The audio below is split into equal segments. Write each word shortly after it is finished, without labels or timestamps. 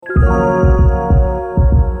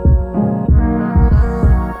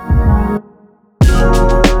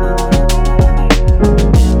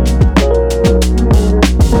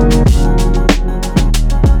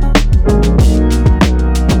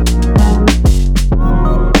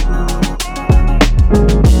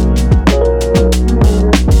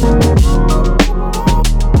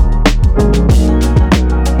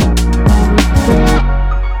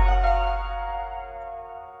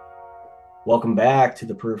back to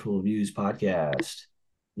the Peripheral Views podcast.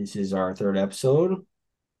 This is our third episode.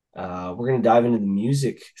 We're going to dive into the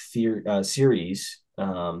music series. We've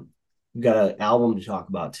got an album to talk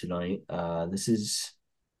about tonight. This is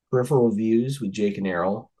Peripheral Views with Jake and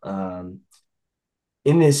Errol. In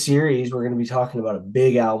this series, we're going to be talking about a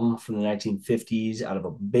big album from the 1950s out of a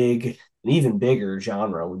big, an even bigger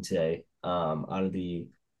genre, I would say, out of the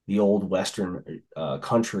old Western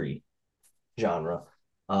country genre.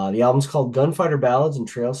 The album's called Gunfighter Ballads and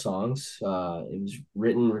Trail Songs. It was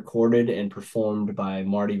written, recorded, and performed by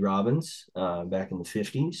Marty Robbins back in the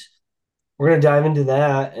 50s. We're going to dive into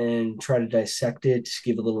that and try to dissect it,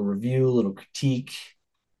 give a little review, a little critique,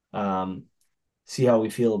 um, see how we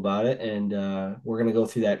feel about it. And we're going to go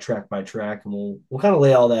through that track by track, and we'll kind of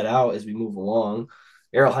lay all that out as we move along.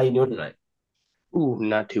 Errol, how you doing tonight? Ooh,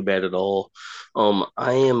 not too bad at all.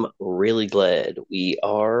 I am really glad we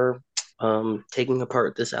are taking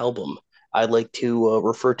apart this album. I like to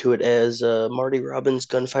refer to it as Marty Robbins'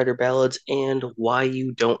 Gunfighter Ballads and Why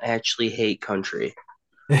You Don't Actually Hate Country.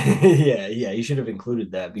 Yeah, you should have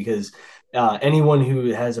included that because anyone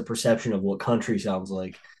who has a perception of what country sounds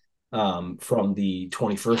like from the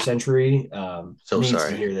 21st century So needs to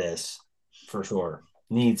sorry. hear this for sure.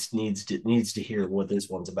 Needs to hear what this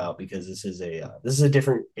one's about because this is a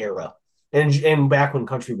different era, and back when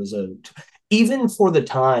country was a even for the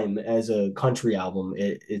time as a country album,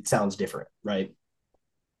 it sounds different, right?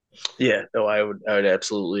 Yeah, no, I would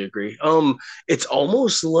absolutely agree. It's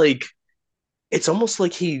almost like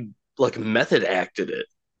he like method acted it.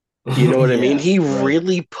 You know what I mean? Yeah, He right.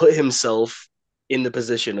 really put himself in the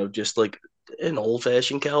position of just like an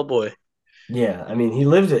old-fashioned cowboy. Yeah, I mean he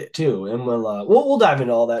lived it too, and we'll dive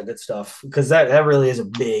into all that good stuff because that really is a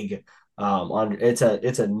big on it's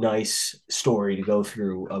a nice story to go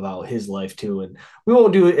through about his life too, and we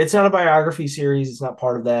won't do it. It's not a biography series. It's not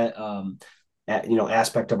part of that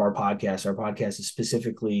aspect of our podcast. Our podcast is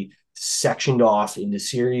specifically sectioned off into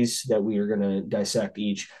series that we are going to dissect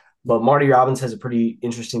each. But Marty Robbins has a pretty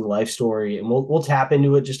interesting life story, and we'll tap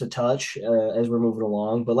into it just a touch as we're moving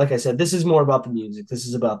along. But like I said, this is more about the music. This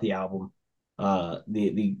is about the album,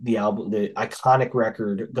 the album, the iconic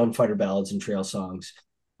record, Gunfighter Ballads and Trail Songs.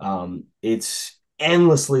 It's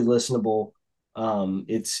endlessly listenable.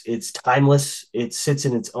 It's timeless. It sits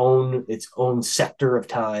in its own sector of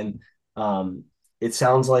time. Um, it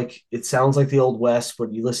sounds like the old west,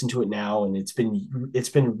 but you listen to it now, and it's been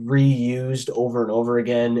reused over and over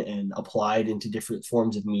again and applied into different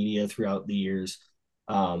forms of media throughout the years.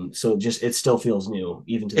 So it still feels new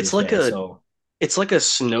even to It's this like day. a So it's like a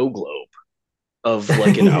snow globe of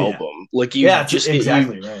like an yeah, album. Like you yeah, it's just get you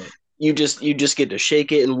exactly right. you just get to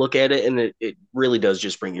shake it and look at it, and it really does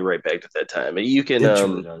just bring you right back to that time. And you can It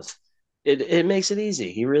truly does. it makes it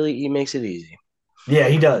easy. He makes it easy. Yeah,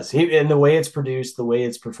 he does. And the way it's produced, the way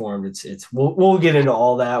it's performed, we'll get into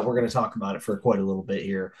all that. We're going to talk about it for quite a little bit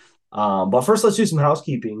here. But first, let's do some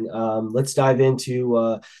housekeeping. Let's dive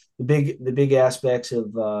into the big aspects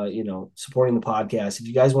of supporting the podcast. If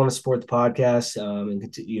you guys want to support the podcast, and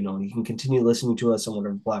you can continue listening to us on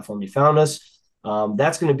whatever platform you found us.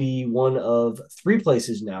 That's going to be one of three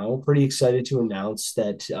places now. Pretty excited to announce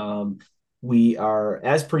that we are,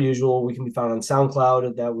 as per usual, we can be found on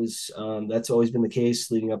SoundCloud. That's always been the case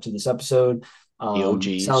leading up to this episode. The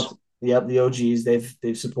OGs. Yep, the OGs.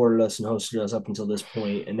 They've supported us and hosted us up until this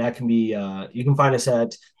point, and that can be you can find us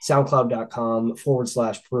at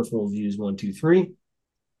soundcloud.com/peripheral views 123.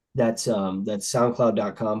 That's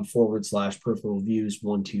soundcloud.com/peripheral views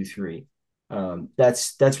 123.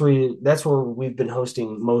 That's where we've been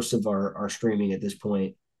hosting most of our streaming at this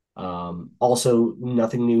point. Also,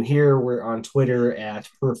 nothing new here. We're on Twitter at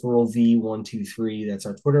peripheral v123. That's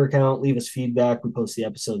our Twitter account. Leave us feedback. We post the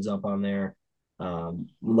episodes up on there. We'd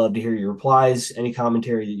love to hear your replies, any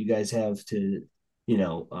commentary that you guys have to,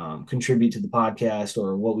 contribute to the podcast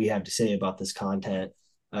or what we have to say about this content.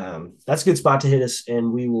 That's a good spot to hit us,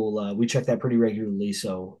 and we check that pretty regularly.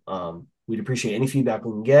 So we'd appreciate any feedback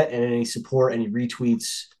we can get and any support, any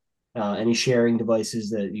retweets, any sharing devices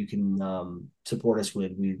that you can support us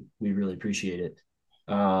with. We really appreciate it.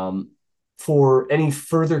 For any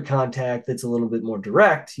further contact that's a little bit more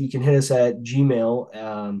direct, you can hit us at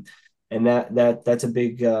Gmail, and that's a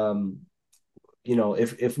big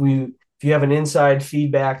if you have an inside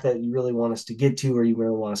feedback that you really want us to get to or you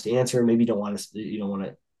really want us to answer, maybe you don't want to you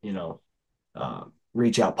know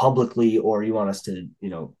reach out publicly, or you want us to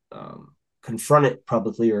confront it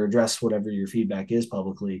publicly or address whatever your feedback is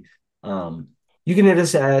publicly, you can hit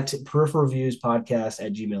us at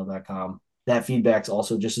peripheralviewspodcast@gmail.com. that feedback's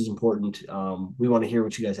also just as important. We want to hear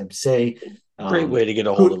what you guys have to say. Great way to get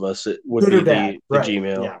a hold Good, of us. It would good or be bad, the right?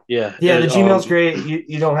 Gmail. Yeah, Yeah. yeah. The Gmail's great.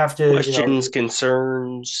 You don't have to, Questions,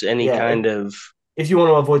 concerns, any yeah. kind of. If you want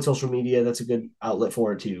to avoid social media, that's a good outlet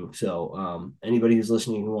for it too. So anybody who's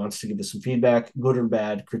listening who wants to give us some feedback, good or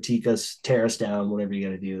bad, critique us, tear us down, whatever you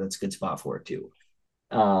got to do, that's a good spot for it too.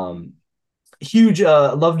 Um, Huge,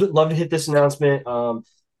 love to hit this announcement.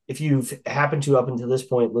 If you've happened to up until this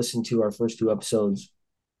point listen to our first two episodes,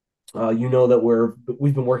 you know that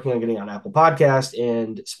we've been working on getting on Apple Podcast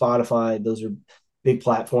and Spotify. Those are big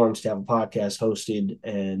platforms to have a podcast hosted,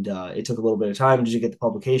 and it took a little bit of time to get the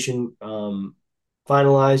publication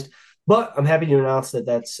finalized. But I'm happy to announce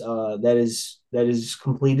that is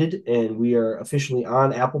completed, and we are officially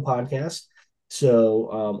on Apple Podcast. So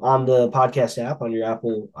on the podcast app on your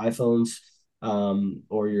Apple iPhones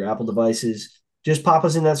or your Apple devices, just pop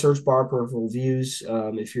us in that search bar, peripheral views.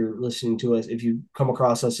 If you're listening to us, if you come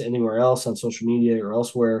across us anywhere else on social media or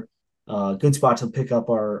elsewhere, good spot to pick up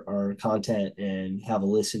our content and have a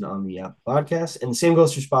listen on the Apple Podcast. And the same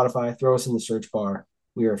goes for Spotify. Throw us in the search bar.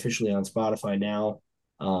 We are officially on Spotify now,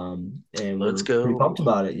 and Let's we're pretty go. pumped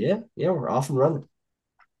about it. Yeah, we're off and running.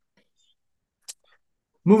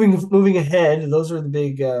 Moving ahead, those are the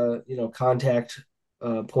big contact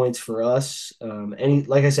points for us. Any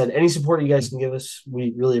like I said, any support you guys can give us,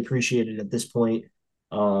 we really appreciate it at this point.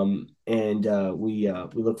 And we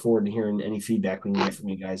look forward to hearing any feedback we can get from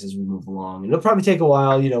you guys as we move along. And it'll probably take a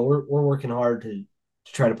while. We're working hard to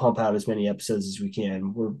try to pump out as many episodes as we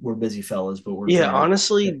can. We're busy fellas, but we're Yeah, trying to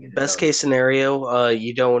honestly, get it best done. case scenario,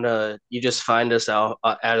 you don't you just find us out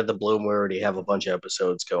of the blue and we already have a bunch of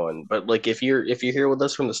episodes going. But like if you're here with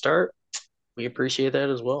us from the start, we appreciate that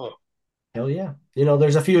as well. Hell yeah.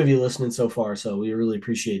 There's a few of you listening so far, so we really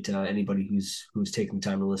appreciate anybody who's taking the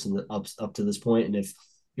time to listen up to this point. And if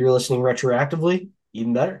you're listening retroactively,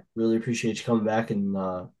 even better. Really appreciate you coming back and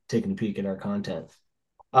taking a peek at our content.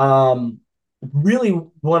 Um, really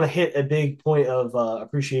want to hit a big point of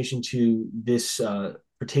appreciation to this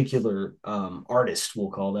particular artist,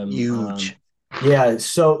 we'll call them. Huge. Yeah,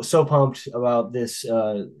 so pumped about this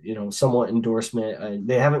somewhat endorsement.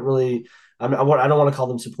 They haven't really. I don't want to call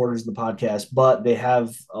them supporters of the podcast, but they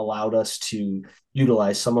have allowed us to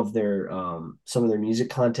utilize some of their music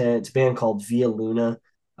content. It's a band called Via Luna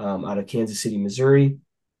out of Kansas City, Missouri.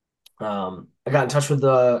 I got in touch with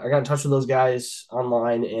those guys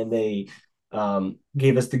online, and they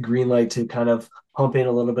gave us the green light to kind of pump in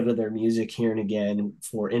a little bit of their music here and again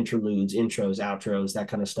for interludes, intros, outros, that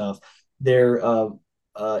kind of stuff. They're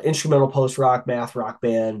instrumental post rock, math rock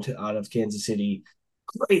band out of Kansas City.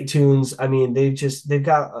 Great tunes. I mean, they've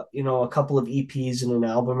got a couple of EPs and an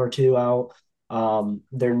album or two out.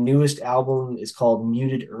 Their newest album is called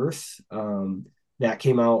Muted Earth. That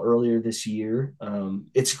came out earlier this year.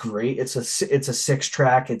 It's great. It's a 6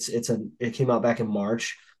 track. It came out back in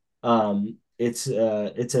March. It's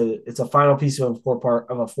a final piece of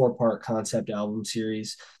a 4 part concept album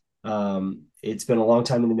series. It's been a long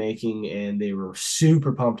time in the making, and they were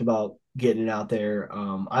super pumped about getting it out there.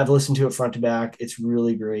 I've listened to it front to back. It's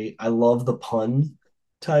really great. I love the pun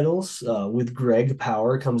titles. With Greg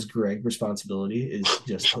Power comes Greg Responsibility is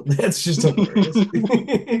just that's just hilarious.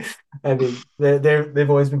 I mean, they've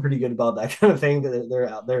always been pretty good about that kind of thing.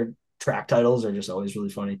 Their track titles are just always really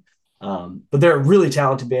funny. But they're a really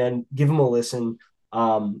talented band. Give them a listen.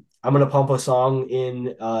 I'm gonna pump a song in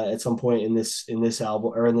at some point in this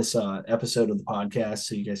album or in this episode of the podcast,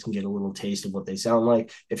 so you guys can get a little taste of what they sound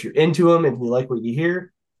like. If you're into them, if you like what you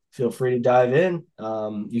hear, feel free to dive in.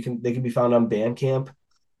 They can be found on Bandcamp,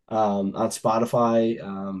 on Spotify,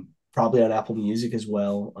 probably on Apple Music as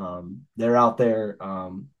well. They're out there.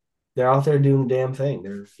 They're out there doing the damn thing.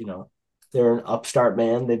 They're an upstart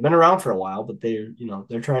band. They've been around for a while, but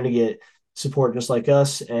they're trying to get support just like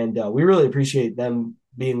us, and we really appreciate them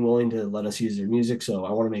being willing to let us use their music. So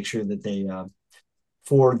I want to make sure that they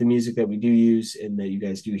for the music that we do use and that you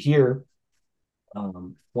guys do hear,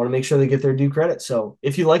 want to make sure they get their due credit. So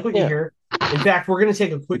if you like what you Yeah. hear, in fact, we're going to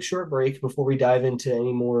take a quick short break before we dive into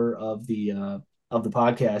any more of the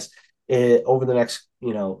podcast. Over the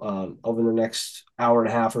next hour and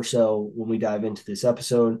a half or so, when we dive into this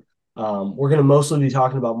episode, we're going to mostly be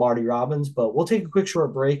talking about Marty Robbins, but we'll take a quick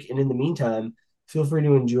short break. And in the meantime, feel free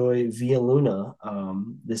to enjoy Via Luna.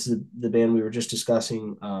 This is the band we were just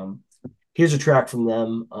discussing. Here's a track from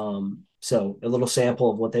them. So a little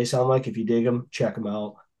sample of what they sound like. If you dig them, check them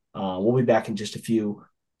out. We'll be back in just a few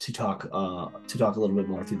to talk a little bit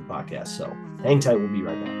more through the podcast. So hang tight. We'll be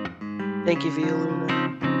right back. Thank you, Via Luna.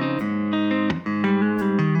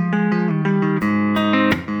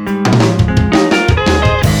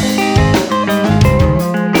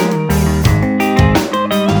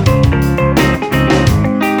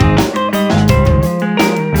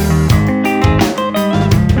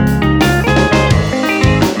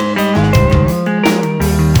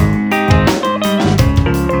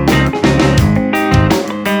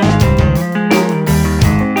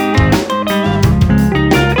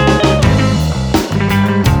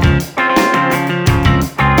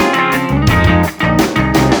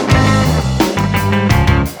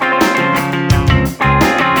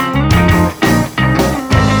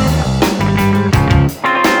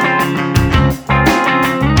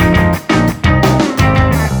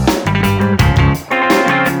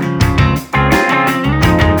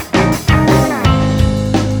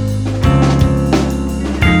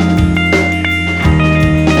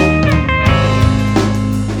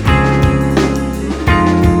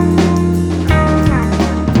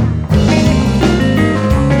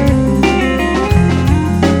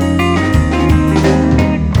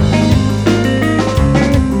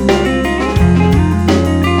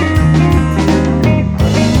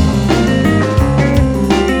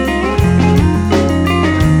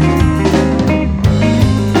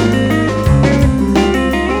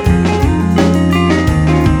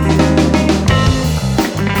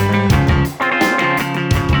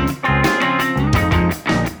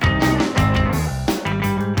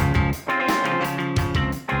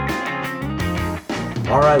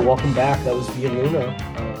 right, welcome back. That was Via Luna,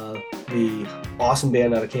 the awesome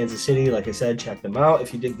band out of Kansas City. Like I said, check them out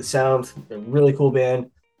if you dig the sound. They're a really cool band.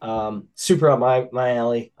 Super up my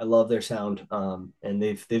alley. I love their sound, and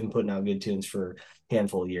they've been putting out good tunes for a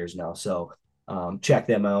handful of years now. So check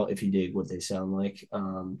them out if you dig what they sound like.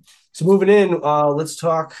 So moving in, let's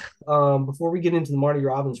talk before we get into the Marty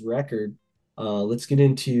Robbins record. Let's get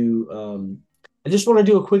into I just want to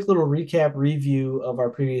do a quick little recap review of our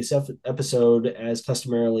previous episode, as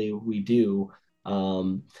customarily we do.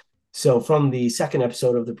 Um, so, from the second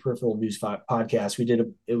episode of the Peripheral Views podcast,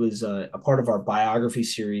 it was a part of our biography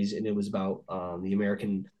series, and it was about the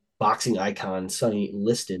American boxing icon Sonny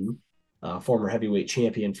Liston, former heavyweight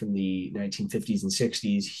champion from the 1950s and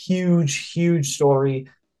 60s. Huge story.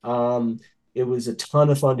 Um, it was a ton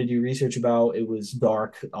of fun to do research about. It was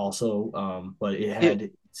dark also, but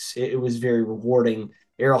It, it was very rewarding.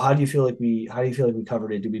 Errol, how do you feel like we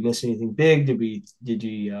covered it? Did we miss anything big? Did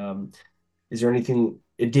you is there anything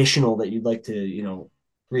additional that you'd like to,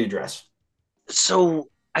 readdress? so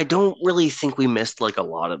I don't really think we missed like a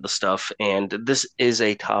lot of the stuff, and this is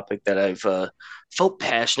a topic that I've felt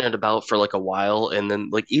passionate about for like a while. And then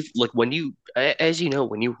like if like when you, as you know,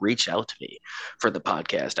 when you reached out to me for the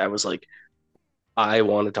podcast, I was like, I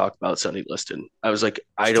want to talk about Sonny Liston. I was like, It's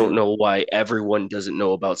I don't true. know why everyone doesn't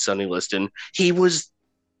know about Sonny Liston. He was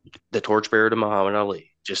the torchbearer to Muhammad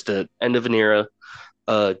Ali, just the end of an era,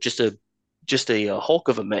 uh, just a just a hulk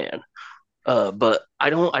of a man. But I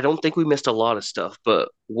don't think we missed a lot of stuff. But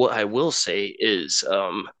what I will say is,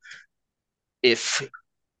 if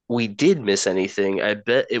we did miss anything, I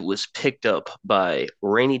bet it was picked up by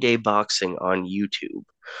Rainy Day Boxing on YouTube.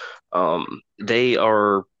 They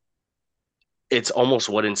are. It's almost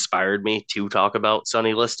what inspired me to talk about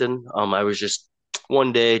Sonny Liston. I was just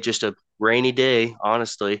one day, just a rainy day,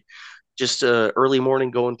 honestly, just early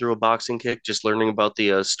morning going through a boxing kick, just learning about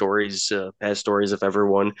the stories, past stories of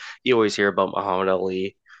everyone. You always hear about Muhammad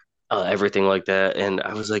Ali, everything like that. And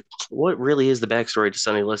I was like, what really is the backstory to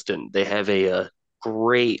Sonny Liston? They have a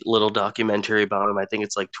great little documentary about him. I think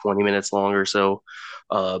it's like 20 minutes long or so.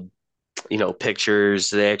 Uh,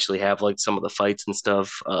 pictures. They actually have like some of the fights and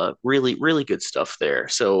stuff. Really good stuff there.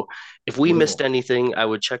 So if we missed Beautiful. anything, I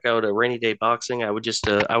would check out a Rainy Day Boxing. I would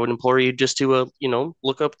implore you just to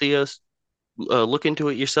look up the look into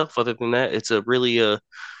it yourself. Other than that, it's a really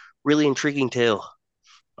intriguing tale.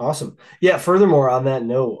 Awesome. Yeah. Furthermore, on that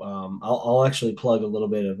note, I'll actually plug a little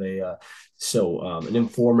bit of an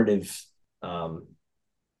informative um,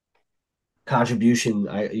 contribution,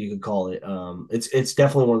 you could call it. It's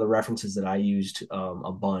definitely one of the references that I used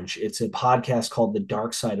a bunch. It's a podcast called The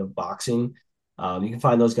Dark Side of Boxing. You can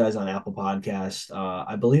find those guys on Apple Podcasts.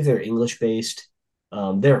 I believe they're English based.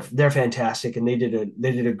 They're fantastic, and they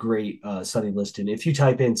did a great Sonny Liston. If you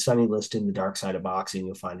type in Sonny Liston, The Dark Side of Boxing,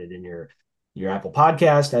 you'll find it in your Apple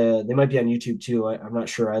Podcast. They might be on YouTube too. I'm not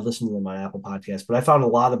sure. I listened to them on Apple Podcast, but I found a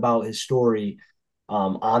lot about his story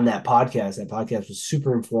on that podcast. That podcast was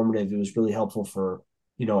super informative. It was really helpful for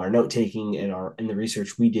our note taking and the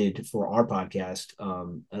research we did for our podcast,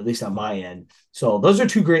 at least on my end. So those are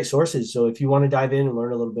two great sources. So if you want to dive in and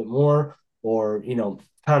learn a little bit more, or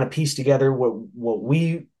kind of piece together what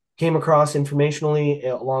we came across informationally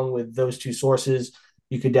along with those two sources,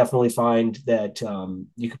 you could definitely find that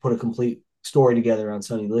you could put a complete story together on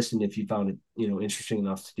Sunny Listen if you found it interesting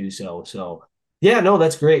enough to do so. So yeah, no,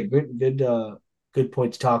 that's great. Good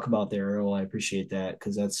point to talk about there, Earl. I appreciate that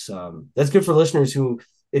because that's good for listeners who,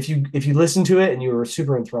 if you listen to it and you were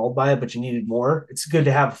super enthralled by it, but you needed more, it's good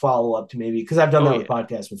to have a follow up to maybe because I've done Oh that with yeah,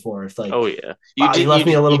 podcasts before. It's like, oh yeah. You wow, you just left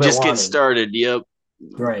me a little you bit just get wanting. started. Yep.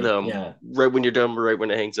 Right? Yeah. Right when you're done, right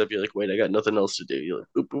when it hangs up, you're like, wait, I got nothing else to do. You're like,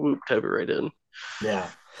 boop boop boop, type it right in. Yeah.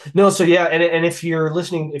 No, so yeah, and if you're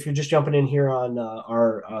listening, if you're just jumping in here on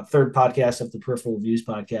our third podcast of the Peripheral Views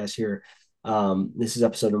podcast here, this is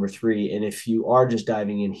episode number 3. And if you are just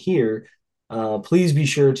diving in here, please be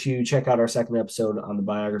sure to check out our second episode on the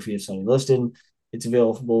biography of Sonny Liston. It's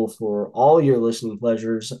available for all your listening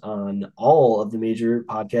pleasures on all of the major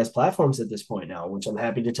podcast platforms at this point now, which I'm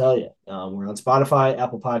happy to tell you. We're on Spotify,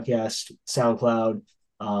 Apple Podcast, SoundCloud,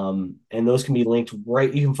 and those can be linked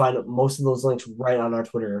right. You can find most of those links right on our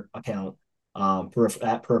Twitter account, at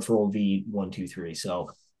peripheral V123. So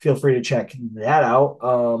feel free to check that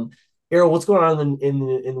out. Errol, what's going on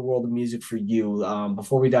in the world of music for you?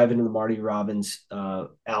 Before we dive into the Marty Robbins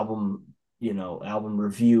album, album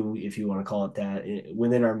review, if you want to call it that,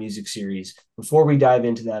 within our music series. Before we dive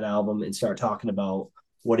into that album and start talking about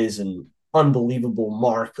what is an unbelievable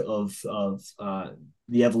mark of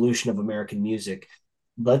the evolution of American music,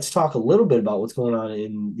 let's talk a little bit about what's going on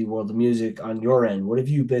in the world of music on your end. What have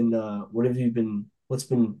you been what's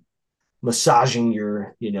been massaging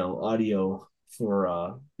your audio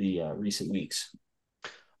for the recent weeks?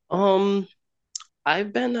 Um,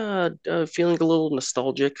 I've been feeling a little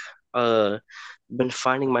nostalgic. Been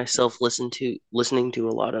finding myself listening to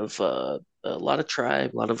a lot of Tribe,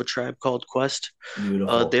 a lot of A Tribe Called Quest.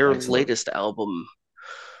 Beautiful, Their excellent. latest album.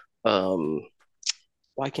 Um,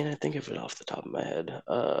 why can't I think of it off the top of my head?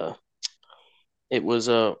 It was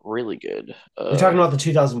really good. You're talking about the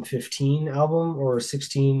 2015 album or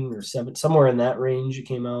 16 or 7, somewhere in that range it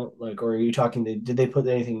came out, like, or are you talking, did they put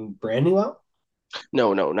anything brand new out?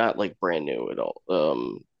 No, no, not like brand new at all.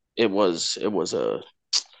 It was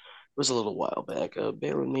a little while back.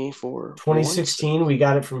 Bear with me for one 2016, second. we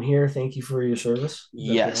got it from here. Thank you for your service. Is that the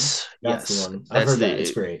one? Yes, That's the yes, one. I've heard that.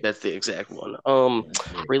 It's great. that's the exact one. That's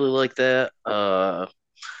great. Really like that.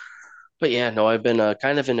 But yeah, no, I've been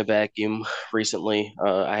kind of in a vacuum recently.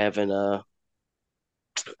 I haven't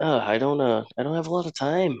I don't have a lot of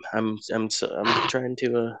time. I'm trying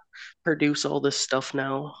to produce all this stuff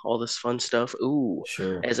now, all this fun stuff. Ooh,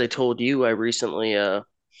 Sure. as I told you, I recently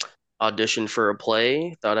auditioned for a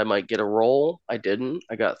play. Thought I might get a role. I didn't.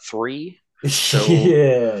 I got three. So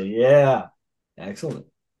Yeah, yeah. Excellent.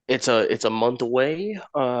 it's a month away.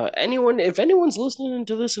 Anyone, if anyone's listening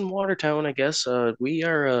to this in Watertown, I guess we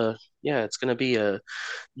are. Yeah, it's gonna be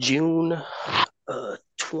June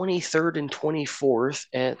 23rd and 24th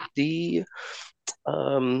at the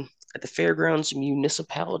Fairgrounds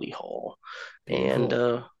Municipality Hall, and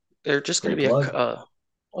Beautiful. they're just gonna Great be plug.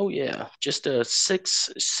 oh yeah, just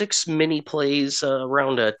six mini plays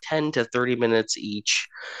around 10 to 30 minutes each.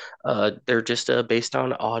 They're just based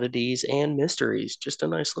on oddities and mysteries. Just a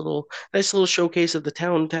nice little showcase of the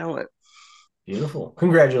town talent. Beautiful.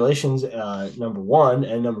 Congratulations, number one.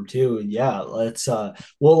 And number two, yeah,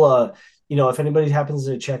 we'll if anybody happens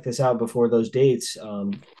to check this out before those dates,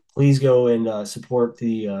 please go and support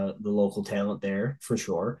the local talent there for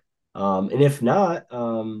sure. And if not,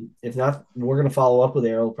 we're gonna follow up with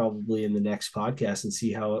Errol probably in the next podcast and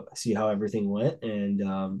see how everything went.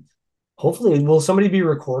 And hopefully, will somebody be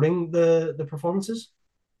recording the performances?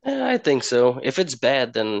 I think so. If it's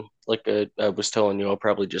bad, then like I was telling you, I'll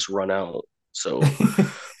probably just run out. So,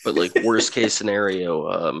 but like worst case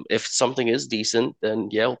scenario, if something is decent, then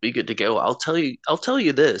yeah, we'll be good to go. I'll tell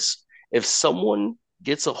you this. If someone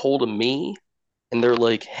gets a hold of me and they're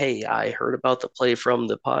like, "Hey, I heard about the play from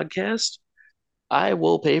the podcast," I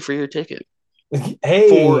will pay for your ticket for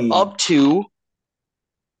Hey, up to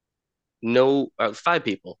no five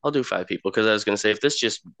people. I'll do five people because I was gonna say if this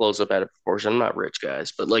just blows up out of proportion, I'm not rich,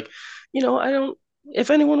 guys, but like, I don't.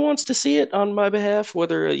 If anyone wants to see it on my behalf,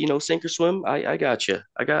 whether sink or swim, I got you.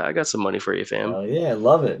 I got some money for you, fam. oh yeah, I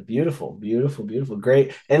love it. Beautiful, beautiful, beautiful.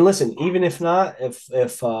 Great. And listen, even if not, if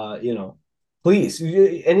please,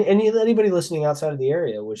 anybody listening outside of the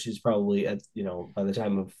area, which is probably at by the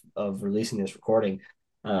time of releasing this recording,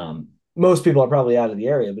 most people are probably out of the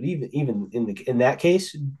area. But even in that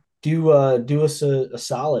case, do us a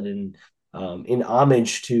solid and in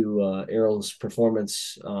homage to Errol's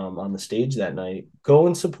performance on the stage that night, go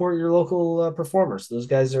and support your local performers. Those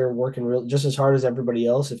guys are working just as hard as everybody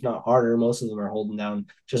else, if not harder. Most of them are holding down,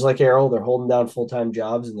 just like Errol, they're holding down full-time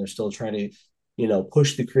jobs and they're still trying to,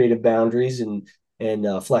 push the creative boundaries and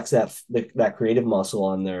flex that creative muscle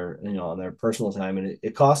on their personal time. And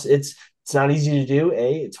it costs. It's not easy to do.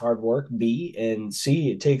 A, it's hard work. B, and C,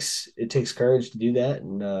 it takes courage to do that.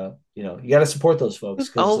 And you got to support those folks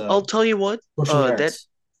because I'll tell you what. pushing That merits.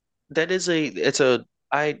 that is a it's a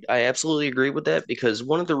I absolutely agree with that because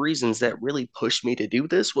one of the reasons that really pushed me to do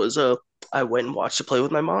this was I went and watched a play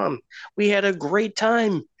with my mom. We had a great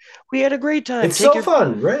time. We had a great time. It's so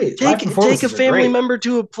fun, right? Live Take a performances are family great. member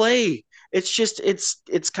to a play. It's just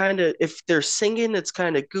it's kind of if they're singing, it's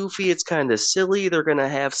kind of goofy, it's kind of silly. They're gonna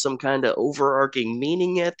have some kind of overarching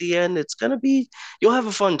meaning at the end. It's gonna be you'll have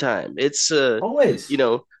a fun time. It's you Always.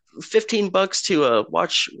 know, $15 to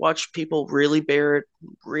watch people really bear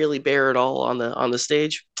it all on the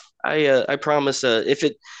stage. I promise if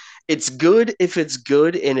it's good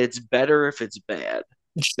and it's better if it's bad.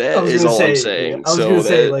 I That was is gonna all I'm say, yeah, saying. I was gonna So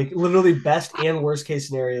say, that like literally best and worst case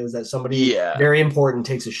scenarios that somebody yeah, very important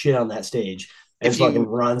takes a shit on that stage and if fucking you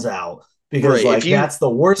runs out because right, like that's the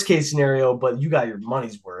worst case scenario, but you got your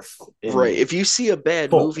money's worth in the if you see a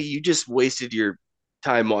bad movie, full. you just wasted your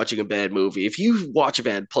time watching a bad movie. If you watch a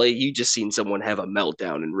bad play, you just seen someone have a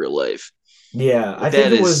meltdown in real life. Yeah, Like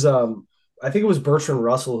that is I think it was Bertrand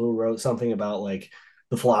Russell who wrote something about like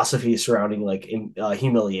the philosophy surrounding like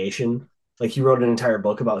humiliation. Like he wrote an entire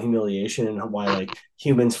book about humiliation and why like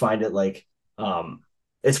humans find it like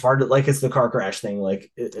it's hard to like it's the car crash thing.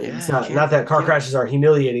 Like it's Yeah, not that car can't. crashes are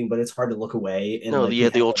humiliating, but it's hard to look away and No, like we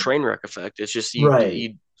the have old to train wreck effect. It's just right.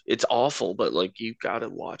 you. It's awful, but like you gotta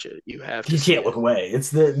watch it. You have to You see can't it. look away. It's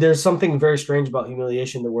there's something very strange about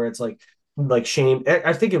humiliation that where it's like shame.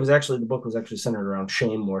 I think it was actually the book was actually centered around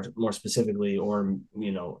shame more specifically, or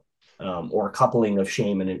or a coupling of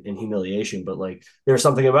shame and humiliation. But like there's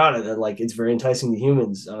something about it that like it's very enticing to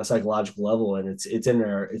humans on a psychological level, and it's in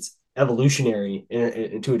there. It's evolutionary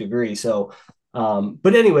to a degree. So,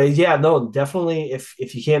 but anyways, yeah, no, definitely. If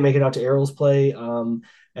you can't make it out to Errol's play,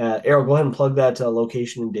 Errol, go ahead and plug that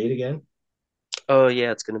location and date again. Oh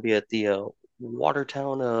yeah, it's gonna be at the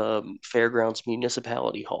Watertown Fairgrounds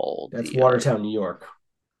Municipality Hall. That's The Watertown, New York.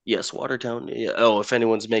 yes, Watertown. Yeah. Oh, if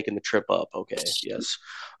anyone's making the trip up, okay, yes.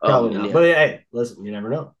 Probably And not. yeah, But hey, listen, you never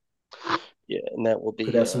know. yeah, and that will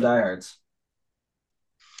Could be have some diehards.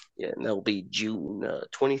 June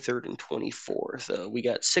 23rd and 24th. We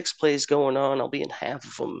got six plays going on. I'll be in half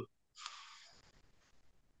of them.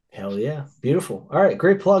 Hell yeah. Beautiful. All right.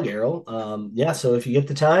 Great plug, Errol. Yeah. So if you get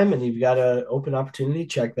the time and you've got an open opportunity,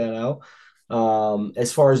 check that out.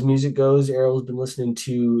 As far as music goes, Errol's been listening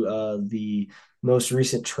to the most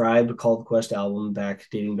recent Tribe Called Quest album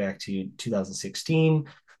dating back to 2016.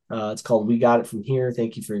 It's called We Got It From Here.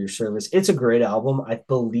 Thank you for your service. It's a great album. I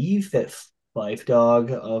believe that Fife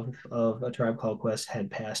Dog of A Tribe Called Quest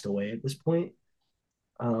had passed away at this point.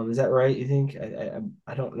 Is that right? You think?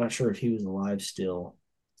 I don't, not sure if he was alive still.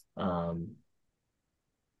 Um,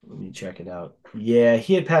 Let me check it out. Yeah,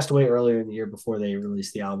 he had passed away earlier in the year before they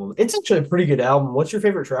released the album. It's actually a pretty good album. What's your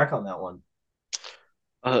favorite track on that one?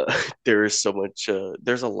 Uh, there is so much.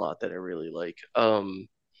 There's a lot that I really like.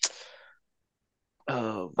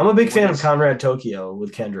 I'm a big What fan of is? Conrad Tokyo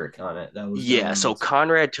with Kendrick on it. That Yeah, one so was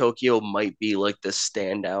Conrad Tokyo might be like the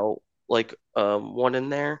standout, like one in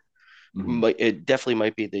there. mhm. Might it definitely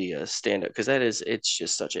might be the standout because it's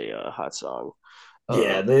just such a hot song.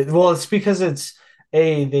 Yeah. Uh, Well, it's because it's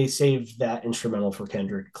a they saved that instrumental for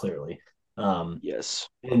Kendrick clearly, um, yes,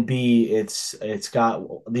 and B it's got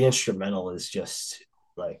the instrumental is just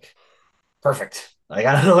like perfect. Like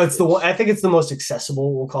I don't know, it's the one yes. I think it's the most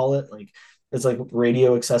accessible. We'll call it like it's like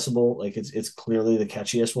radio accessible. Like it's clearly the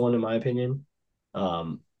catchiest one in my opinion.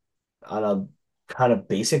 Um, on a kind of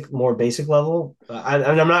more basic level.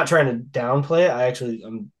 I'm not trying to downplay it. I actually,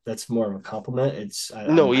 that's more of a compliment.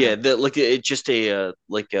 No, I yeah, don't. the like it's just a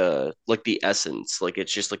like the essence, like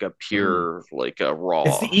it's just like a Mhm. pure like a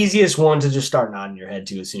It's raw. the easiest one to just start nodding your head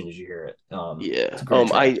to as soon as you hear it. It's Yeah. a great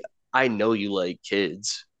track. I know you like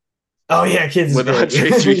kids Oh yeah, Kids is with great.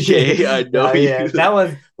 Andre Yeah, 3K. I know yeah, you. that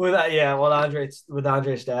was with yeah, well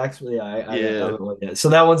Andre Stacks. Yeah, I Yeah. don't know. Yeah. So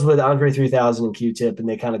that one's with Andre 3000 and Q-Tip, and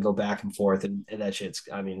they kind of go back and forth, and that shit's.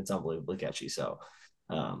 I mean, it's unbelievably catchy. So,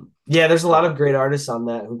 yeah, there's a lot of Oh, great artists on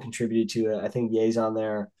that who contributed to it. I think Ye's on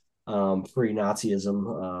there. Free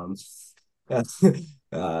Nazism.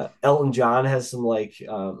 Elton John has some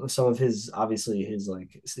of his obviously his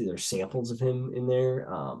like there's samples of him in there.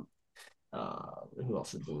 Who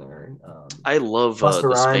else is in there? I love Busta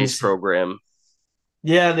the space Rhymes. program.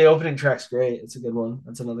 Yeah, the opening track's great. It's a good one.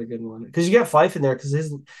 That's another good one because you got Fife in there because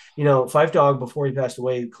Fife Dog before he passed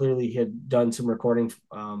away clearly he had done some recording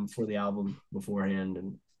for the album beforehand,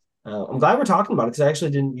 and I'm glad we're talking about it because I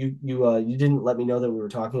actually didn't you didn't let me know that we were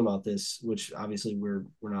talking about this, which obviously we're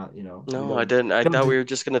not we No, I don't didn't. I we don't thought we do, were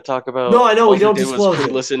just gonna talk about. no I know we All I don't did was disclose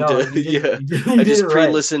it. pre-listen No, to. Yeah, you I did it just right.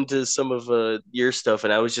 pre-listened to some of your stuff,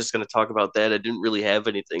 and I was just gonna talk about that. I didn't really have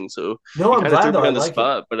anything, so No, you I'm kind of glad threw though. me I on the like it.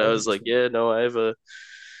 spot. But I I like it. was like, yeah, no, I have a.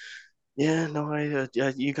 Yeah, no,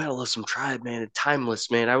 yeah, you gotta love some Tribe, man.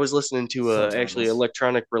 Timeless, man. I was listening to So actually timeless,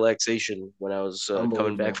 electronic relaxation when I was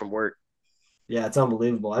coming back unbelievable. from work. Yeah, it's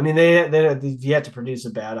unbelievable. I mean, they've yet to produce a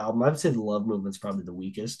bad album. I'd say the Love Movement's probably the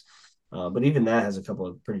weakest, but even that has a couple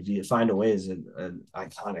of pretty deep. Find a Way is an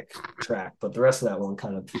iconic track, but the rest of that one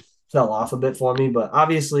kind of fell off a bit for me. But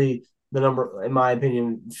obviously, the number, in my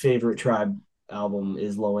opinion, favorite Tribe album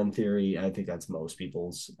is Low End Theory. I think that's most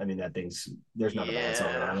people's. I mean, that thing's there's not a bad song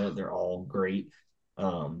Yeah, on it. They're all great.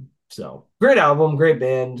 So great album, great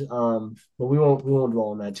band. But we won't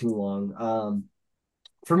dwell on that too long.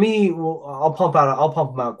 For me, well, I'll pump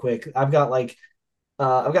them out quick. I've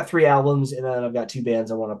got three albums and then I've got two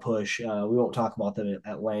bands I want to push. We won't talk about them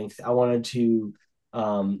at length. I wanted to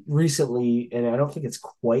recently, and I don't think it's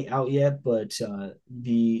quite out yet, but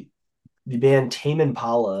the band Tame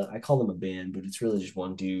Impala, I call them a band, but it's really just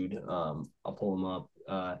one dude. I'll pull them up.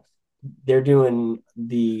 They're doing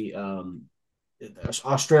the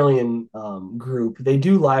Australian group. They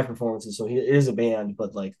do live performances, so it is a band,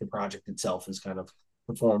 but like the project itself is kind of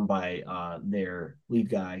performed by their lead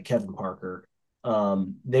guy Kevin Parker.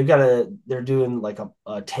 they're doing like a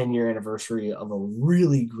 10-year anniversary of a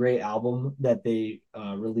really great album that they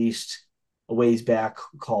released a ways back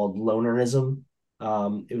called Lonerism.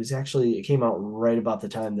 It came out right about the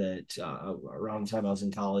time that around the time I was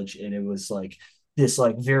in college, and it was like this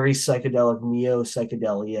like very psychedelic neo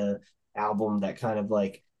psychedelia album that kind of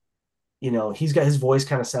like, he's got his voice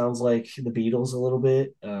kind of sounds like the Beatles a little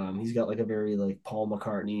bit. He's got like a very like Paul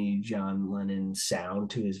McCartney, John Lennon sound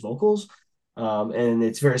to his vocals. And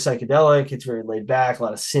it's very psychedelic. It's very laid back, a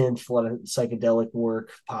lot of synth, a lot of psychedelic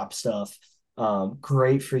work, pop stuff.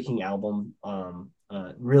 Great freaking album.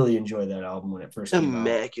 Really enjoyed that album when it first came out.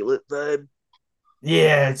 Immaculate vibe.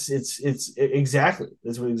 Yeah, it's exactly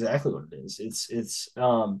exactly what it is.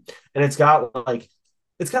 And it's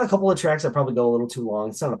got a couple of tracks that probably go a little too long.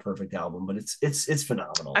 It's not a perfect album, but it's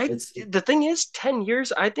phenomenal. I the thing is, 10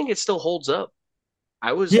 years, I think it still holds up.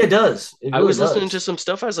 I was Yeah, it does. It I really was listening to does. some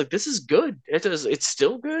stuff. I was like, this is good. It's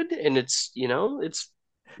still good, and it's You no,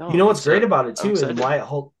 know what's it's great about it I'm too, and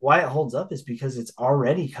excited. why it holds up is because it's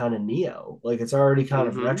already kind of neo, like it's already kind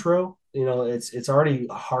of Hmm. retro. It's already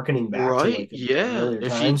harkening back to Right? like an Yeah. earlier If you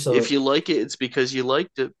time. if So you like it, it's because you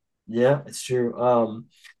liked it. yeah, it's true.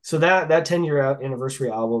 So that 10-year anniversary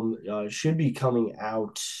album should be coming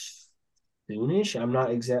out soonish. I'm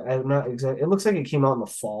not exact. It looks like it came out in the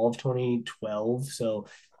fall of 2012, so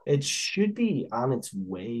it should be on its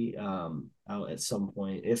way out at some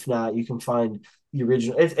point. If not, you can find the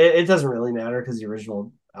original. It doesn't really matter because the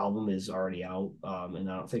original album is already out, and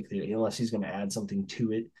I don't think unless he's going to add something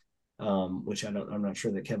to it, which I'm not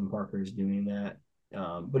sure that Kevin Parker is doing that.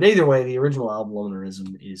 But either way, the original album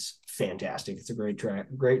Lonerism is fantastic. It's a great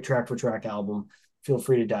track for track album. Feel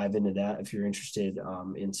free to dive into that if you're interested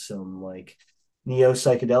in some like neo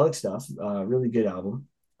psychedelic stuff. Really good album.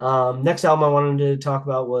 Next album I wanted to talk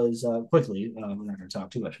about was quickly. We're not going to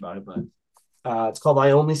talk too much about it, but it's called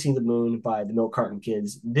 "I Only See the Moon" by the Milk Carton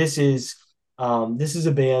Kids. This is a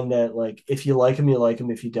band that like if you like them, you like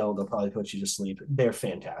them. If you don't, they'll probably put you to sleep. They're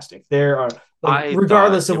fantastic. There are like I thought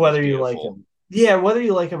regardless of it was whether you like beautiful. them, yeah, whether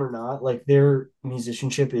you like them or not, like their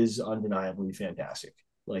musicianship is undeniably fantastic.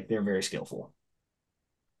 Like they're very skillful.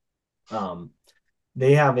 Um,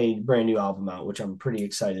 they have a brand new album out, which I'm pretty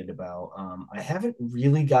excited about. I haven't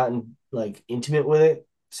really gotten like intimate with it,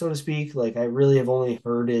 so to speak. Like I really have only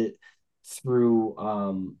heard it through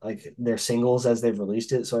like their singles as they've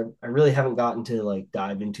released it. So I really haven't gotten to like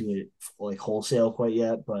dive into it like wholesale quite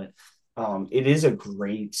yet, but it is a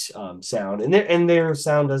great sound, and their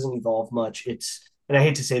sound doesn't evolve much. And I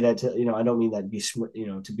hate to say that to I don't mean that to be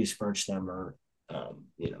to besmirch them or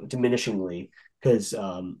diminishingly because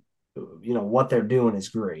what they're doing is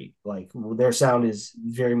great. Like their sound is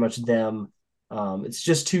very much them. It's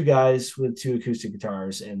just two guys with two acoustic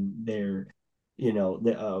guitars, and they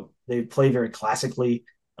play very classically.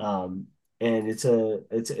 And it's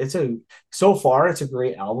a so far it's a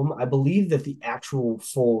great album. I believe that the actual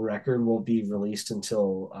full record won't be released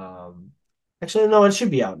until actually no, it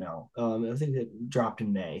should be out now. I think it dropped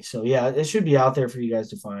in May, so yeah, it should be out there for you guys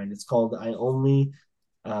to find. It's called I Only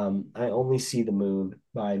See the Moon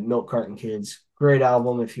by Milk Carton Kids. Great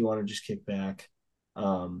album if you want to just kick back.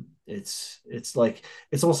 It's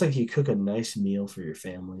almost like you cook a nice meal for your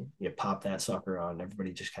family. You pop that sucker on,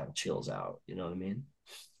 everybody just kind of chills out. You know what I mean?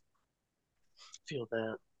 Feel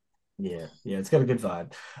that. Yeah, it's got a good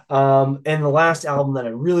vibe. And the last album that I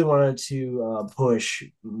really wanted to push,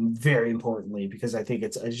 very importantly, because I think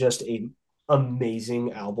it's just a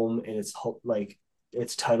amazing album, and like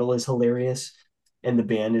its title is hilarious, and the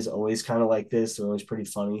band is always kind of like this. They're always pretty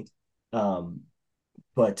funny. Um,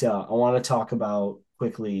 but I want to talk about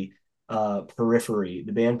quickly Periphery,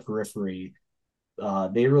 the band Periphery.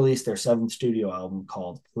 They released their seventh studio album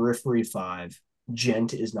called Periphery 5.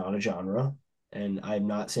 Gent is not a genre. And I'm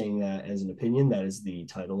not saying that as an opinion. That is the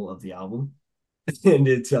title of the album. And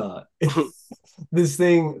it's this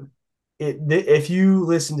thing. If you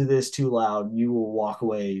listen to this too loud, you will walk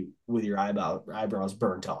away with your eyebrows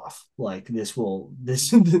burnt off. Like this will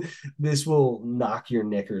knock your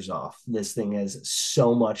knickers off. This thing has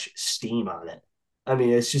so much steam on it. I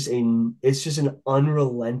mean, it's just an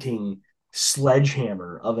unrelenting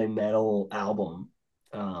sledgehammer of a metal album.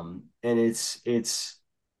 And it's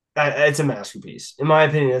a masterpiece. In my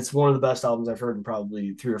opinion, it's one of the best albums I've heard in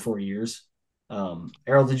probably 3 or 4 years.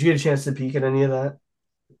 Errol, did you get a chance to peek at any of that?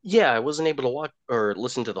 Yeah, I wasn't able to watch or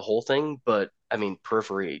listen to the whole thing, but I mean,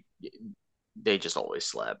 Periphery, they just always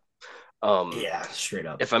slap. Um, Yeah, straight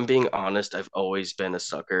up. if I'm being honest, I've always been a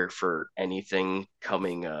sucker for anything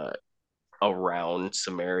coming around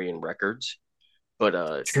Sumerian records. But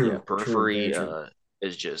yeah, True, true, very Periphery true.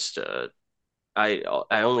 is just I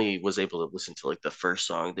only was able to listen to like the first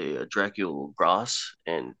song, the Dracula Gross,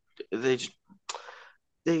 and they just,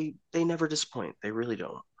 they never disappoint. They really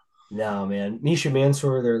don't. No, man. Misha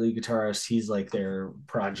Mansour, their lead guitarist, he's like their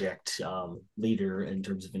project leader in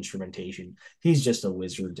terms of instrumentation. He's just a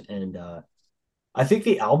wizard. And I think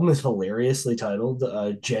the album is hilariously titled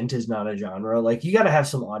Gent is Not a Genre. Like, you got to have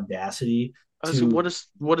some audacity to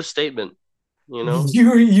What a statement, you know?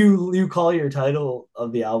 you call your title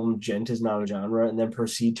of the album Gent is Not a Genre and then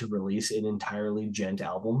proceed to release an entirely gent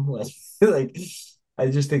album. Like I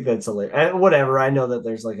just think that's hilarious. And whatever. I know that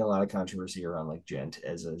there's like a lot of controversy around like gent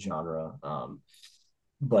as a genre.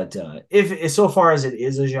 But if so far as it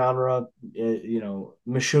is a genre,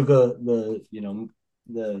 Meshuggah,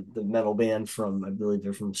 the metal band from, I believe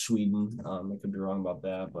they're from Sweden. I could be wrong about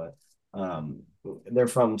that, but um, they're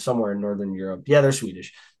from somewhere in Northern Europe. Yeah, they're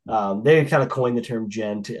Swedish. They kind of coined the term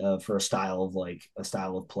gent for a style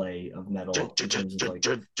of play of metal in terms of like,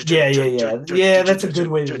 yeah. That's a good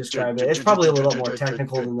way to describe it. It's probably a little more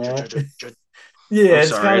technical than that. I'm Yeah, it's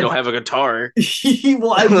sorry, I kind don't of. have a guitar.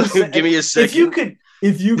 Well, I'm just Give saying, me a if you second. could,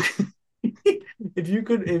 if you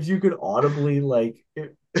could, if you could audibly like,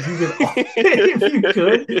 if you could, if you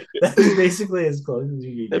could, that's basically as close as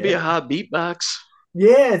you could That'd be a get. hot beatbox.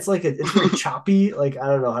 Yeah, it's very choppy. Like, I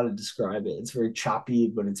don't know how to describe it. It's very choppy,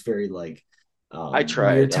 but it's very like I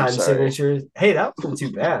weird tried. I'm time sorry. signatures. Hey, that wasn't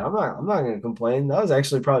too bad. I'm not gonna complain. That was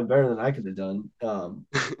actually probably better than I could have done.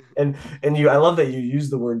 And I love that you use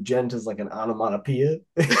the word gent as like an onomatopoeia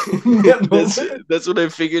in that that's moment. that's what I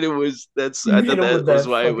figured it was. That's You I hit thought him with that was that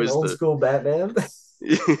why it fucking was old the school Batman.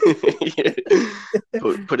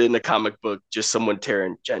 put in the comic book, just someone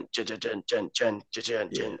tearing gent gent gent gent gent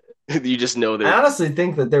gent Yeah. gent. You just know I they're. honestly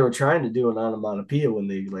think that they were trying to do an onomatopoeia when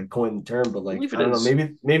they like coined the term, but I like believe I it don't know, is.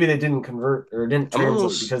 maybe they didn't convert or didn't I'm translate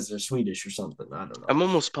almost because they're Swedish or something. I don't know. I'm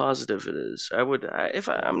almost positive it is. I would if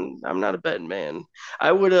Yeah. I'm not a betting man.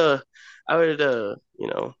 I would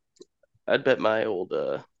I'd bet my old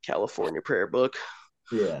California prayer book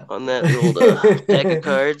Yeah. on that old pack of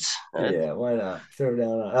cards. Yeah, why not? Throw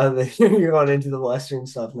down. You're going into the Western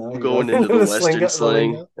stuff now. I'm You're going going into into the the Western the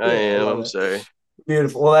slang. lingo. I Yeah, I am. love I'm it. sorry.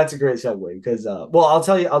 Beautiful. Well, that's a great segue because, well, I'll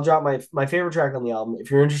tell you, I'll drop my favorite track on the album.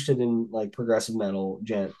 If you're interested in like progressive metal,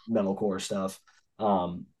 gent, metalcore stuff,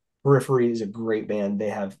 um, Periphery is a great band. They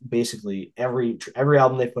have basically every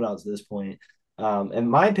album they put out to this point. In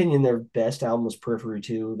my opinion, their best album was Periphery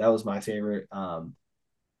 2. That was my favorite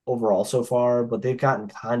overall so far, but they've gotten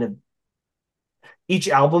kind of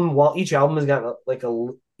while each album has got like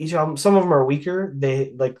each album, some of them are weaker.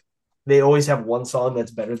 They always have one song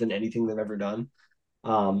that's better than anything they've ever done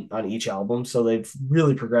on each album. So they've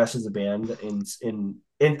really progressed as a band.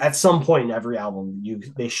 In at some point in every album,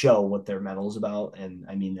 they show what their metal is about, and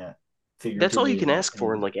I mean that That's all you figuratively can ask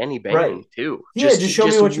for in and like any right. band too. Yeah, just show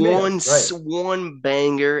me Just what you're made of. Right. one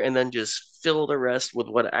banger, and then just fill the rest with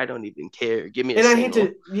what I don't even care. Give me a And I hate single.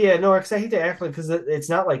 to, yeah, no, because I hate to act like because it's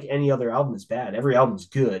not like any other album is bad. Every album's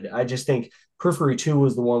good. I just think Periphery 2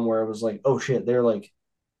 was the one where it was like, oh shit, they're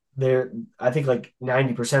I think like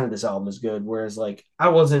 90% of this album is good. Whereas like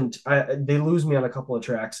they lose me on a couple of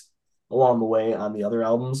tracks along the way on the other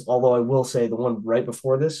albums. Although I will say the one right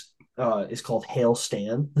before this is called Hail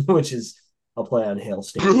Stan, which is a play on Hail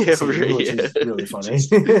Stan at the Yeah, ceiling, right, which yeah. is really funny.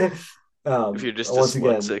 Just if you're just Once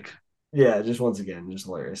again, dyslexic, yeah, just once again, just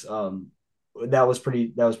hilarious. That was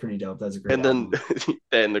pretty dope. That's a great and then album.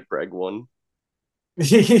 then the Greg one.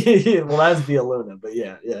 Well, that's Via Luna, but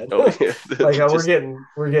yeah, yeah. Oh yeah, Like just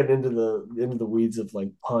we're getting into the weeds of like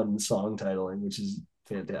pun song titling, which is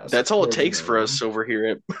fantastic. that's all it That's a takes great for us album. over here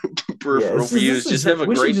at Yeah, Peripheral Views. this Just is have a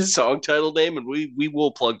we should great just song title name, and we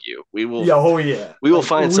will plug you. yeah, oh yeah. We will Like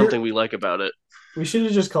find something we like about it. we should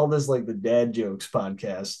have just called this like the dad jokes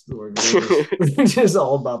podcast where we're just we're just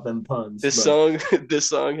all about them puns. This But song this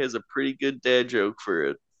song has a pretty good dad joke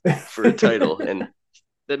for a title, and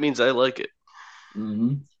that means I like it.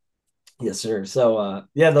 hmm yes, sir. So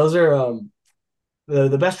yeah, those are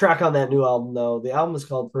the best track on that new album, though, the album is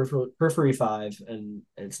called Periphery 5, and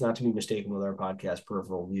it's not to be mistaken with our podcast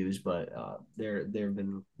Peripheral Views, but they've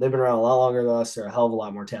been around a lot longer than us. They're a hell of a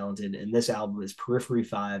lot more talented, and this album is Periphery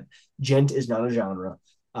 5. Gent is not a genre.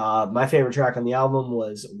 My favorite track on the album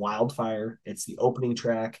was Wildfire. It's the opening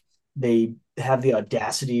track. They have the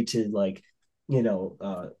audacity to like, you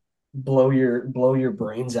know, blow your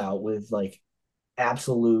brains out with like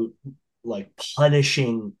absolute like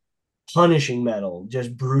punishing metal,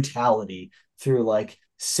 just brutality through like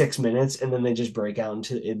 6 minutes, and then they just break out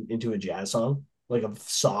into a jazz song, like a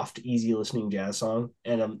soft, easy listening jazz song,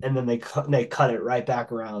 and then they cut it right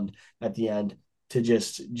back around at the end to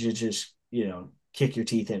just kick your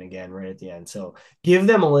teeth in again right at the end. So give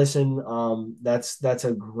them a listen. That's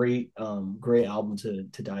a great album to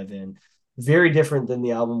dive in. Very different than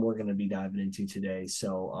the album we're going to be diving into today.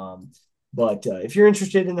 So, but if you're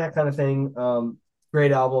interested in that kind of thing,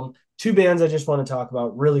 great album. Two bands I just want to talk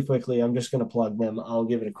about really quickly. I'm just going to plug them. I'll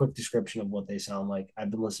give it a quick description of what they sound like. I've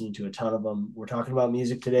been listening to a ton of them. We're talking about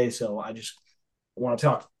music today, so I just want to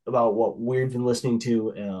talk about what we've been listening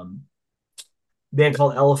to. Band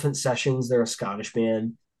called Elephant Sessions. They're a Scottish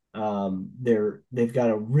band. They've got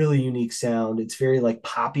a really unique sound. It's very like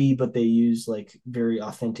poppy, but they use like very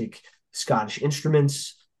authentic Scottish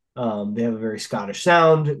instruments. They have a very Scottish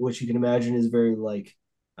sound, which you can imagine is very like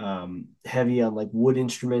heavy on like wood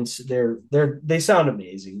instruments. They sound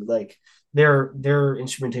amazing. Like their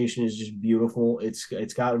instrumentation is just beautiful.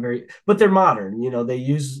 It's got a very, but they're modern. You know, they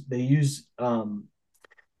use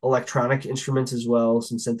electronic instruments as well,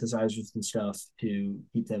 some synthesizers and stuff to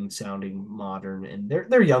keep them sounding modern. And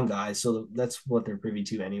they're young guys, so that's what they're privy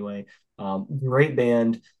to anyway. Great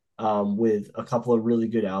band with a couple of really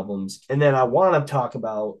good albums. And then I want to talk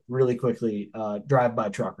about really quickly Drive By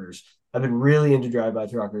Truckers. I've been really into Drive By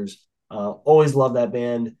Truckers. Always love that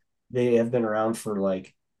band. They have been around for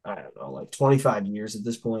like I don't know, like 25 years at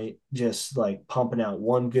this point, just like pumping out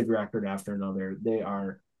one good record after another. They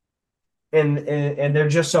are and they're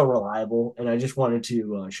just so reliable. And I just wanted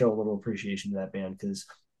to show a little appreciation to that band because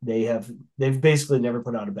they've basically never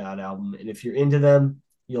put out a bad album. And if you're into them,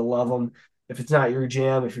 you'll love them. If it's not your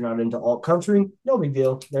jam, if you're not into alt country, no big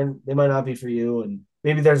deal. They might not be for you, and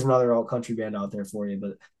maybe there's another alt country band out there for you.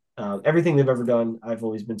 But everything they've ever done, I've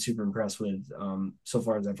always been super impressed with. So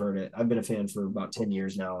far as I've heard it, I've been a fan for about 10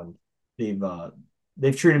 years now, and they've uh,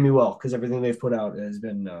 they've treated me well because everything they've put out has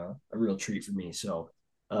been a real treat for me. So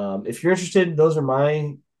if you're interested, those are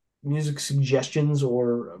my music suggestions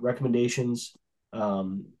or recommendations.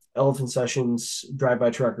 Elephant Sessions, Drive By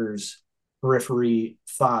Truckers, Periphery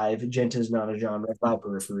 5, Genta's Not a Genre by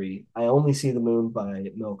Periphery. I Only See the Moon by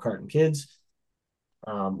Mel Carton Kids.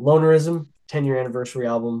 Lonerism, 10-year anniversary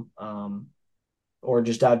album. Or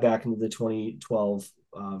just dive back into the 2012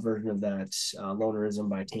 version of that, Lonerism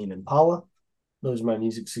by Tame Impala. Those are my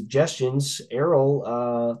music suggestions.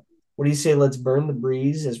 Errol, what do you say? Let's burn the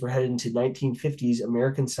breeze as we're headed into 1950s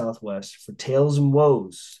American Southwest for tales and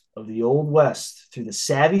woes of the Old West through the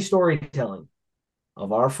savvy storytelling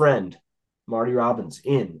of our friend Marty Robbins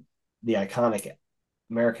in the iconic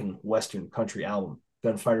American Western country album,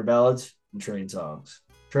 Gunfighter Ballads and Trail Songs.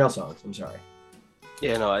 I'm sorry.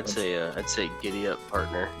 Yeah, no, I'd say giddy up,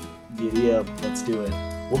 partner. Giddy up. Let's do it.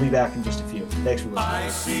 We'll be back in just a few. Thanks for listening. I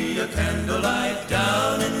see a candlelight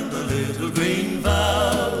down in the little green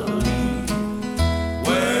valley,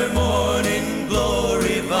 where morning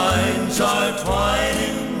glory vines are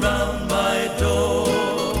twining round my door.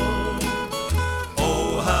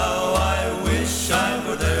 Oh, how I wish I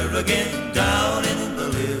were there again, down in the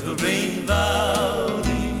little green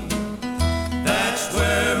valley. That's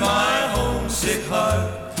where my homesick heart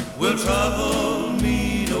will trouble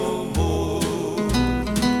me no more.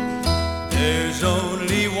 There's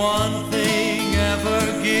only one thing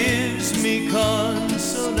ever gives me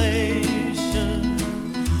consolation,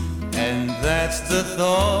 and that's the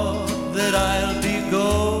thought that I'll be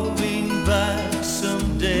going back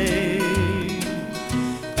someday.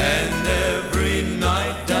 And every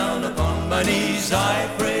night down upon my knees I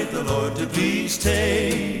pray the Lord to please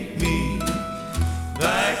take me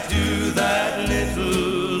back to that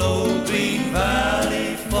little old green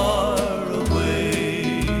valley far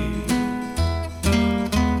away.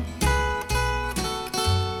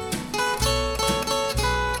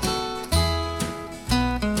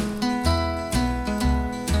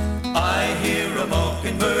 I hear a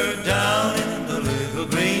mockingbird down in the little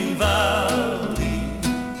green valley.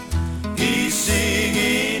 He's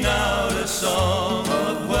singing out a song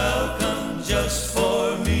of welcome just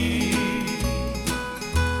for me.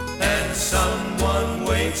 And someone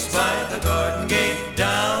waits by the garden gate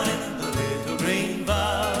down in the little green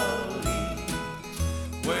valley.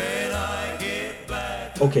 When I get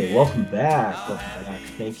back. Okay, welcome back.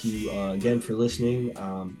 Thank you again for listening.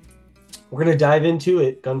 We're going to dive into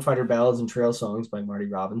it. Gunfighter Ballads and Trail Songs by Marty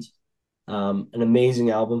Robbins. An amazing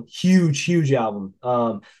album. Huge album.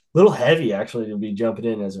 Little heavy, actually, to be jumping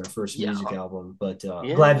in as our first Yeah. music album, but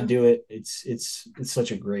Yeah. glad to do it. It's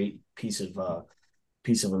such a great piece of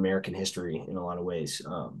American history in a lot of ways.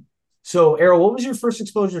 So, Errol, what was your first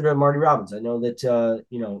exposure to Marty Robbins? I know that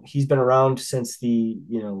he's been around since the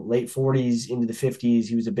late '40s into the '50s.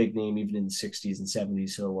 He was a big name even in the '60s and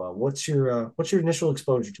 '70s. So, what's your initial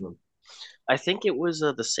exposure to him? I think it was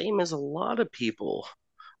the same as a lot of people.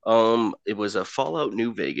 It was a Fallout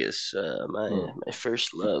New Vegas, Hmm. my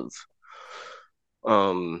first love.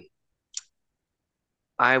 Um,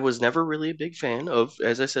 I was never really a big fan of,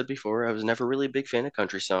 as I said before, I was never really a big fan of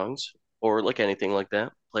country songs or like anything like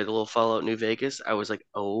that. Played a little Fallout New Vegas. I was like,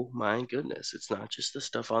 oh my goodness, it's not just the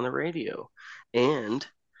stuff on the radio. And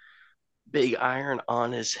Big Iron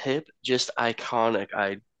on his hip, just iconic.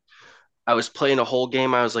 I was playing a whole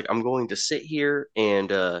game. I was like, I'm going to sit here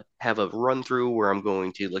and have a run through where I'm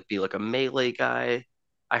going to like be like a melee guy.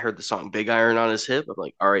 I heard the song Big Iron on his hip. I'm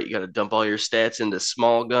like, all right, you got to dump all your stats into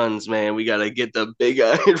small guns, man. We got to get the big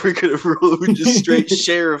iron. We're gonna roll with just straight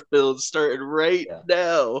sheriff builds starting right Yeah.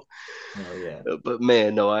 now. Oh yeah. But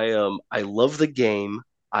man, no, I love the game.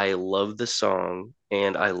 I love the song,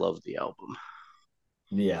 and I love the album.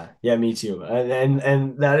 Yeah, yeah, me too.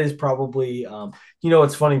 And that is probably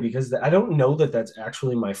it's funny because I don't know that that's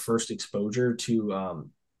actually my first exposure to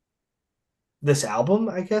this album,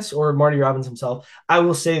 I guess, or Marty Robbins himself. I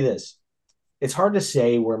will say this. It's hard to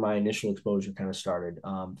say where my initial exposure kind of started.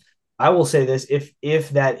 I will say this, if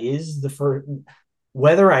that is the first,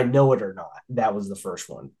 whether I know it or not, that was the first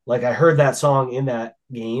one. Like I heard that song in that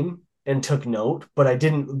game and took note, but I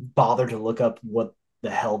didn't bother to look up what the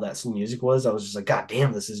hell that music was. I was just like, God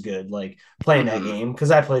damn, this is good. Like playing that Hmm. game because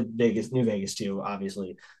I played New Vegas too,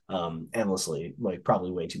 obviously, endlessly, like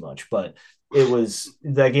probably way too much. But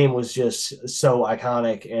that game was just so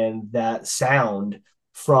iconic, and that sound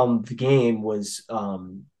from the game was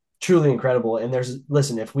truly incredible. And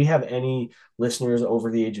listen, if we have any listeners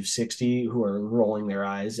over the age of 60 who are rolling their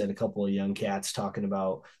eyes at a couple of young cats talking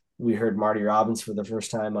about we heard Marty Robbins for the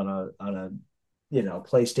first time on a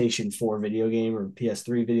PlayStation 4 video game or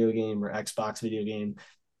PS3 video game or Xbox video game.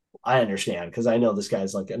 I understand because I know this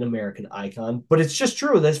guy's like an American icon, but it's just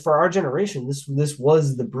true. This for our generation, this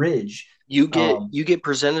was the bridge. You get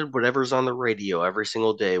presented whatever's on the radio every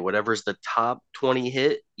single day, whatever's the top 20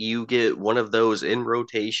 hit, you get one of those in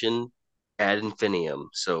rotation ad infinitum.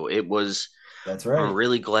 So it was That's I'm right.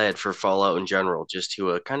 really glad for Fallout in general, just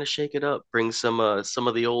to kind of shake it up, bring some of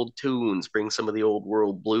the old tunes, bring some of the old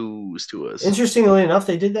world blues to us. Interestingly enough,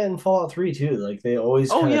 they did that in Fallout 3 too. Like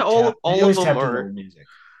Oh yeah, they all of always them tapped into are. old music.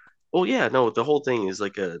 Oh yeah, no, the whole thing is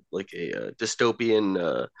like a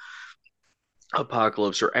dystopian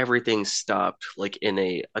apocalypse where everything stopped like in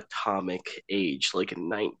a atomic age, like in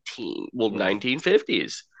Yeah.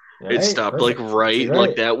 1950s. All It right. stopped like Perfect. That's right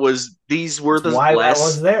like right. that was these were That's the why that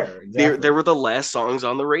was last there. they Exactly. were the last songs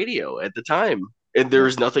on the radio at the time. And there Yeah.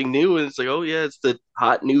 was nothing new, and it's like, oh yeah, it's the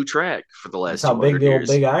hot new track for the That's last how big 200 the old years.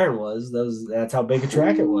 Big Iron was. That's how big a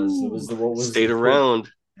track it was. It Ooh, was the what was stayed the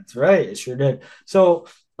around. That's right. It sure did. So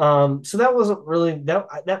that wasn't really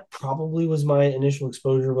that probably was my initial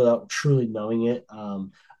exposure without truly knowing it.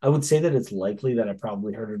 I would say that it's likely that I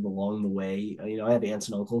probably heard it along the way. I have aunts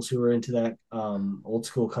and uncles who are into that old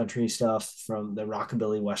school country stuff from the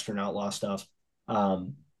rockabilly Western outlaw stuff.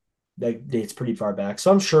 Um, that dates pretty far back.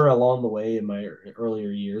 So I'm sure along the way in my earlier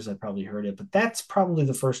years, I probably heard it, but that's probably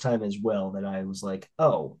the first time as well that I was like,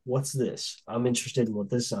 oh, what's this? I'm interested in what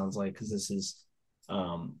this sounds like because this is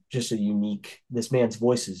just this man's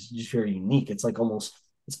voice is just very unique. It's like almost,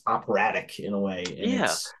 it's operatic in a way, and Yeah.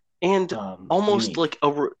 it's And almost unique. like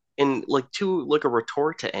and like to like a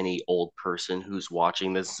retort to any old person who's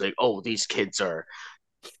watching this, like, oh, these kids are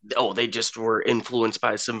they just were influenced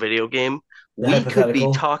by some video game. The We could be hypothetical.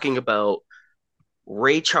 talking about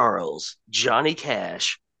Ray Charles, Johnny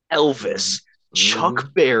Cash, Mm-hmm. Elvis, Chuck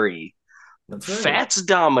Mm-hmm. Berry, That's right. Fats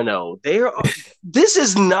Domino. This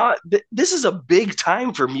is not this is a big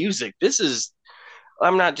time for music. This is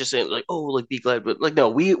I'm not just saying like, oh, like be glad, but like no,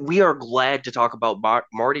 we are glad to talk about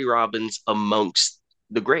Marty Robbins amongst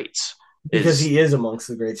the greats. Because Is he is amongst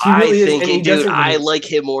the greats. He I really is, and think, he dude, doesn't get I it. like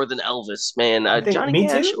him more than Elvis, man. I think Johnny me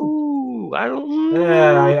Cash, too. ooh, I don't,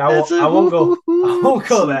 I that's a I won't go. I won't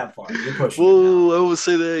go so, that far. You're pushing it now. whoa, I won't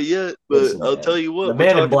say that yet, but Listen, I'll tell man. you The what, we're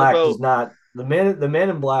man in talking black about. does not. The man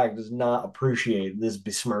in black does not appreciate this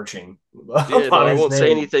besmirching Yeah, no, upon I his won't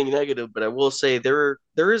say name. anything negative, but I will say there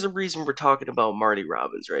is a reason we're talking about Marty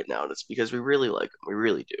Robbins right now. And it's because we really like him. We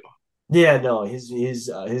really do. Yeah, no, his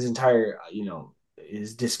entire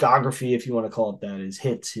his discography, if you want to call it that, his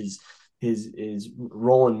hits, his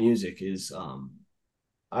role in music is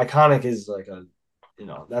iconic. Is like a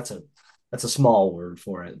that's a small word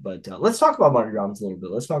for it. But let's talk about Marty Robbins a little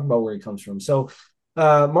bit. Let's talk about where he comes from. So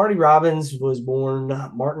Marty Robbins was born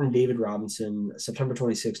Martin David Robinson,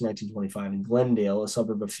 September 26, 1925, in Glendale, a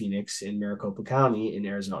suburb of Phoenix in Maricopa County in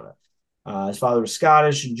Arizona. His father was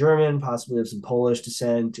Scottish and German, possibly of some Polish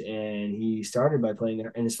descent, and he started by playing,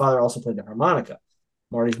 and his father also played the harmonica.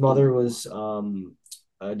 Marty's mother Oh, was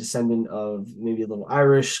a descendant of maybe a little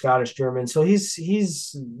Irish, Scottish, German. So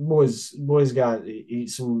he's boys got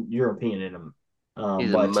some European in him. He's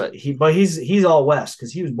a But mutt. he's all West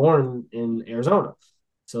because he was born in Arizona.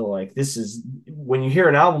 So like this is when you hear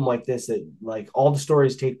an album like this that like all the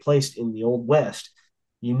stories take place in the old West,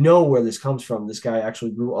 you know where this comes from. This guy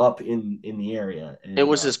actually grew up in the area, It and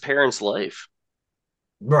was his parents' life.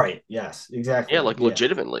 right, yes, Yeah, exactly, like yeah,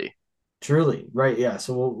 legitimately. truly, right, yeah.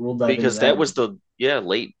 So we'll dive into Because that that. was the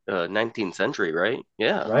late 19th century, right?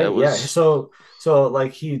 Yeah, that Right, yeah. was So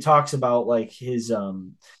like he talks about like his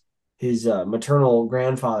maternal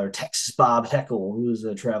grandfather, Texas Bob Heckle, who was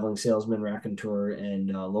a traveling salesman, raconteur, and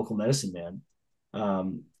local medicine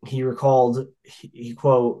man. He recalled he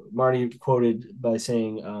quote Marty quoted by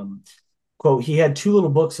saying, quote, he had two little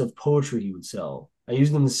books of poetry he would sell. I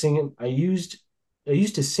used them to sing him. I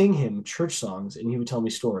used to sing him church songs, and he would tell me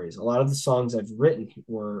stories. A lot of the songs I've written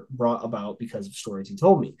were brought about because of stories he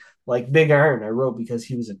told me. Like Big Iron, I wrote because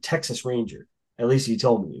he was a Texas Ranger. At least he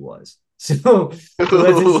told me he was. So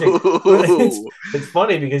that's interesting. But it's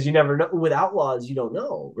funny because you never know. With outlaws, you don't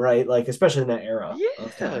know, right? Like especially in that era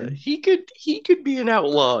of yeah, time. he could be an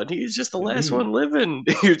outlaw, and he's just the Could last one be living.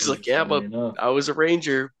 You're just like, yeah, interestingly but enough. I was a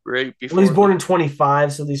ranger right Well, he's before the. born in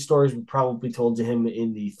 25, so these stories were probably told to him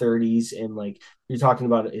in the 30s. And like you're talking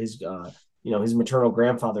about his maternal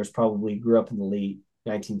grandfathers probably grew up in the late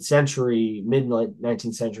 19th century, mid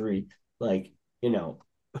 19th century. Like, you know,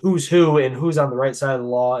 who's who and who's on the right side of the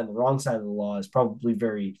law and the wrong side of the law is probably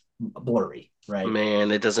very blurry, right? Man,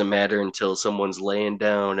 it doesn't matter until someone's laying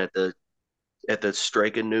down at the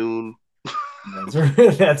strike of noon.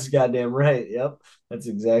 That's that's goddamn right. Yep, that's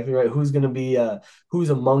exactly right. Who's gonna be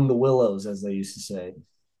who's among the willows, as they used to say.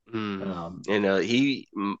 Mm. Um,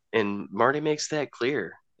 And Marty makes that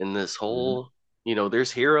clear in this whole,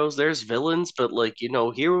 there's heroes, there's villains, but like,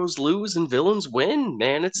 heroes lose and villains win,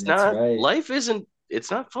 man. It's that's not right. life isn't it's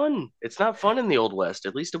not fun. It's not fun in the old West.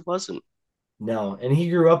 At least it wasn't. No, and he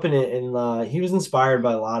grew up in it, and he was inspired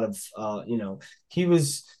by a lot of, he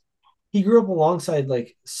was he grew up alongside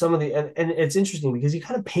like some of the, and it's interesting because he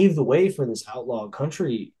kind of paved the way for this outlaw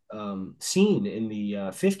country scene in the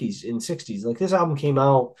 50s and 60s. Like this album came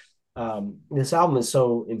out, this album is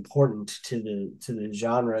so important to the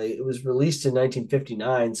genre. It was released in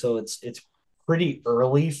 1959, so it's pretty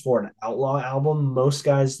early for an outlaw album. Most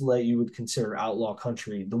guys that you would consider outlaw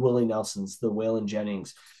country, the Willie Nelsons, the Waylon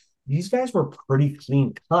Jennings, these guys were pretty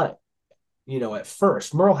clean cut, at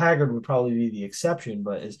first. Merle Haggard would probably be the exception,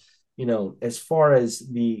 but as far as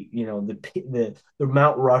the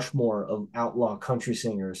Mount Rushmore of outlaw country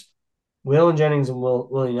singers, Waylon Jennings and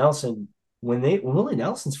Willie Nelson, when Willie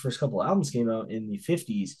Nelson's first couple albums came out in the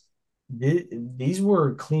 50s, these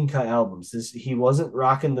were clean cut albums. This he wasn't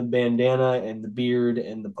rocking the bandana and the beard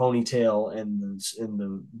and the ponytail and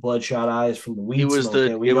the bloodshot eyes from the It weed was smoke the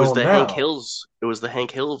that we it know was him the Hank now. Hills it was the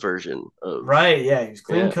Hank Hill version of. Right. Yeah. He was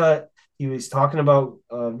clean Yeah. cut. He was talking about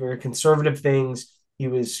very conservative things. He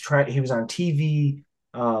was on TV.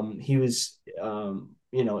 He was, and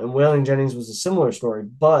Waylon Jennings was a similar story,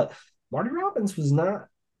 but Marty Robbins was not,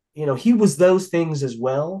 he was those things as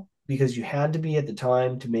well because you had to be at the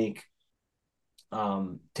time to make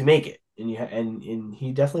it. And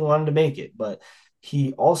he definitely wanted to make it, but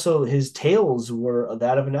he also his tales were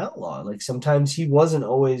that of an outlaw. Like sometimes he wasn't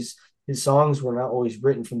always his songs were not always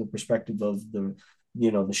written from the perspective of the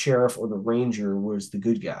sheriff or the ranger was the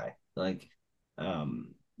good guy. Like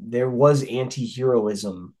there was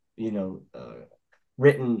anti-heroism,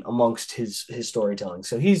 written amongst his storytelling.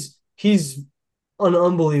 So he's an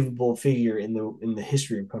unbelievable figure in the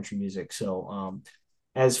history of country music. So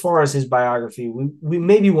as far as his biography, we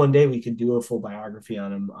maybe one day we could do a full biography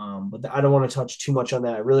on him. But I don't want to touch too much on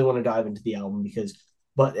that. I really want to dive into the album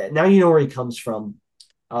but now you know where he comes from.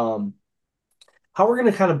 Um, how we're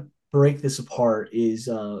going to kind of break this apart is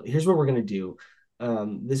here's what we're going to do.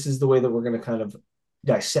 This is the way that we're going to kind of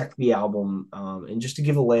dissect the album and just to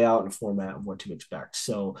give a layout and a format of what to expect.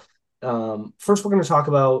 So, first, we're going to talk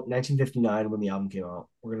about 1959 when the album came out.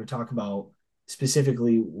 We're going to talk about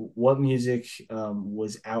specifically what music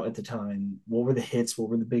was out at the time, what were the hits, what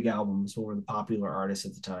were the big albums, what were the popular artists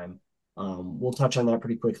at the time. We'll touch on that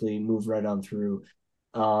pretty quickly, move right on through.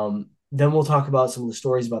 Then we'll talk about some of the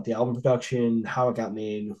stories about the album production, how it got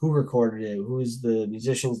made, who recorded it, who's the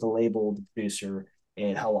musicians, the label, the producer,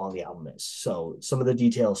 and how long the album is. So some of the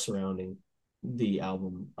details surrounding the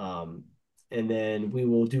album. And then we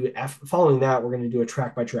will do following that, we're going to do a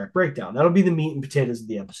track by track breakdown. That'll be the meat and potatoes of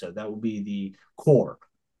the episode. That will be the core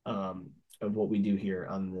of what we do here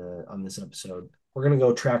on this episode. We're going to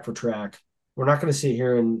go track for track. We're not going to sit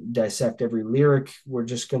here and dissect every lyric. We're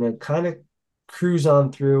just going to kind of cruise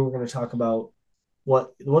on through. We're going to talk about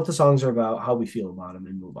what the songs are about, how we feel about them,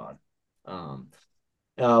 and move on. Um,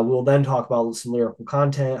 we'll then talk about some lyrical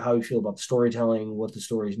content, how we feel about the storytelling, what the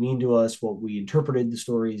stories mean to us, what we interpreted the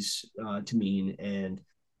stories to mean, and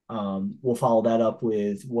we'll follow that up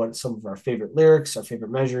with what some of our favorite lyrics, our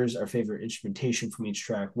favorite measures, our favorite instrumentation from each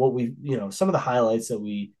track, what we, some of the highlights that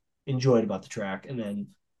we enjoyed about the track, and then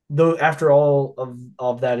though after all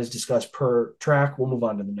of that is discussed per track, we'll move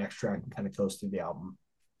on to the next track and kind of coast through the album.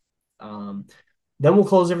 Um, then we'll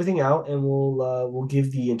close everything out and we'll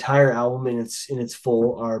give the entire album in its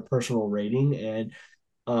full our personal rating. And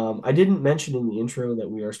I didn't mention in the intro that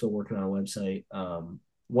we are still working on a website.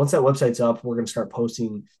 Once that website's up, we're going to start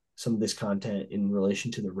posting some of this content in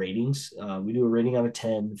relation to the ratings. We do a rating out of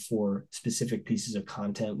 10 for specific pieces of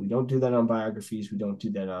content. We don't do that on biographies. We don't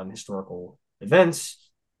do that on historical events.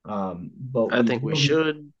 But I we think we will be,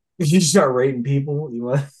 should if you start rating people, you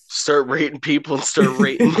want start rating people and start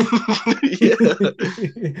rating. Yeah. no,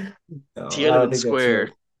 I don't Tiananmen think that's Square.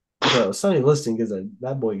 right. Bro, Sonny Liston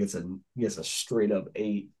that boy gets a straight up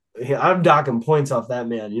 8. I'm docking points off that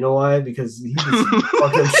man. You know why? Because he did some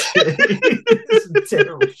fucked up shit. He did some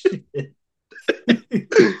terrible shit.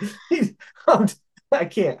 I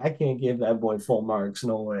can't give that boy full marks.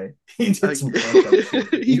 No way. He did some fucked up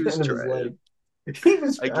shit at He the was end of his trying. life. He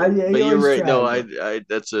was yeah, But he you're always right. No, tried, but I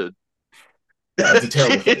that's a yeah, it's a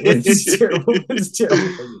terrible thing. It's terrible. It's a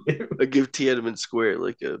terrible thing to do. I give Tiananmen Square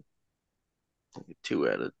like a 2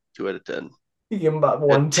 out of 10. You give him about A,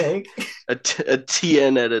 one t- tank. a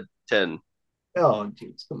 10 out of 10. Oh,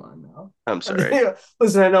 jeez, come on now. I'm sorry.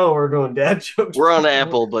 Listen, I know we're doing dad jokes. We're on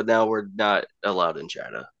Apple, but now we're not allowed in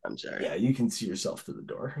China. I'm sorry. Yeah, you can see yourself through the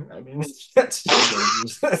door. I mean, that's terrible.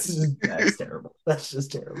 That's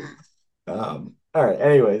just terrible. All right.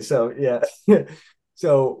 Anyway, so yeah,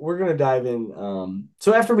 so we're gonna dive in.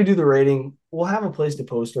 So after we do the rating, we'll have a place to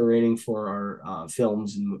post our rating for our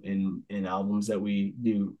films and albums that we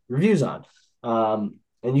do reviews on.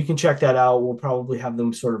 And you can check that out. We'll probably have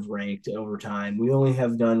them sort of ranked over time. We only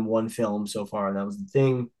have done one film so far, and that was The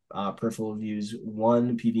Thing, Peripheral Views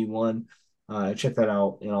 1, PD1. Check that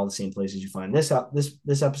out in all the same places you find this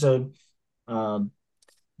episode.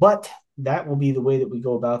 But that will be the way that we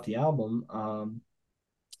go about the album.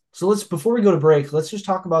 So before we go to break, let's just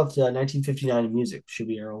talk about 1959 in music. Should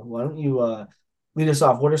we, Errol? Why don't you lead us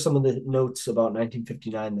off? What are some of the notes about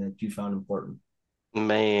 1959 that you found important?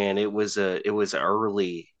 Man, it was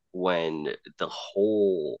early when the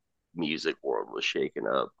whole music world was shaken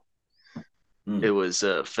up. It was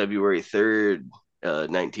February 3rd,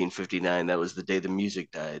 1959. That was the day the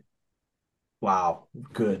music died. Wow.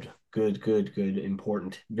 Good.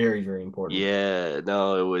 Important. Very, very important. Yeah,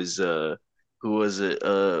 no, it was who was it?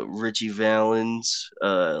 Richie Valens,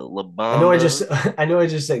 La I know I just Bamba. I know I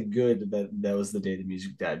just said good that was the day the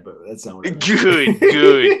music died, but that's not what I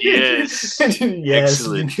Good, yes. meant. Yes,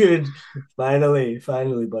 Excellent. good. Finally,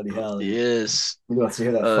 Buddy Holly. Yes. We don't have to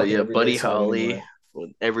hear that fucking Yeah, everyday Buddy song Holly.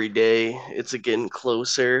 anymore. Every day it's a getting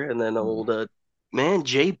closer, and then old man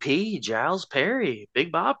JP Giles Perry,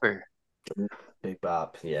 Big Bopper. Big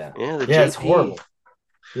Bop, yeah. Yeah, the Yeah, it's JP. horrible.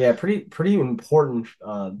 Yeah, pretty important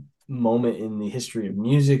moment in the history of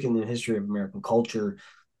music and the history of American culture.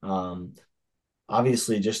 Um,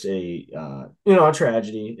 Obviously, just a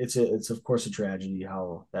tragedy. It's of course a tragedy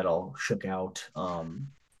how that all shook out.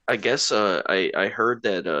 I guess I heard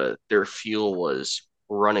that their fuel was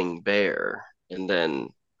running bare, and then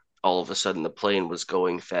all of a sudden the plane was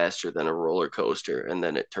going faster than a roller coaster, and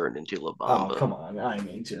then it turned into La Oh, Bamba. come on. I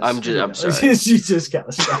mean, I'm sorry. you just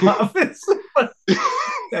gotta stop.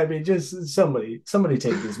 I mean, just somebody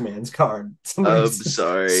take this man's card. I'm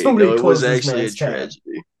sorry. Somebody No, it was close this actually a man's tab.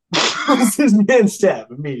 tragedy. Close this man's tab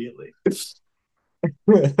immediately.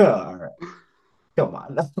 All right. Come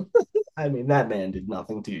on. I mean, that man did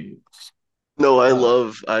nothing to you. No, Uh, I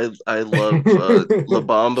love La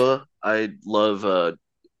Bamba. I love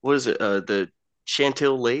what is it? The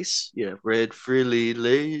Chantil Lace? Yeah, Red Frilly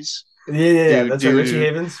Lace. yeah. Do That's right. Richie do.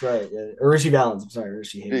 Havens, right? Yeah. Or Richie Valens. I'm sorry,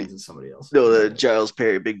 Richie Havens is somebody else. No, the Right. Giles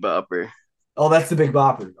Perry Big Bopper. Oh, that's the Big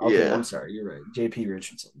Bopper. Okay, I'm Yeah. sorry. You're right. J.P.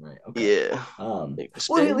 Richardson. Right. Okay. Yeah. Make me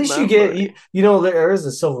Well, at spend least my you get money. there is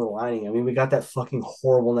a silver lining. I mean, we got that fucking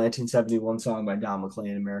horrible 1971 song by Don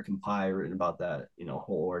McLean, American Pie, written about that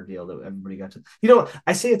whole ordeal that everybody got to.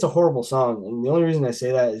 I say it's a horrible song, and the only reason I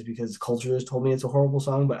say that is because culture has told me it's a horrible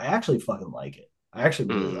song, but I actually fucking like it. I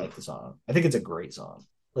actually really Mm. like the song. I think it's a great song.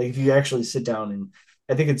 Like if you actually sit down and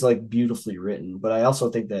I think it's like beautifully written, but I also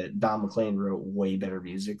think that Don McLean wrote way better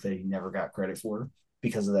music that he never got credit for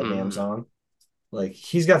because of that damn Mm. song. Like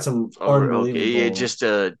he's got some Okay, yeah, unbelievable. just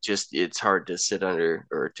it's hard to sit under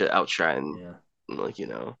or to outshine, Yeah, like, you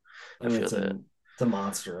know, I I mean feel that. it's a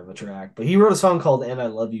monster of a track. But he wrote a song called "And I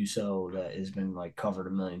Love You So" that has been like covered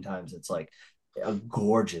a million times. It's like a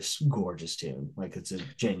gorgeous, gorgeous tune. Like it's a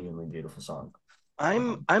genuinely beautiful song.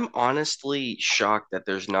 I'm honestly shocked that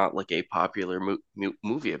there's not like a popular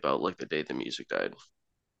movie about like the day the music died.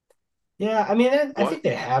 Yeah, I mean, I What? think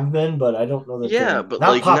they have been, but I don't know that Yeah, they're but not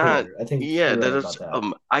like not. popular. I think Yeah, you're right that about is.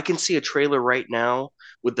 that. I can see a trailer right now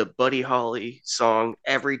with the Buddy Holly song.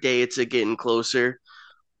 Every day it's a getting closer.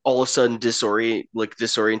 All of a sudden,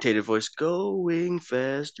 disorientated voice, going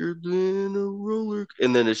faster than a roller,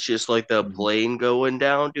 and then it's just like the Mhm. plane going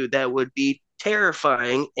down, dude. That would be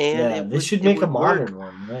terrifying, and Yeah, they should it make a would work. modern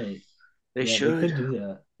one, right? They Yeah, they should. could do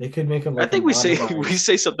that. They could make them I like a think we say we modernized.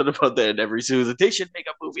 say something about that in every season. They should make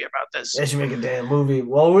a movie about this. They should make a damn movie.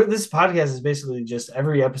 Well, this podcast is basically just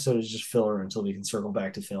every episode is just filler until we can circle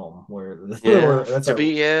back to film, where, Yeah, that's to our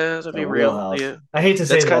be real, wheelhouse. yeah. I hate to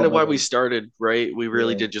say That's kind that, of but why we like, started, right? We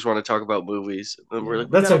really yeah, did just want to talk about movies, and we're yeah,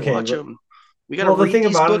 like, we that's gotta okay. watch But them. We gotta well, the read thing these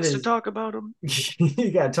about it books to is, talk about them.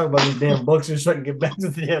 you got to talk about these damn books so I can get back to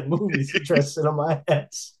the damn movies and try to sit on my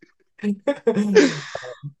ass.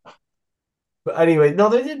 But anyway, no,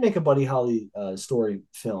 they did make a Buddy Holly story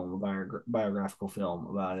film, a biographical film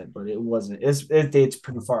about it, but it wasn't. It dates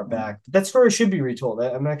pretty far back. That story should be retold.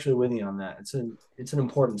 I'm actually with you on that. It's an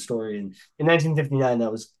important story, and in 1959,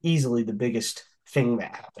 that was easily the biggest thing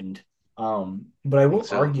that happened. But I will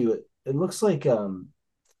So, argue it. It looks like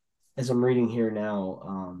as I'm reading here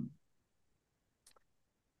now,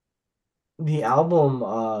 the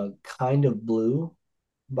album "Kind of Blue"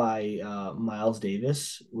 by Miles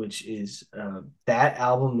Davis, which is that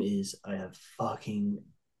album is a fucking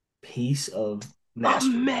piece of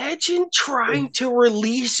mastery. imagine trying It, to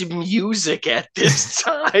release music at this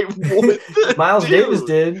time. What the Miles Davis dude?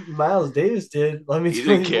 did. Miles Davis did. Let me He tell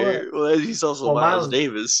didn't you what. care. Well, he's also Well, Miles Miles,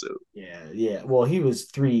 Davis, so yeah, yeah. Well, he was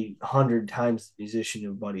 300 times the musician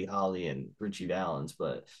of Buddy Holly and Richie Valens,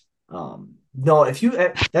 but no, if you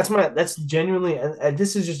that's genuinely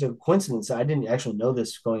this is just a coincidence. I didn't actually know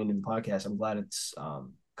this going into the podcast. I'm glad it's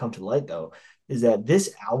come to light though. Is that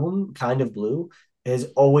this album, Kind of Blue, has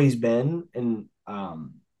always been and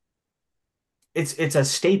it's a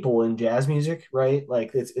staple in jazz music, right?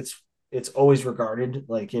 Like it's always regarded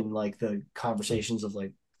like in like the conversations of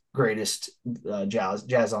like greatest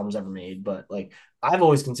jazz albums ever made. But like I've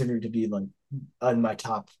always considered it to be like on my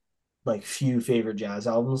top like few favorite jazz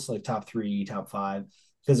albums, like top three, top five.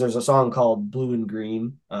 Because there's a song called Blue and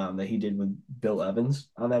Green that he did with Bill Evans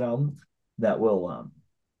on that album that will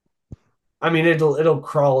I mean it'll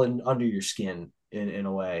crawl in under your skin in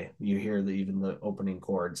a way. You hear even the opening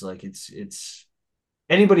chords like it's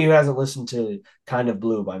anybody who hasn't listened to Kind of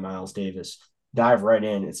Blue by Miles Davis, dive right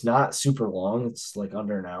in. It's not super long. It's like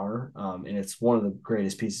under an hour. And it's one of the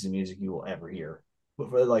greatest pieces of music you will ever hear.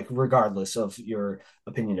 Like regardless of your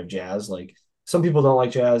opinion of jazz, like some people don't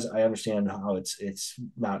like jazz. I understand how it's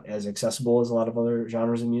not as accessible as a lot of other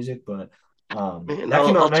genres of music, but man, that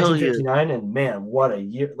came out I'll in tell you, 1959 and man, what a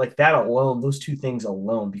year. Like that alone, those two things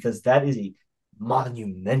alone, because that is a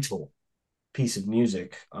monumental piece of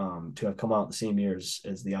music to have come out the same year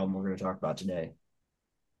as the album we're going to talk about today.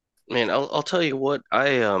 I'll tell you what,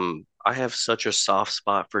 I have such a soft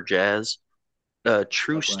spot for jazz.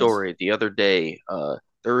 True Likewise. story. The other day,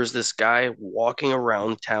 there was this guy walking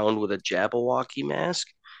around town with a Jabberwocky mask,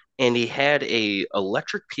 and he had a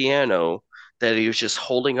electric piano that he was just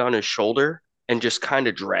holding on his shoulder and just kind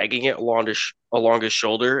of dragging it along his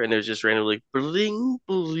shoulder, and it was just randomly bling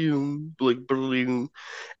bloom bling bloom,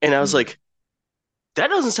 and I was Hmm. like, that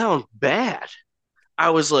doesn't sound bad.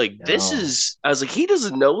 No. I was like, he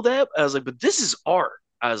doesn't know that. I was like, but this is art.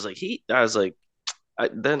 Then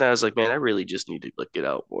I was like, man, I really just need to look it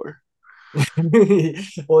out more.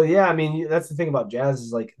 Well, yeah, I mean that's the thing about jazz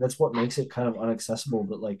is like that's what makes it kind of unaccessible.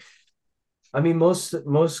 But like, I mean, most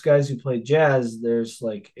guys who play jazz, there's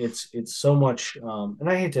like it's so much. And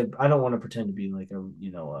I don't want to pretend to be like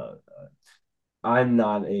a I'm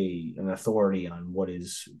not an authority on what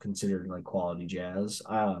is considered like quality jazz.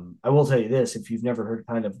 I will tell you this: if you've never heard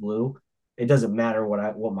Kind of Blue, it doesn't matter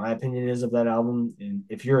what my opinion is of that album. And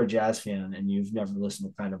if you're a jazz fan and you've never listened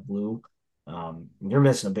to Kind of Blue, you're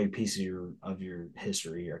missing a big piece of your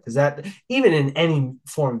history here. Because that even in any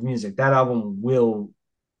form of music, that album will,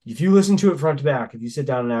 if you listen to it front to back, if you sit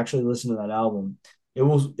down and actually listen to that album, it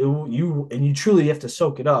will you truly have to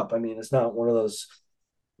soak it up. I mean, it's not one of those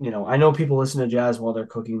I know people listen to jazz while they're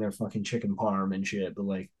cooking their fucking chicken parm and shit, but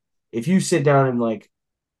like if you sit down and like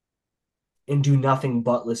and do nothing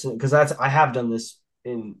but listen, because I have done this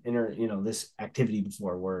this activity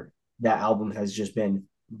before where that album has just been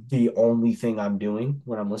the only thing I'm doing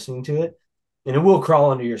when I'm listening to it, and it will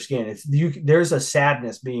crawl under your skin. There's a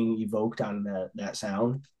sadness being evoked out of that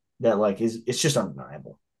sound that like it's just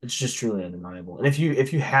undeniable. It's just truly undeniable. And if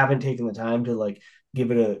you haven't taken the time to like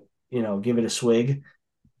give it a swig,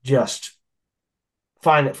 just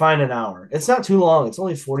find an hour. It's not too long. It's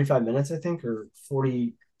only 45 minutes, I think, or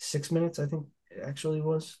 46 minutes, I think it actually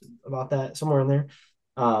was about that, somewhere in there.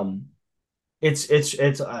 Um, it's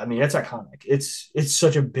I mean, it's iconic. It's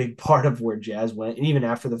such a big part of where jazz went. And even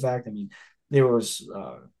after the fact, I mean, there was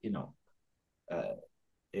uh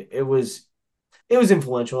it was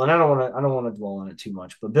influential, and I don't want to dwell on it too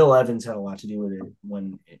much, but Bill Evans had a lot to do with it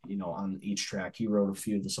when on each track he wrote a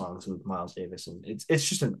few of the songs with Miles Davis, and it's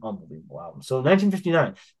just an unbelievable album. So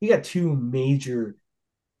 1959, you got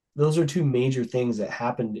those are two major things that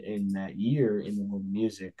happened in that year in the world of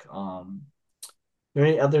music. Are there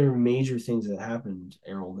any other major things that happened,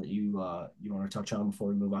 Errol, that you want to touch on before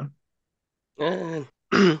we move on? Eh,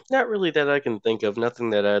 not really that I can think of. Nothing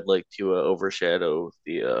that I'd like to overshadow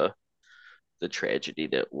the tragedy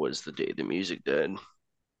that was the day the music died.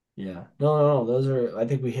 Yeah, no. Those are, I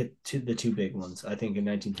think we hit the two big ones. I think in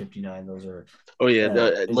 1959, those are Oh yeah, like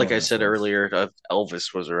I enormous said ones. earlier,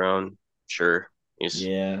 Elvis was around. Sure, he's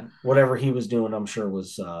Yeah, whatever he was doing, I'm sure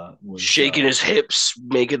shaking his hips,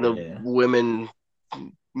 making the yeah. women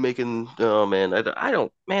making. Oh man, I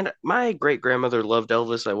don't. Man, my great grandmother loved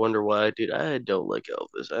Elvis. I wonder why, dude. I don't like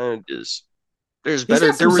Elvis. I just there's He's better.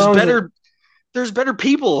 got some songs that There's better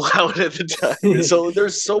people out at the time. So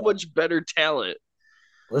there's so yeah. much better talent.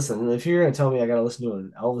 Listen, if you're gonna tell me I gotta listen to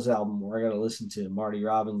an Elvis album or I gotta listen to Marty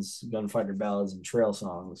Robbins, Gunfighter Ballads, and Trail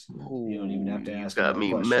songs, you don't even have Ooh, to you ask got another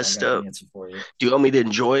me question. I messed got the up. answer for you. Do you want me to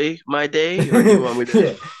enjoy my day, or do you want me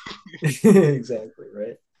to? Yeah, exactly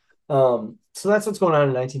right. So that's what's going on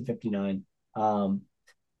in 1959. Um,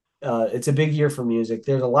 it's a big year for music.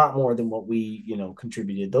 There's a lot more than what we,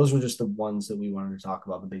 contributed. Those were just the ones that we wanted to talk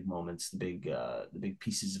about, the big moments, the big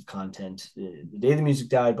pieces of content. The day the music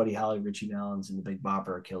died, Buddy Holly, Richie Valens, and the Big Bopper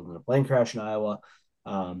are killed in a plane crash in Iowa.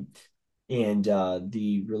 Um, and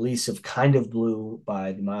the release of "Kind of Blue"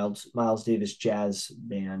 by the Miles Davis Jazz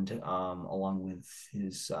Band, along with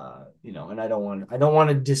his, and I don't want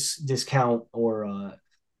to discount or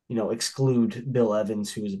exclude Bill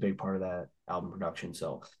Evans, who was a big part of that album production.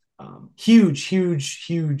 So huge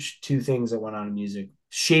two things that went on in music,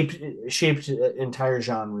 shaped entire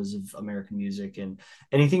genres of American music, and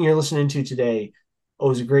anything you're listening to today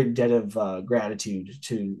owes a great debt of gratitude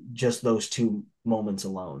to just those two moments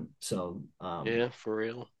alone. So Yeah, for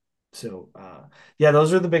real. yeah,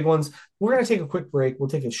 those are the big ones. We're gonna take a quick break. We'll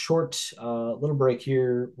take a short little break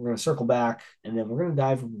here. We're gonna circle back, and then we're gonna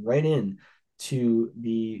dive right in to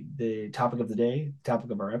the topic of the day,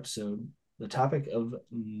 topic of our episode, the topic of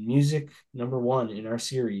music number one in our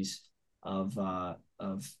series of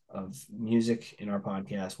music in our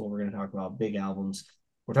podcast, where we're going to talk about big albums.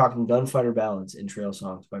 We're talking Gunfighter Ballads and Trail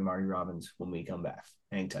Songs by Marty Robbins when we come back.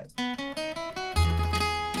 Hang tight.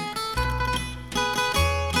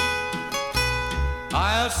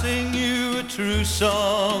 I'll sing you a true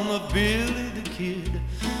song of Billy the Kid.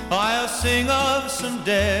 I'll sing of some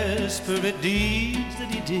desperate deeds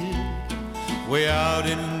that he did way out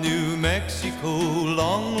in New Mexico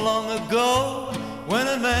long ago, when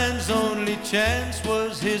a man's only chance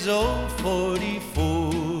was his old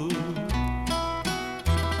 44.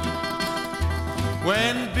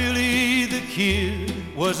 When Billy the Kid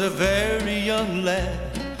was a very young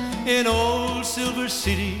lad, in old Silver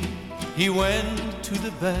City he went to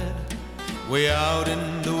the bat, way out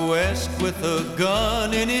in the west with a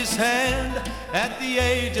gun in his hand. At the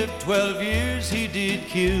age of 12 years he did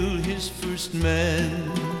kill his first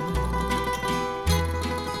man.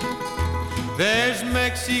 There's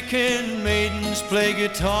Mexican maidens play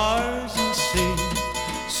guitars and sing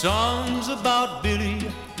songs about Billy,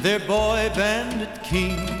 their boy bandit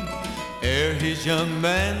king, ere his young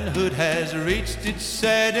manhood has reached its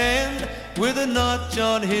sad end, with a notch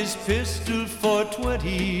on his pistol for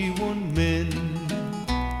 21 men.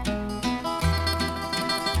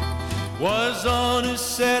 Was on a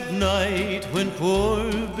sad night when poor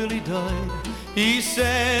Billy died. He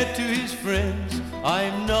said to his friends,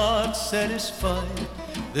 I'm not satisfied.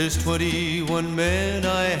 There's 21 men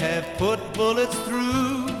I have put bullets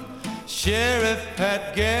through. Sheriff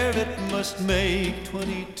Pat Garrett must make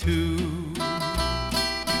 22.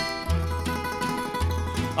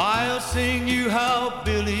 I'll sing you how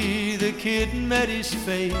Billy the Kid met his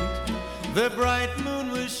fate. The bright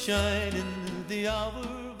moon was shining, the hour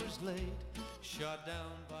was late. Shot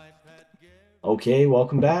down by Pat Garrett. Okay,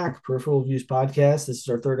 welcome back. Peripheral Views Podcast. This is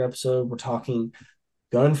our third episode. We're talking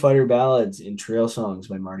Gunfighter Ballads and Trail Songs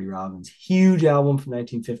by Marty Robbins. Huge album from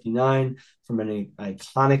 1959 from an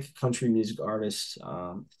iconic country music artist.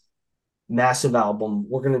 Massive album.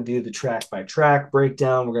 We're going to do the track by track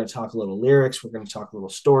breakdown. We're going to talk a little lyrics. We're going to talk a little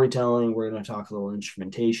storytelling. We're going to talk a little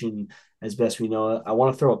instrumentation as best we know it. I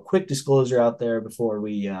want to throw a quick disclosure out there before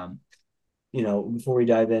we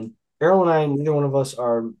dive in. Errol and I, neither one of us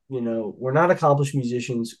are, we're not accomplished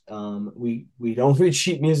musicians. We don't read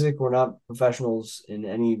sheet music. We're not professionals in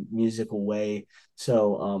any musical way.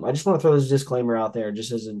 So I just want to throw this disclaimer out there,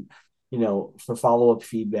 just as for follow up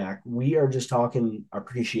feedback. We are just talking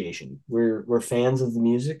appreciation. We're fans of the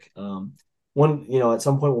music. At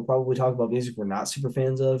some point we'll probably talk about music we're not super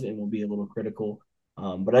fans of, and we'll be a little critical.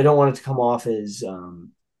 But I don't want it to come off as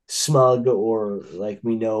smug or like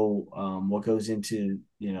we know what goes into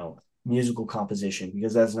musical composition,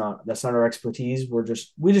 because that's not our expertise.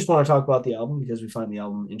 We just want to talk about the album because we find the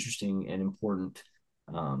album interesting and important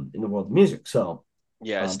in the world of music. So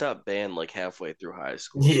Yeah, I stopped band like halfway through high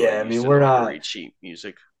school, so I yeah, I used mean, to we're know how to not read sheet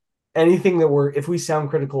music. anything that if we sound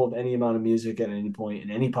critical of any amount of music at any point in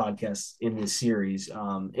any podcast in this series,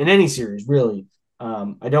 in any series really,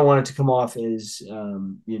 I don't want it to come off as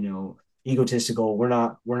egotistical. We're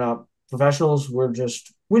not professionals. We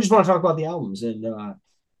just want to talk about the albums, and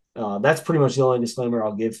that's pretty much the only disclaimer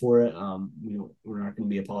I'll give for it. We're not going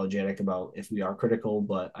to be apologetic about if we are critical,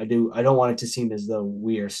 but I don't want it to seem as though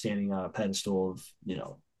we are standing on a pedestal of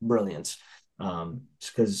brilliance,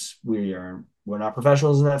 because we're not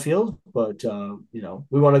professionals in that field, but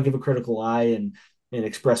we want to give a critical eye and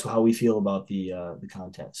express how we feel about the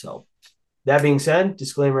content. So that being said,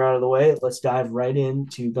 disclaimer out of the way, let's dive right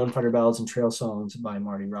into Gunfighter Ballads and Trail Songs by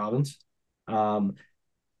Marty Robbins.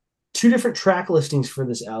 Two different track listings for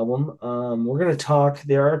this album. We're going to talk.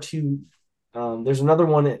 There are two. There's another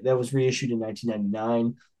one that was reissued in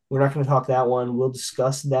 1999. We're not going to talk that one. We'll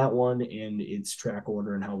discuss that one and its track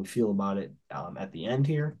order and how we feel about it at the end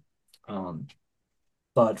here.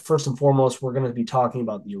 But first and foremost, we're going to be talking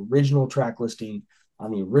about the original track listing on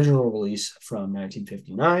the original release from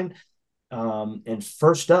 1959. And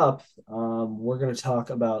first up, we're going to talk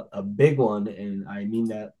about a big one, and I mean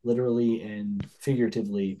that literally and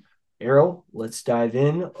figuratively. Errol, let's dive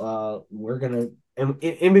in. We're going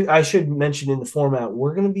to, I should mention in the format,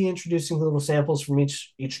 we're going to be introducing little samples from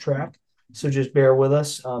each track. So just bear with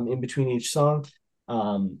us in between each song.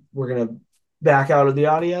 We're going to back out of the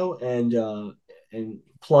audio and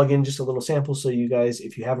plug in just a little sample. So you guys,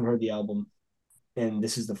 if you haven't heard the album and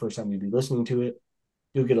this is the first time you'd be listening to it,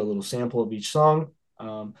 you'll get a little sample of each song.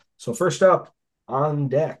 So first up on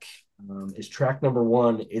deck is track number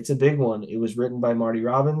 1. It's a big one. It was written by Marty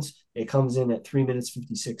Robbins. It comes in at 3 minutes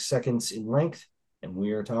 56 seconds in length, and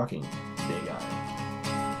we are talking Big Iron.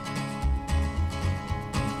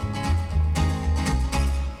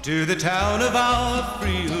 To the town of our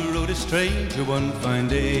free rode a stranger one fine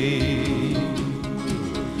day.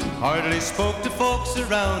 Hardly spoke to folks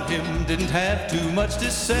around him, didn't have too much to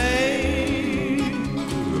say.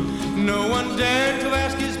 No one dared to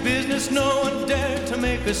ask his business, no one dared to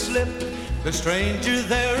make a slip. The stranger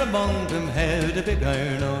there among them had a big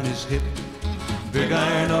iron on his hip. Big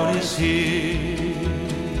iron on his hip.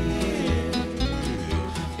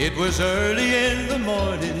 It was early in the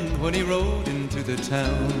morning when he rode into the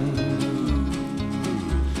town.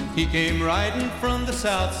 He came riding from the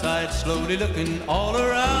south side, slowly looking all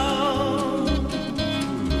around.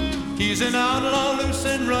 He's an outlaw, loose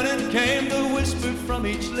and running, came the whisper from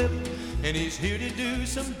each lip. And he's here to do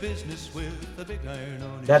some business with the big iron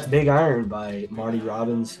on his That's Big Iron by Marty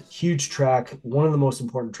Robbins. Huge track, one of the most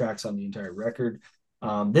important tracks on the entire record.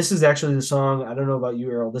 This is actually the song, I don't know about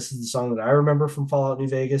you, Errol, this is the song that I remember from Fallout New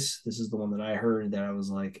Vegas. This is the one that I heard that I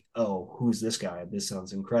was like, oh, who's this guy? This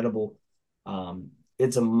sounds incredible.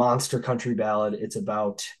 It's a monster country ballad. It's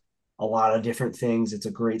about a lot of different things. It's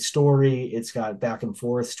a great story. It's got back and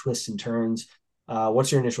forth, twists and turns.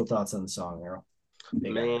 What's your initial thoughts on the song, Errol?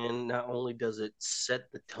 Man, not only does it set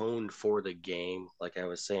the tone for the game, like I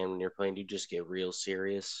was saying, when you're playing, you just get real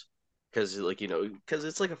serious because, because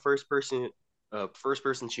it's like a first person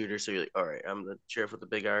shooter. So you're like, all right, I'm the sheriff with the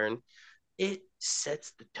big iron. It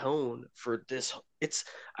sets the tone for this.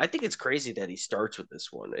 I think it's crazy that he starts with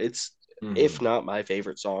this one. It's if not my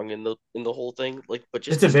favorite song in the whole thing. Like, but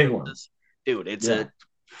just it's a big one, this, dude. It's a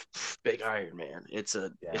big iron, man. It's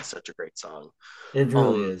such a great song. It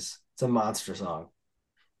really is. It's a monster song.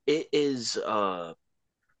 It is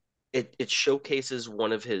it showcases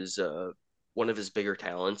one of his bigger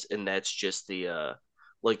talents, and that's just the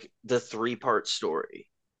 3-part story.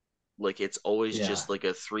 Like it's always Yeah, just like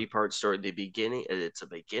a three-part story. The beginning, it's a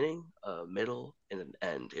beginning, a middle, and an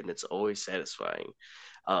end, and it's always satisfying.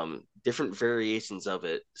 Different variations of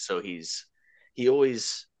it. So he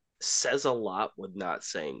always says a lot with not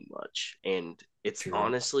saying much, and it's true.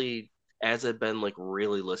 honestly, as I've been like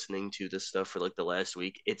really listening to this stuff for like the last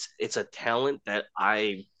week, it's a talent that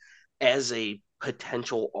I, as a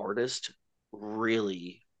potential artist,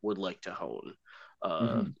 really would like to hone.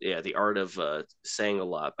 Mhm. Yeah, the art of saying a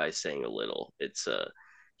lot by saying a little. It's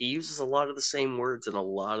he uses a lot of the same words in a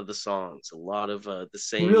lot of the songs, a lot of the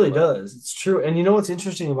He really same. does. It's true. And you know what's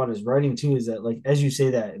interesting about his writing too is that like as you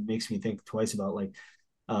say that, it makes me think twice about like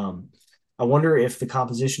um I wonder if the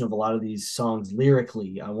composition of a lot of these songs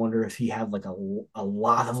lyrically, I wonder if he had like a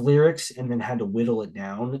lot of lyrics and then had to whittle it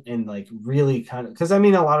down and like really kind of because I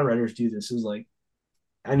mean a lot of writers do this is like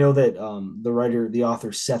I know that the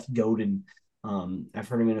author Seth Godin, I've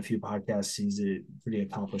heard him in a few podcasts. He's a pretty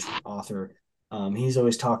accomplished author. He's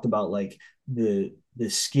always talked about like the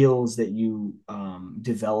skills that you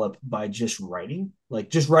develop by just writing, like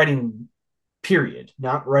just writing, period.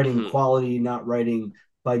 Not writing Mhm, quality, not writing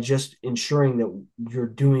by just ensuring that you're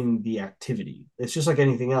doing the activity. It's just like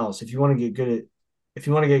anything else. If you want to get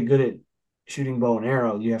good at shooting bow and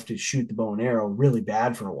arrow, you have to shoot the bow and arrow really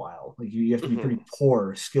bad for a while. Like you have to be mhm. pretty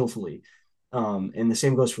poor skillfully. And the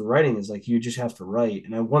same goes for writing is like you just have to write.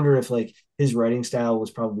 And I wonder if like his writing style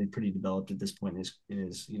was probably pretty developed at this point in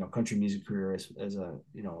his country music career as a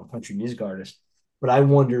a country music artist. But I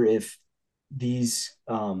wonder if these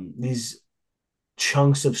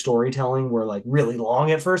chunks of storytelling were like really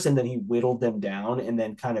long at first and then he whittled them down and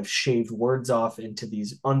then kind of shaved words off into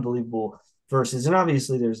these unbelievable verses, and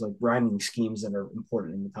obviously there's like rhyming schemes that are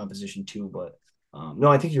important in the composition too, but no,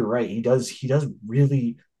 I think you're right. He does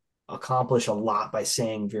really accomplish a lot by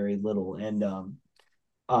saying very little, and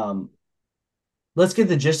um let's get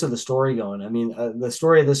the gist of the story going. I mean, the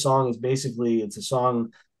story of this song is basically it's a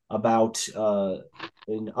song about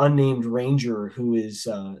an unnamed ranger who has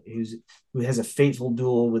a fateful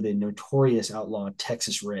duel with a notorious outlaw,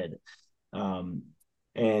 Texas Red. Um,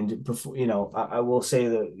 and before I will say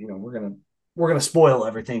that we're gonna spoil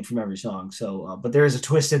everything from every song. So, but there is a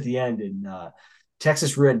twist at the end, and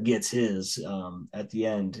Texas Red gets his at the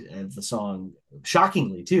end of the song,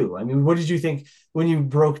 shockingly too. I mean, what did you think when you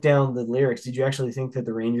broke down the lyrics? Did you actually think that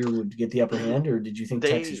the Ranger would get the upper hand, or did you think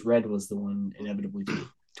Texas They Red was the one inevitably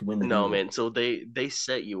to win the no duel? man. So they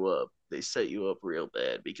set you up. They set you up real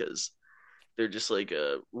bad because they're just like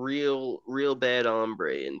a real bad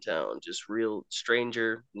hombre in town, just real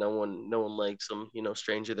stranger. No one likes him,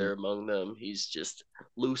 stranger there among them. He's just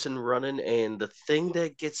loose and running. And the thing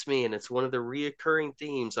that gets me, and it's one of the reoccurring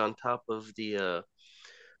themes on top of the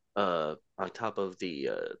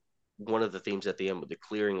one of the themes at the end with the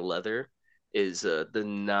clearing leather is the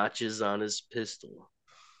notches on his pistol.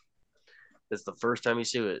 That's the first time you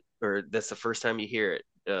see it, or that's the first time you hear it.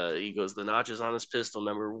 He goes, the notches on his pistol,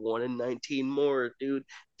 number 1 in 19 more, dude.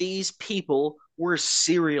 These people were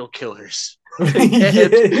serial killers. They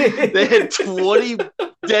had they Yeah. had 20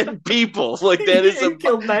 dead people. Like that He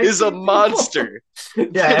killed is a 19 people. monster.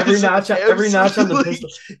 Yeah, That is an every notch on the absolutely pistol.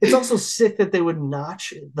 It's also sick that they would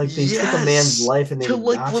notch like they took a man's yes. life and they To would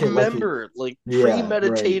like notch it like it. remember, like Yeah,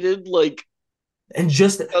 right. premeditated, like And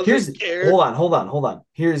just here's doesn't care. hold on.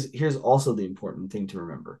 Here's also the important thing to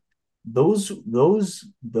remember. Those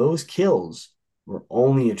kills were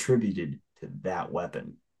only attributed to that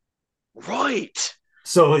weapon. Right.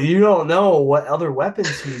 So you don't know what other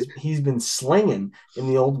weapons he's been slinging in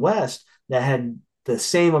the old west that had the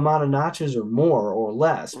same amount of notches or more or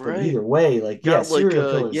less. But Right. either way, like yeah, Got like serial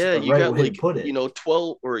killers yeah, a you right got way to like, put it.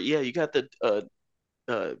 12, or yeah, you got the uh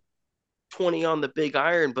 20 on the big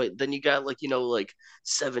iron, but then you got like, like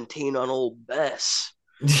 17 on old Bess,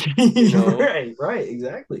 you know. Right,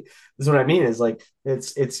 exactly. That's what I mean. Is like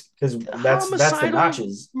it's because that's the Homicidal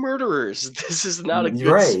notches. murderers. This is not a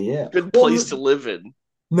You're right. Yeah. good place Well, to live in.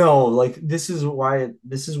 no, like this is why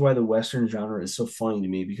the Western genre is so funny to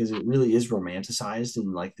me because it really is romanticized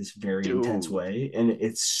in like this very intense Dude. way, and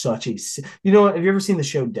it's such a you know have you ever seen the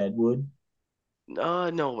show Deadwood?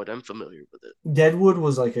 No, but I'm familiar with it. Deadwood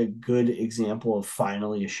was like a good example of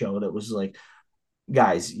finally a show that was like,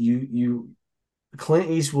 guys, you Clint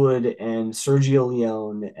Eastwood and Sergio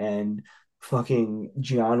Leone and fucking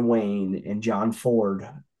John Wayne and John Ford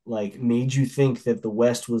like made you think that the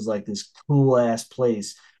West was like this cool ass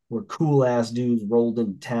place where cool ass dudes rolled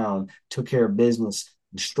into town, took care of business,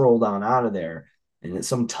 and strolled on out of there. And it's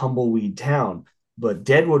some tumbleweed town. But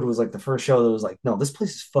Deadwood was like the first show that was like, no, this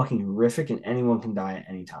place is fucking horrific and anyone can die at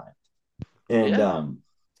any time. And Yeah.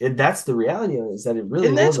 that's the reality of it, is that it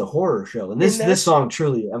really And was that's a horror show, and and this that's song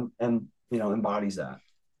truly embodies that.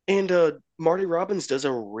 and Marty Robbins does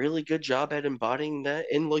a really good job at embodying that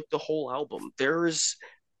in like the whole album. There's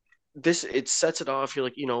this it sets it off. You're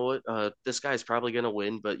like, you know what, this guy's probably gonna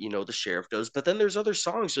win, but you know the sheriff does. But then there's other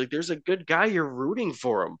songs like there's a good guy, you're rooting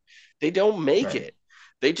for him. They don't make Right. it.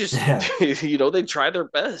 They just Yeah. they try their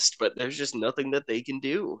best, but there's just nothing that they can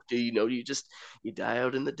do. Do you know you die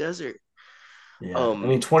out in the desert. Yeah, I Um,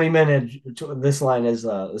 mean, 20 men had this line is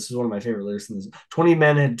this is one of my favorite lyrics in this. 20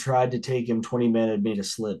 men had tried to take him, 20 men had made a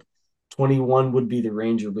slip. 21 would be the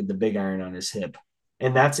ranger with the big iron on his hip.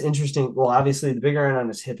 And that's interesting. Well, obviously the big iron on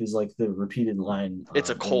his hip is like the repeated line it's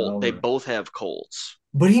a over and Colt. They over. both have Colts,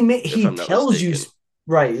 But if he I'm not tells you mistaken.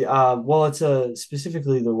 right. Well, it's a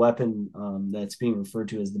specifically the weapon that's being referred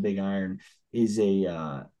to as the big iron is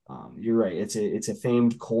a you're right. It's a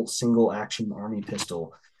famed Colt single action army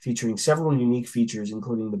pistol featuring several unique features,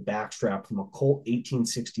 including the backstrap from a Colt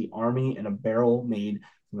 1860 Army and a barrel made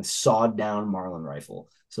from a sawed down Marlin rifle.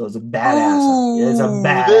 So it's a badass. It's a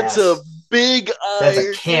Ooh, that's badass. a big That's a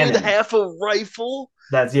iron, dude. cannon. Half a rifle.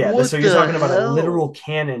 That's yeah. What So you're the talking about a hell? literal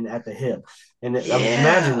cannon at the hip, and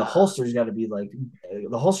imagine the Yeah. holster's got to be like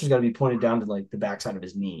the holster's got to be pointed down to like the backside of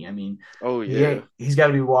his knee. I mean, Oh yeah. he's got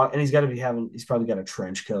to be walking, and he's got to be having. He's probably got a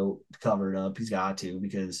trench coat covered up. He's got to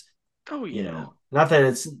because Oh yeah. not that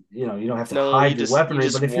it's you don't have to No, hide your you weaponry,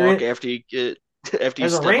 just but if you're walk in, after you get after you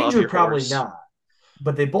as a step off ranger, your probably horse. not.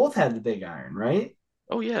 But they both had the big iron, right?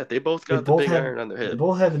 Oh yeah, they both They got the both big had iron on their they hip.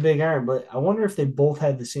 both had the big iron, but I wonder if they both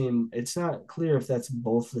had the same. It's not clear if that's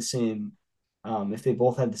both the same. If they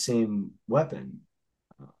both had the same weapon,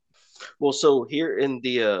 Well, so here in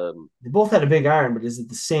the they both had a big iron, but is it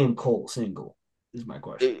the same Colt single? Is my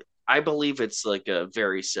question. I believe it's like a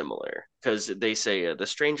very similar because they say the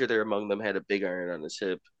stranger there among them had a big iron on his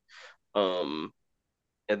hip. Um,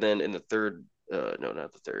 and then in the third, no,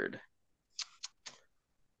 not the third.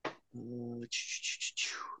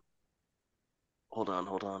 Hold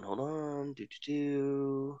on.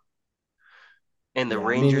 Do. And the Yeah,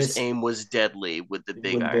 I mean Ranger's it's aim was deadly with the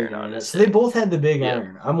big with big iron on iron. his So they hip. both had the big Yep.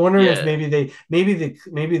 iron. I'm wondering if Yeah. maybe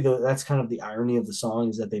the that's kind of the irony of the song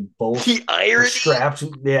is that they both The were irony. strapped.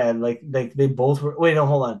 Yeah, like they both were. Wait, no,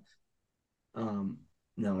 hold on. Um,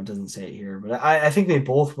 no, it doesn't say it here, but I think they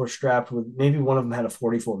both were strapped with. Maybe one of them had a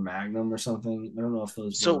 44 Magnum or something. I don't know if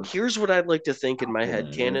those So were here's what I'd like to think in my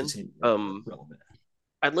head, calculated or the canon. same relevant.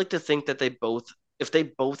 I'd like to think that if they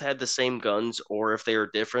both had the same guns, or if they are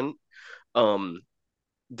different, um,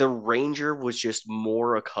 the Ranger was just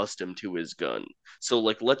more accustomed to his gun. So,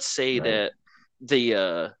 like, let's say Right. that the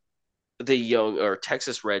uh, the young or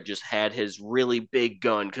Texas Red just had his really big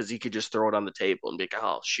gun because he could just throw it on the table and be like, "Oh,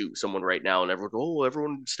 I'll shoot someone right now," and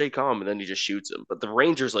everyone stay calm, and then he just shoots him. But the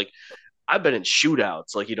Ranger's like, I've been in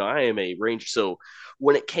shootouts. Like, I am a ranger. So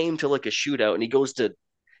when it came to like a shootout and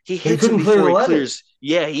he But he hits him couldn't clear before the he leather. clears.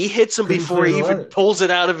 Yeah, he hits him Couldn't before clear he the even leather. pulls it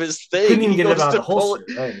out of his thing. Couldn't even He get it goes out of to the pull it. holster.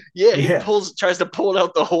 Right. Yeah, Yeah. tries to pull it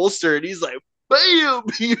out the holster and he's like, bam,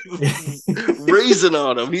 he raising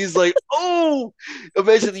on him. He's like, oh,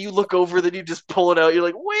 imagine that you look over, then you just pull it out. You're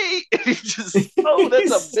like, wait, and he just, oh,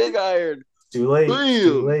 that's a big iron. Too late. It's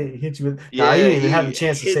too Bam. late. He hit you with. Nah, you Yeah, didn't even have the he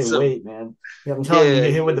chance to say hits him. wait, man. Yeah, I'm telling you, you Yeah,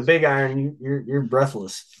 get he hit with the goes, big iron, you're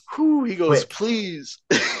breathless, whew, he goes, quick. please.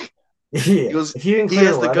 He Yeah, goes, if he didn't he clear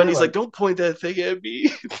has the the gun. leather, He's like, like don't point that thing at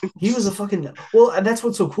me. he was a fucking well. And that's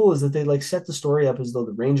what's so cool is that they like set the story up as though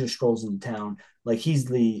the ranger strolls into town, like he's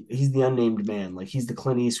the unnamed man, like he's the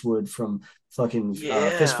Clint Eastwood from fucking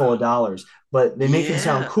Fistful Yeah, of Dollars. But they make him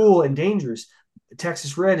sound yeah. cool and dangerous.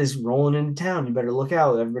 Texas Red is rolling into town. You better look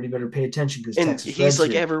out. Everybody better pay attention because And Texas he's Red's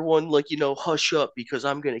like, here. everyone, like, hush up because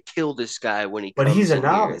I'm gonna kill this guy when he But he's comes a in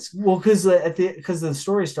here. novice. Well, because the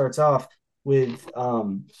story starts off with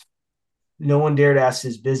no one dared ask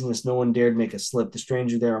his business. No one dared make a slip. The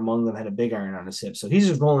stranger there among them had a big iron on his hip. So he's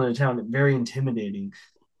just rolling into town, very intimidating.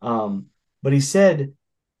 Um, but he said,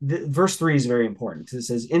 verse 3 is very important because it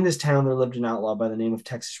says, in this town there lived an outlaw by the name of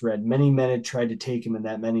Texas Red. Many men had tried to take him, and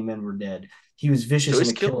that many men were dead. He was So vicious and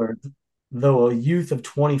he's a killing. killer, though a youth of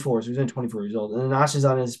 24. So he was only 24 years old. And the notches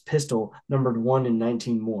on his pistol numbered 1 and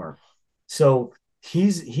 19 more. So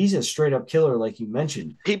he's a straight up killer, like you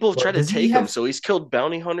mentioned. People have But tried to does he take him, have so he's killed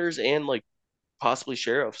bounty hunters and like possibly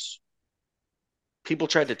sheriffs. People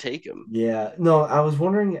tried to take him. Yeah, no, I was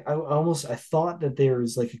wondering. I thought that there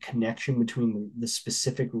was like a connection between the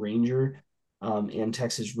specific Ranger, and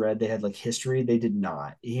Texas Red. They had like history. They did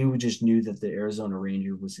not. He just knew that the Arizona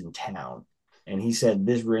Ranger was in town, and he said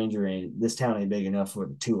this town ain't big enough for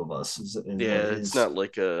the two of us. Is what Yeah, it's his not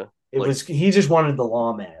like a it like was. He just wanted the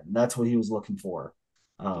lawman. That's what he was looking for,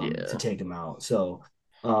 to yeah. take him out. So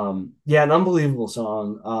Yeah, an unbelievable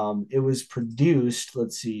song. It was produced,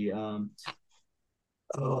 let's see,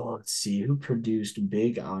 let's see who produced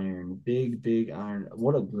Big Iron. Big Iron.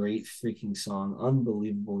 What a great freaking song.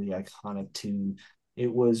 Unbelievably iconic tune.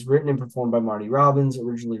 It was written and performed by Marty Robbins,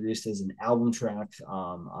 originally released as an album track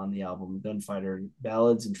on the album Gunfighter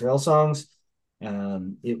Ballads and Trail Songs.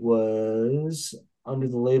 It was under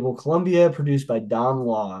the label Columbia, produced by Don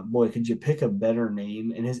Law. Boy, could you pick a better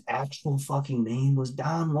name? And his actual fucking name was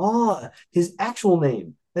Don Law. His actual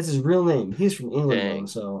name. That's his real name. He's from England though, Dang.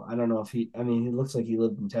 so I don't know if I mean, he looks like he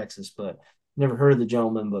lived in Texas, but never heard of the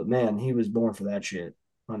gentleman. But man, he was born for that shit,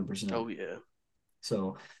 100%. Oh yeah.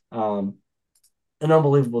 So, um, an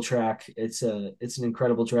unbelievable track. It's an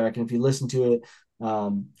incredible track, and if you listen to it,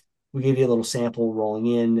 we gave you a little sample rolling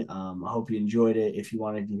in. I hope you enjoyed it. If you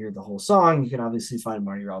wanted to hear the whole song, you can obviously find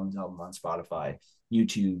Marty Robbins' album on Spotify,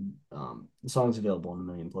 YouTube. The song's available in a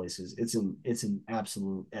million places. It's an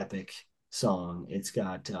absolute epic song. It's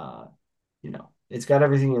got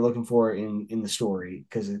everything you're looking for in the story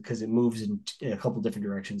because it moves in a couple different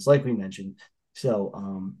directions, like we mentioned. So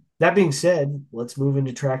that being said, let's move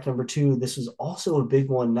into track number two. This was also a big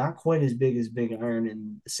one, not quite as big as Big Iron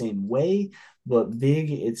in the same way, but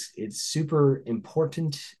big. It's super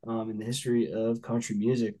important in the history of country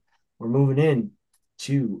music. We're moving in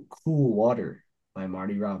to "Cool Water" by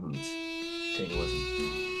Marty Robbins. Take a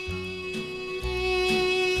listen.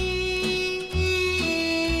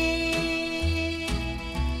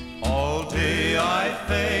 All day I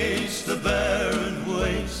face the barren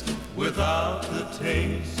waste without the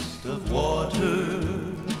taste of water,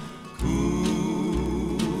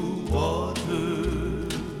 cool water.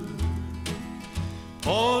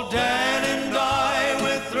 Old Dan and I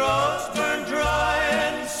with throats burned dry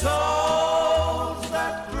and souls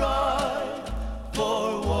that cry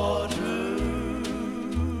for water,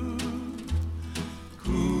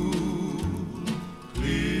 cool,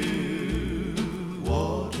 clear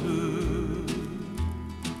water.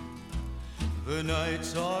 The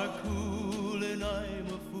nights are cool and I'm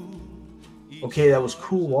a fool. Okay, that was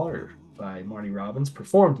 "Cool Water" by Marty Robbins,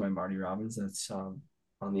 performed by Marty Robbins. That's on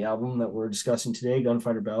the album that we're discussing today,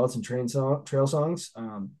 Gunfighter Ballads and Trail Songs.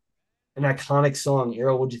 An iconic song.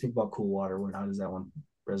 Errol, what do you think about "Cool Water"? How does that one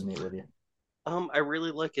resonate with you? I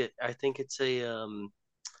really like it. I think it's a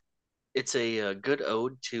good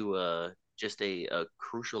ode to just a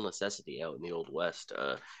crucial necessity out in the old west.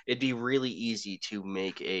 It'd be really easy to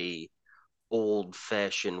make a old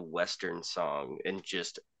fashioned western song and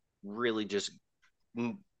just really just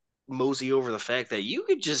mosey over the fact that you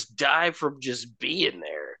could just die from just being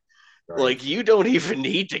there. Right. Like you don't even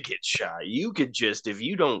need to get shot. You could just if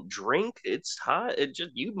you don't drink, it's hot. It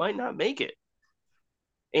just you might not make it.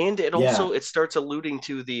 And it Yeah. also it starts alluding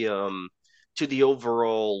to the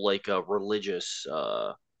overall like religious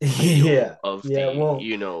feel Yeah. of Yeah. the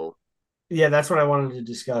Well, yeah, that's what I wanted to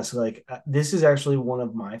discuss. Like, this is actually one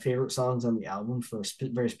of my favorite songs on the album for a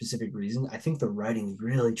very specific reason. I think the writing is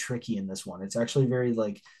really tricky in this one. It's actually very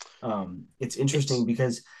like, it's interesting it's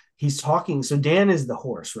because he's talking. So Dan is the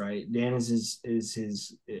horse, right? Dan he's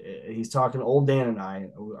talking. Old Dan and I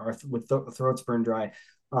are with throats burned dry.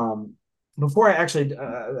 Um, Before I actually,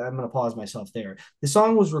 I'm going to pause myself there. The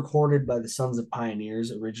song was recorded by the Sons of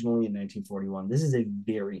Pioneers originally in 1941. This is a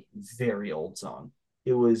very, very old song.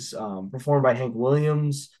 It was performed by Hank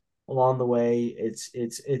Williams along the way. It's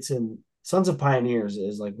in Sons of Pioneers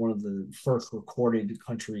is like one of the first recorded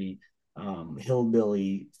country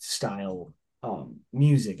hillbilly style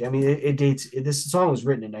music. I mean, it dates. This song was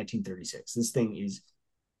written in 1936. This thing is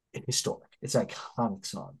historic. It's an iconic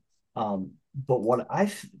song. But what I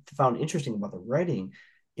found interesting about the writing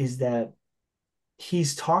is that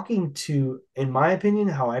he's talking to, in my opinion,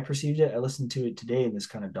 how I perceived it. I listened to it today, and this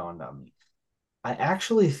kind of dawned on me. I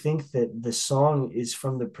actually think that the song is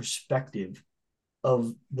from the perspective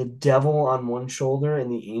of the devil on one shoulder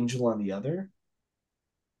and the angel on the other,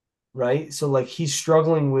 right? So like he's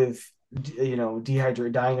struggling with dying of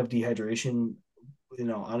dehydration,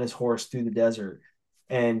 on his horse through the desert,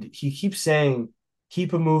 and he keeps saying,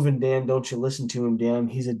 "Keep a moving, Dan. Don't you listen to him, damn.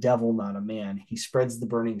 He's a devil, not a man. He spreads the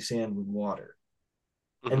burning sand with water."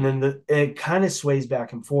 And mhm. then it kind of sways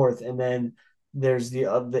back and forth, and then there's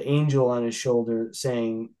the angel on his shoulder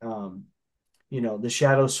saying, the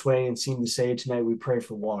shadows sway and seem to say, "Tonight we pray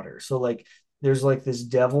for water." So like there's like this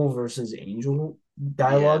devil versus angel Yeah,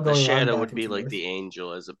 dialogue the going on shadow back would and be like forth. the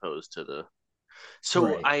angel as opposed to the.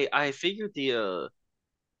 So Right. I figured the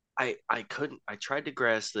I couldn't I tried to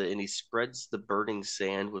grasp the and he spreads the burning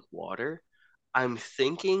sand with water. I'm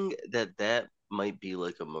thinking that that might be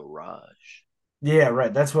like a mirage. Yeah,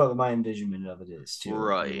 right. That's what my envisionment of it is too, as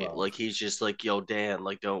Right. well. Like he's just like, yo, Dan,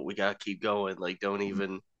 like don't we gotta keep going. Like don't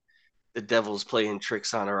even the devil's playing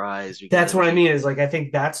tricks on our eyes. We That's gotta what I keep mean. Is like I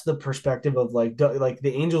think that's the perspective of like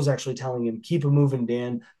the angel's actually telling him, keep it moving,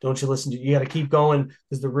 Dan. Don't you listen to you got to keep going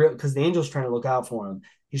because the angel's trying to look out for him.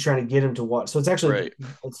 He's trying to get him to watch. So it's actually right.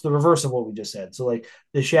 it's the reverse of what we just said. So like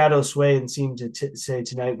the shadows sway and seem to say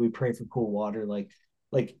tonight we pray for cool water. Like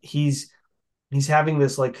he's having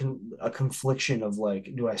this like a confliction of like,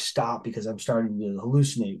 do I stop because I'm starting to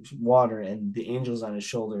hallucinate water, and the angel's on his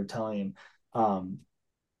shoulder telling him, um,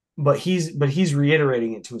 but he's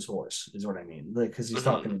reiterating it to his horse is what I mean, like because he's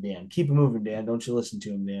talking Hmm. to Dan, keep it moving, Dan, don't you listen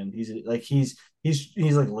to him, Dan. He's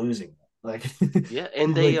like losing, like Yeah,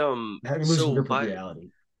 and he's they like having losing so grip of by reality.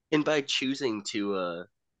 and by choosing to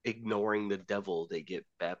ignoring the devil, they get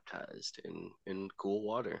baptized in cool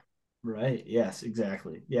water. Right. Yes,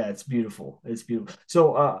 exactly. Yeah, it's beautiful. It's beautiful.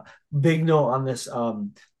 So big note on this.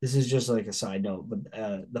 This is just like a side note,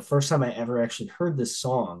 but the first time I ever actually heard this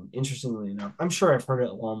song, interestingly enough, I'm sure I've heard it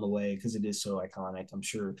along the way because it is so iconic. I'm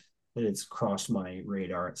sure that it's crossed my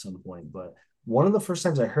radar at some point. But one of the first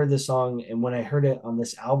times I heard this song, and when I heard it on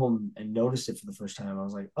this album and noticed it for the first time, I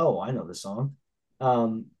was like, oh, I know this song.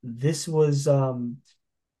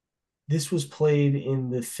 This was played in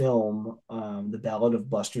the film The Ballad of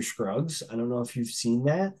Buster Scruggs. I don't know if you've seen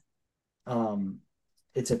that. Um,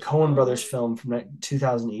 it's a Coen Brothers Um, film from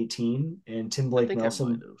 2018, and Tim I Blake think I might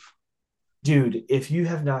Nelson. have. Dude, if you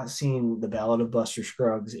have not seen The Ballad of Buster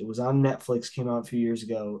Scruggs, it was on Netflix, came out a few years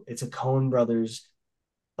ago. It's a Coen Brothers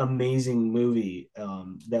amazing movie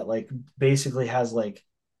that like basically has like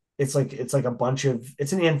it's like a bunch of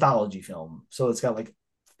it's an anthology film. So it's got like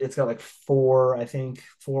four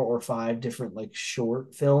or five different like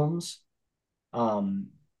short films. Um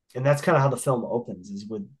and that's kind of how the film opens is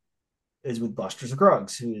with Buster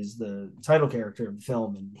Scruggs, who is the title character of the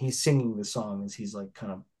film, and he's singing the song as he's like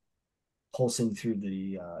kind of pulsing through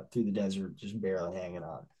the desert, just barely hanging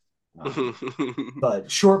on. But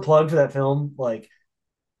short plug for that film, like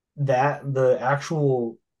that the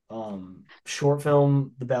actual short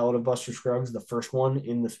film, The Ballad of Buster Scruggs, the first one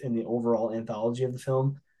in the overall anthology of the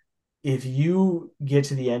film. If you get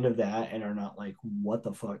to the end of that and are not like, what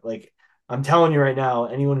the fuck? Like, I'm telling you right now,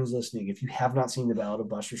 anyone who's listening, if you have not seen The Ballad of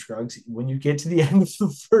Buster Scruggs, when you get to the end of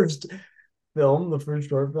the first film, the first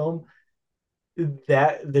short film,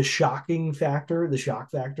 that the shock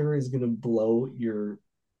factor is gonna blow your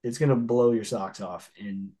it's gonna blow your socks off,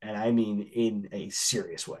 and I mean in a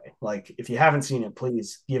serious way. Like if you haven't seen it,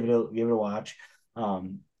 please give it a watch.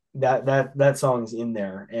 That song is in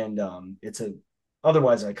there, and it's a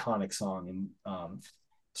otherwise iconic song, and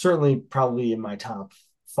certainly probably in my top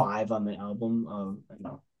five on the album.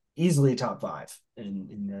 Easily top five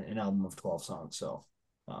in an album of 12 songs. So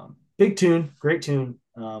big tune, great tune.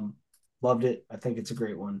 Loved it. I think it's a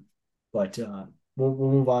great one. But we'll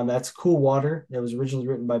move on. That's Cool Water. That was originally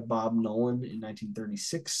written by Bob Nolan in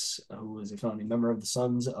 1936, who was a founding member of the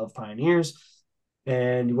Sons of Pioneers.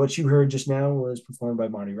 And what you heard just now was performed by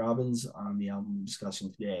Marty Robbins on the album we're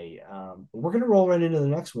discussing today. But we're going to roll right into the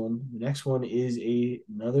next one. The next one is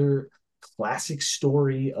another classic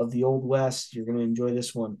story of the Old West. You're going to enjoy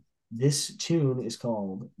this one. This tune is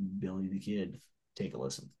called Billy the Kid. Take a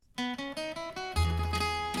listen.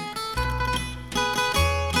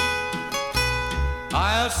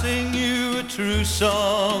 I'll sing you a true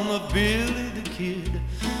song of Billy the Kid.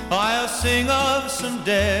 I'll sing of some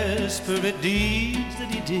desperate deeds that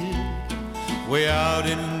he did way out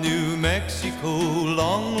in New Mexico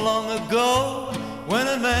long, long ago, when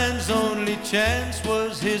a man's only chance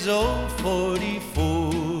was his old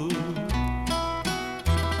 44.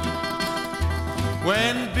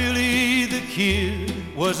 When Billy the Kid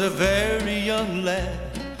was a very young lad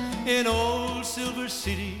in old Silver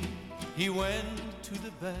City, he went to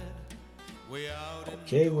the bad.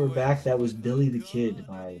 Okay, we're back. That was Billy the Kid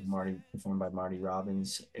performed by Marty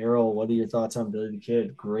Robbins. Errol, what are your thoughts on Billy the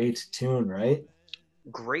Kid? Great tune, right?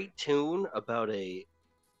 Great tune about a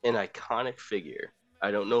an iconic figure.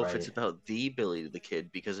 I don't know if it's Right. about the Billy the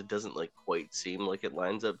Kid because it doesn't like quite seem like it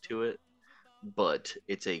lines up to it, but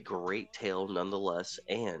it's a great tale nonetheless,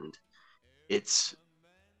 and it's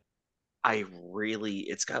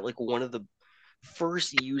it's got like one of the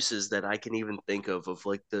first uses that I can even think of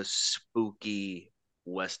like the spooky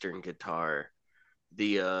Western guitar.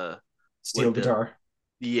 The Steel like the guitar.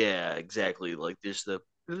 yeah, exactly. Like just the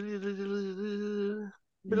Mhm.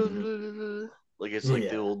 like it's like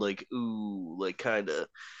the Yeah. old like ooh like kind of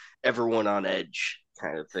everyone on edge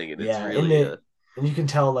kind of thing, and it's Yeah, and really you can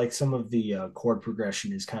tell like some of the chord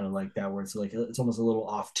progression is kind of like that, where it's like it's almost a little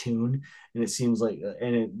off tune, and it seems like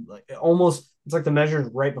and it like almost It's like the measures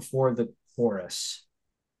right before the chorus.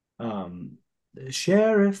 Um,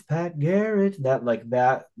 Sheriff Pat Garrett.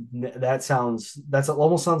 That sounds that's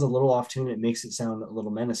almost sounds a little off tune. It makes it sound a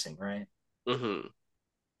little menacing, right? Mm-hmm.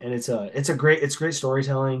 And it's great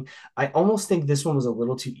storytelling. I almost think this one was a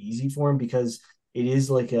little too easy for him because it is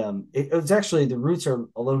like it's actually the roots are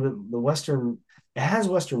a little bit the Western. It has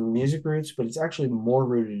Western music roots, but it's actually more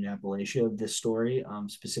rooted in Appalachia. This story,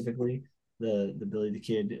 specifically the Billy the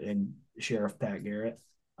Kid and Sheriff Pat Garrett.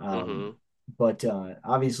 Um, Mm-hmm. but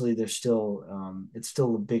obviously, there's still it's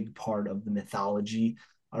still a big part of the mythology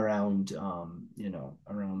around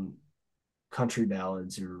around country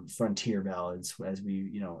ballads or frontier ballads as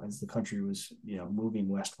as the country was moving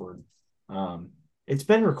westward. It's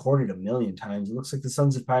been recorded a million times. It looks like the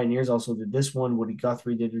Sons of Pioneers also did this one. Woody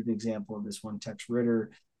Guthrie did an example of this one. Tex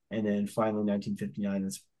Ritter, and then finally 1959.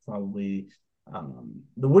 That's probably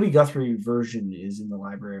the Woody Guthrie version is in the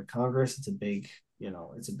Library of Congress. It's a big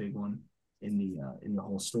it's a big one in the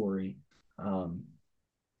whole story. Um,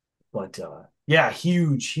 but yeah,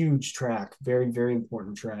 huge track, very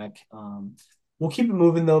important track. We'll keep it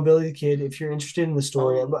moving though, Billy the Kid. If you're interested in the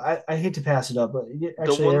story, Um, I hate to pass it up, but the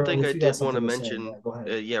actually, one Aaron, thing I if you got did want to something to say, mention, yeah, go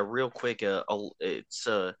ahead. yeah, real quick, it's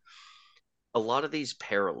a lot of these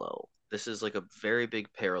parallel. This is like a very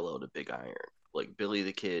big parallel to Big Iron, like Billy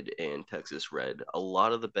the Kid and Texas Red. A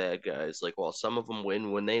lot of the bad guys, like while some of them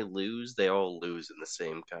win, when they lose, they all lose in the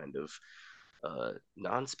same kind of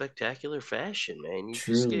non-spectacular fashion, man. You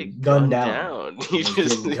just Truly, get gunned gunned down. down. You You're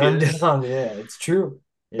just getting gunned down. Yeah, it's true.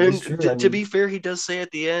 It is and true. I to mean, be fair, he does say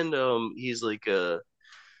at the end, he's like the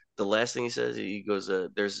last thing he says, he goes,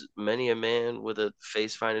 there's many a man with a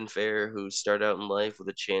face fine and fair who start out in life with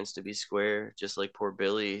a chance to be square, just like poor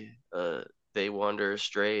Billy. They wander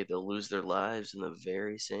astray, they'll lose their lives in the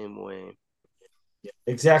very same way.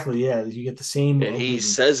 exactly. Yeah, you get the same And he ending.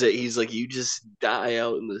 says it, he's like, you just die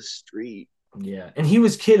out in the street. Yeah, and he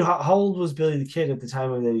was kid. How old was Billy the Kid at the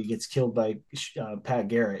time that he gets killed by Pat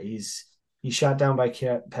Garrett? He's shot down by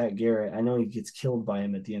Pat Garrett. I know he gets killed by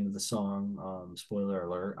him at the end of the song. Spoiler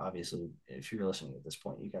alert! Obviously, if you're listening at this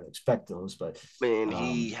point, you got to expect those. But Man,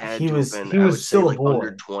 he had he to have was been, he I was would say, still a like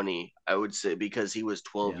under boy. 20, I would say, because he was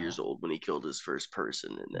 12 Yeah, years old when he killed his first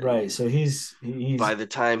person. And then right. So by he's the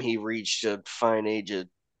time he reached a fine age of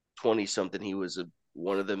 20 something, he was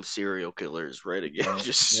one of them serial killers, right? Again, right.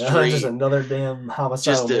 just Yeah, just straight, another damn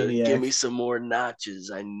just homicidal to give maniac. me some more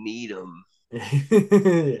notches. I need them.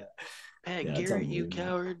 Yeah, Pat yeah, it's Garrett, you unbelievable.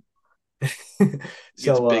 coward.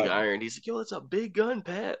 Gets So big iron. He's like, yo, that's a big gun,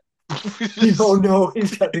 Pat. you don't know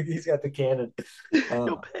he's got the cannon. Yo,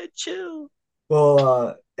 Uh, Pat, chill.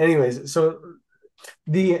 anyways, so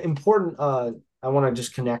the important I want to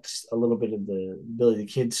just connect a little bit of the Billy the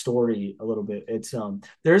Kid story a little bit. It's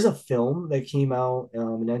there's a film that came out in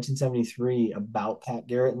 1973 about Pat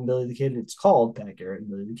Garrett and Billy the Kid. It's called Pat Garrett and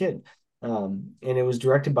Billy the Kid. And it was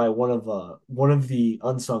directed by one of the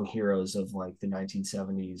unsung heroes of like the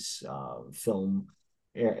 1970s film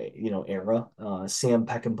era, Sam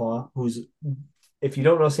Peckinpah, who's if you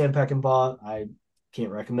don't know Sam Peckinpah, I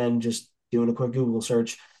can't recommend just doing a quick Google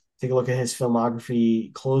search. Take a look at his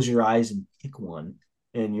filmography, close your eyes and pick one,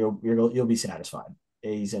 and you'll be satisfied.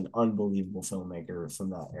 He's an unbelievable filmmaker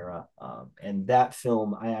from that era. And that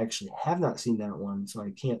film, I actually have not seen that one, so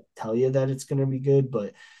I can't tell you that it's going to be good,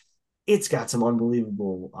 but it's got some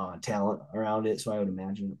unbelievable talent around it. So I would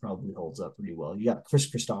imagine it probably holds up pretty well. You got Chris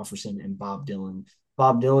Christopherson and Bob Dylan.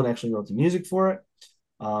 Bob Dylan actually wrote the music for it.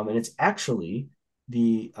 And it's actually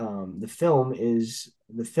the film is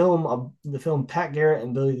the film Pat Garrett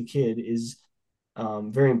and Billy the Kid is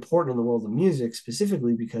very important in the world of music,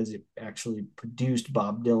 specifically because it actually produced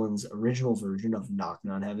Bob Dylan's original version of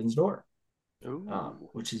 "Knocking on Heaven's Door," Ooh.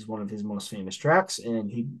 which is one of his most famous tracks, and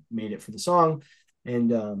he made it for the song.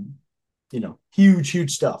 And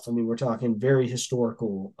huge stuff. I mean, we're talking very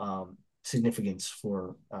historical significance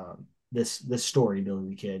for this story, Billy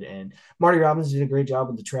the Kid. And Marty Robbins did a great job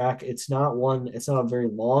with the track. It's not a very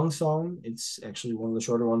long song. It's actually one of the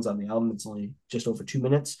shorter ones on the album. It's only just over 2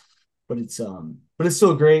 minutes, but it's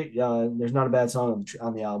still great. There's not a bad song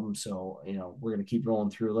on the album, so we're gonna keep rolling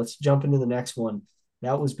through. Let's jump into the next one.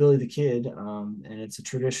 That was Billy the Kid, and it's a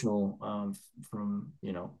traditional from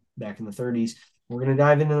back in the 30s. We're going to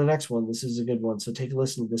dive into the next one. This is a good one. So take a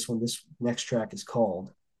listen to this one. This next track is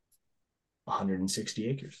called 160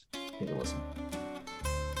 Acres. Take a listen.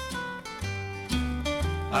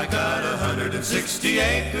 I got 160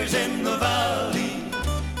 acres in the valley.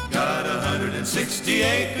 Got 160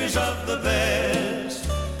 acres of the best.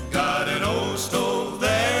 Got an old stove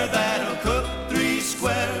there that'll cook 3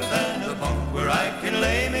 squares and a bunk where I can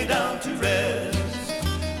lay me down to rest.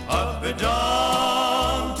 Up at dawn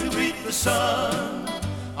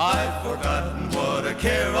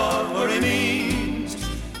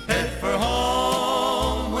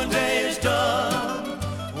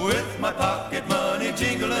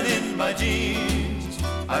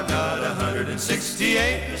 160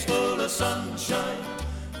 acres full of sunshine.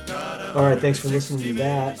 All right, thanks for listening to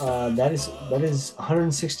that. That is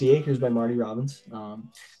 160 Acres by Marty Robbins.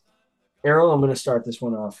 Errol, I'm going to start this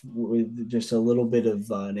one off with just a little bit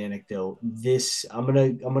of an anecdote. This I'm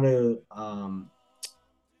gonna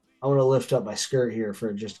lift up my skirt here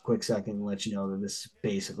for just a quick second and let you know that this is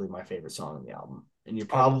basically my favorite song on the album. And On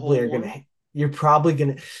the whole one. you're probably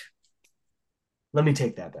gonna. Let me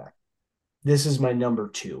take that back. This is my number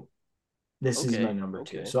two. This is my Okay, number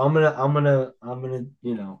two. okay. So I'm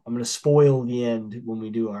gonna spoil the end when we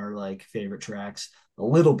do our like favorite tracks a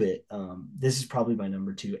little bit. This is probably my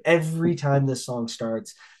number two. Every time this song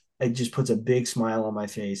starts, it just puts a big smile on my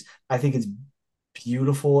face. I think it's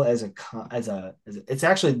beautiful it's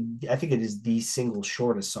actually, I think it is the single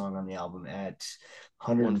shortest song on the album at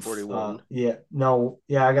 100. 141. Yeah, no,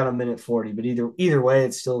 yeah, I got a minute 40, but either way,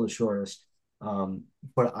 it's still the shortest.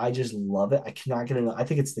 But I just love it. I cannot get enough. I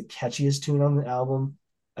think it's the catchiest tune on the album.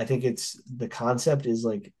 I think it's the concept is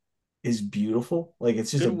beautiful. Like it's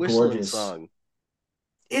just Good a whistling gorgeous. song.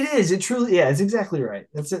 It is. It truly. Yeah, it's exactly right.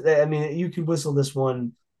 That's it. I mean, you could whistle this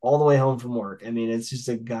one all the way home from work. I mean, it's just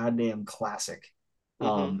a goddamn classic.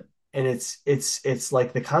 Mm-hmm. And it's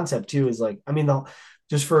like the concept too is like. I mean,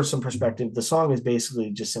 just for some perspective, the song is basically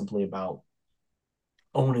just simply about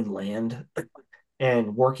owning land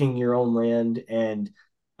and working your own land. And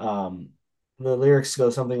um, the lyrics go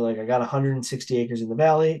something like, I got 160 acres in the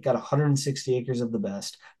valley, got 160 acres of the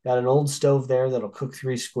best, got an old stove there that'll cook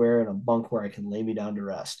 3 square and a bunk where I can lay me down to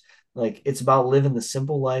rest. Like it's about living the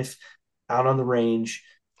simple life out on the range,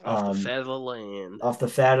 Off the um, fat of the land. off the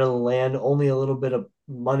fat of the land, only a little bit of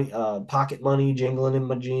money, pocket money jingling in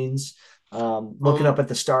my jeans. Looking Um, up at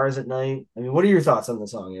the stars at night. I mean, what are your thoughts on the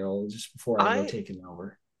song, Errol? Just before I go I taking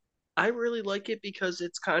over. I really like it because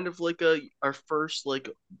it's kind of like a our first like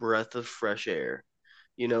breath of fresh air.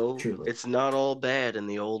 Truly. It's not all bad in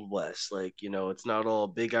the old west. Like, it's not all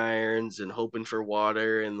big irons and hoping for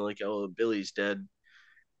water and like, oh, Billy's dead.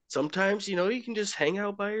 Sometimes, you can just hang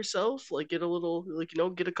out by yourself, like get a little like,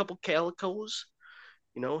 get a couple calicos,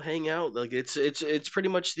 hang out. Like it's pretty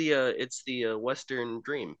much the Western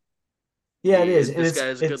dream. Yeah, it is, and This guy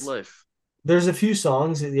has a good it's life. there's a few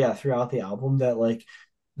songs, yeah, throughout the album that like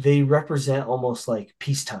they represent almost like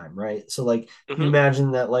peacetime, right? So like Hmm. you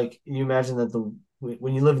imagine that the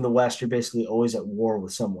when you live in the West, you're basically always at war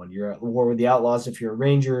with someone. You're at war with the outlaws if you're a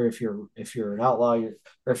ranger. If you're an outlaw,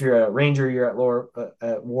 or if you're a ranger, you're at war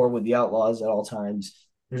with the outlaws at all times.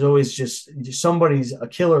 There's always just somebody's a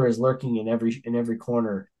killer is lurking in every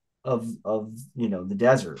corner of the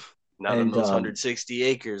desert, Not on and those 160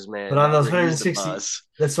 acres, but man. on Not those where he's the 160, boss.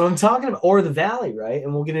 that's what I'm talking about. Or the valley, right?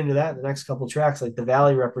 And we'll get into that in the next couple of tracks. Like the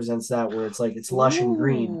valley represents that, where it's like it's lush and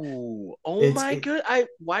green. Ooh, oh It's my it good. I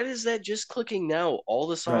Why does that just clicking now? All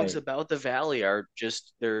the songs right. about the valley are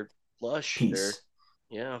just they're lush. Peace.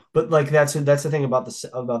 Yeah, But like that's the thing about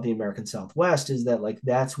the American Southwest is that like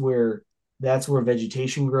that's where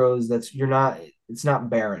vegetation grows. That's you're not it's not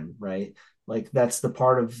barren, right? Like that's the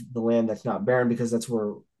part of the land that's not barren because that's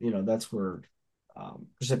where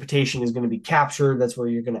precipitation is going to be captured. That's where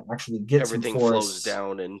you're going to actually get some everything flows forests.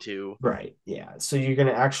 down into Right. Yeah. So you're going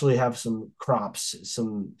to actually have some crops,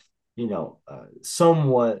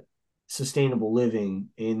 somewhat sustainable living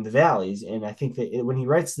in the valleys. And I think that when he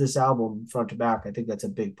writes this album front to back, I think that's a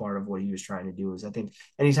big part of what he was trying to do. Is I think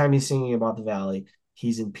anytime he's singing about the valley,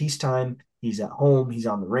 he's in peacetime, he's at home, he's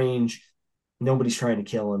on the range. Nobody's trying to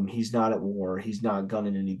kill him. He's not at war. He's not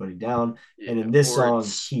gunning anybody down. And yeah, in this song,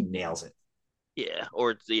 he nails it.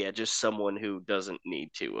 or it's yeah, just someone who doesn't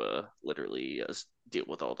need to literally deal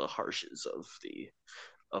with all the harshes of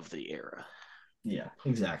the era. Yeah,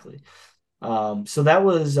 exactly. So that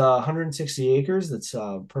was 160 acres. That's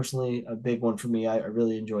personally a big one for me. I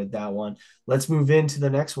really enjoyed that one. Let's move into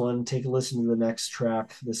the next one. Take a listen to the next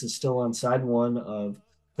track. This is still on side one of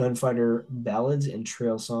Gunfighter Ballads and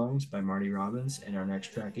Trail Songs by Marty Robbins. And our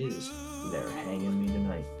next track is They're Hanging Me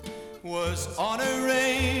Tonight. Was on a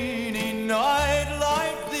rainy night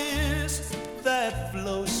like this that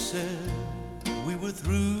Flo said we were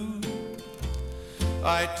through.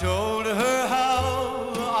 I told her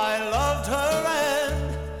how I loved her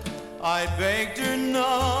and I begged her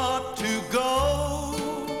not to go.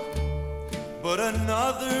 But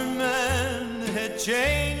another man had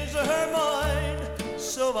changed her mind,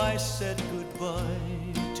 so I said goodbye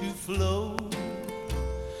to Flo.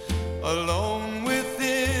 Alone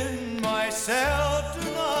within myself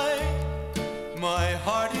tonight, my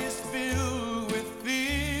heart is filled with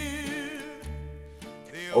fear.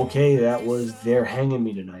 Okay, that was They're Hanging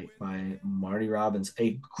Me Tonight by Marty Robbins.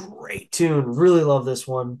 A great tune. Really love this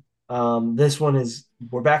one. This one is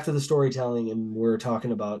we're back to the storytelling, and we're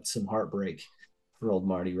talking about some heartbreak for old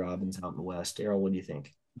Marty Robbins out in the West. Errol, what do you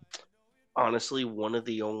think? Honestly, one of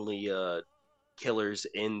the only killers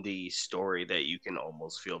in the story that you can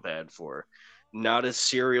almost feel bad for. Not a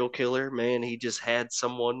serial killer, man. He just had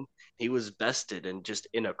someone. He was bested and just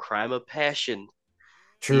in a crime of passion.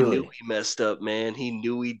 He knew Truly, he messed up, man. He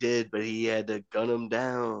knew he did, but he had to gun him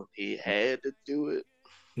down. He had to do it.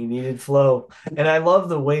 he needed flow, and I love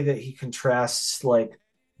the way that he contrasts like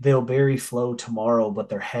they'll bury Flo tomorrow, but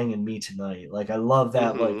they're hanging me tonight. Like I love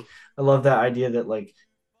that. Mm-hmm. Like I love that idea that like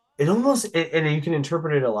it almost and you can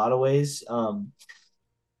interpret it a lot of ways.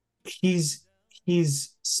 He's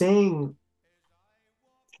he's saying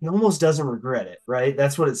he almost doesn't regret it, right?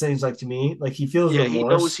 That's what it seems like to me. Like he feels Yeah, he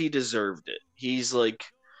knows remorse. he deserved it. He's like,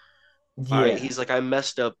 Yeah, I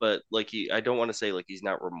messed up, but like I don't want to say like he's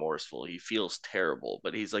not remorseful. He feels terrible,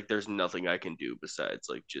 but he's like, there's nothing I can do besides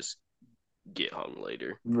like just get hung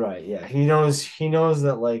later. right. Yeah, he knows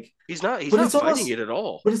that like, He's but not it's fighting almost it at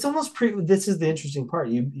all. but it's almost this is the interesting part.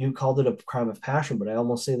 You called it a crime of passion, but I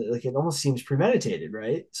almost say that like it almost seems premeditated,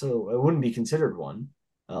 right? So it wouldn't be considered one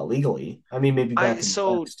legally. I mean, maybe I back in the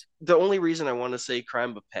so West, the only reason I want to say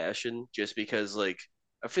crime of passion, just because like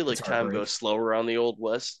I feel it's like time heartbreak. goes slower on the old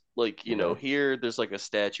west. Like, Yeah. here there's like a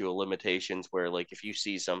statute of limitations where like if you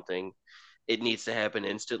see something, it needs to happen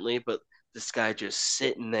instantly, but this guy just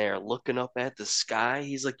sitting there looking up at the sky,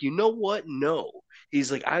 he's like, you know what? No.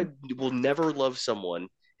 He's like, I will never love someone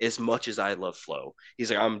as much as I love Flo. He's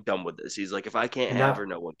like, I'm done with this. He's like, if I can't And have her,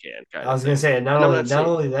 not no one can, I kind of was gonna thing. say, and And I'm not not saying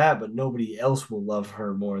only that, but nobody else will love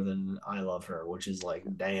her more than I love her, which is like,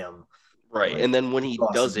 damn, right. And like then when he he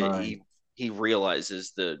lost his does it, mind. he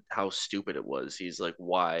realizes the how stupid it was. He's like,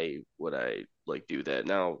 why would I like do that?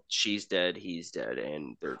 Now she's dead, he's dead,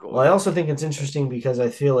 and they're Well, going I to also be think it's interesting because I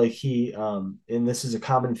feel like and this is a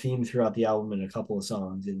common theme throughout the album in a couple of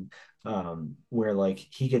songs, and where like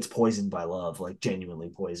he gets poisoned by love, like genuinely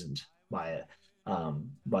poisoned by it,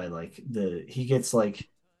 by like he gets like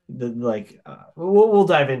we'll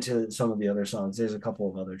dive into some of the other songs. There's a couple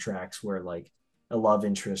of other tracks where like a love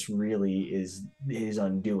interest really is his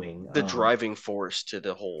undoing. the driving force to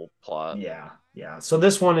the whole plot. Yeah, yeah. So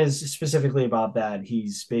this one is specifically about that.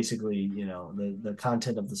 He's basically, the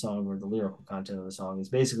content of the song or the lyrical content of the song is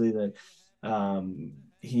basically that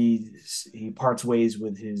he parts ways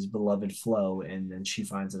with his beloved Flo, and then she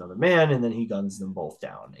finds another man, and then he guns them both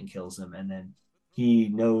down and kills them, and then he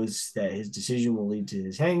knows that his decision will lead to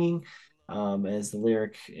his hanging. As the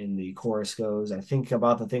lyric in the chorus goes, I think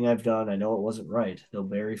about the thing I've done. I know it wasn't right. They'll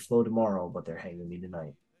bury Flo tomorrow, but they're hanging me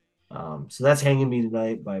tonight. So that's Hanging Me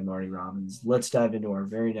Tonight by Marty Robbins. Let's dive into our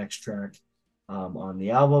very next track on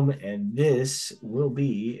the album. And this will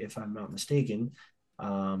be, if I'm not mistaken,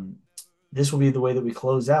 um, this will be the way that we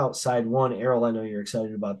close out side one. Errol, I know you're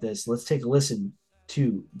excited about this. Let's take a listen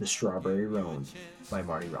to The Strawberry Roan by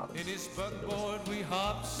Marty In Robbins. his buckboard we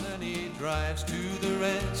hops and he drives to the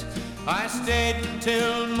ranch. I stayed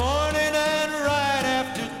until morning and right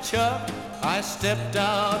after Chuck I stepped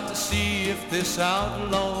out to see if this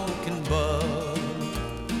outlaw can buck.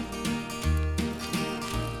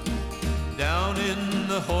 Down in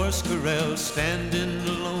the horse corral standing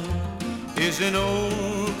alone is an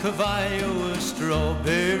old caballo, a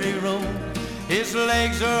strawberry roan. His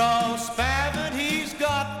legs are all spavined, he's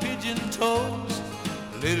got pigeon toes,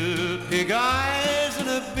 little pig eyes and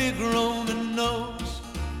a big Roman nose,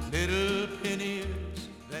 little pin ears.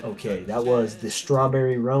 Okay, that was The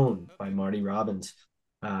Strawberry Roan by Marty Robbins.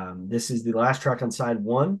 This is the last track on side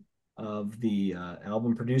one of the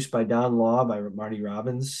album produced by Don Law by Marty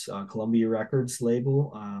Robbins, Columbia Records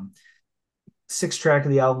label. Six track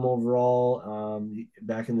of the album overall.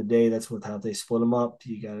 Back in the day, that's how they split them up.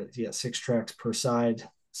 You got six tracks per side.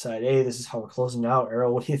 Side A, this is how we're closing out.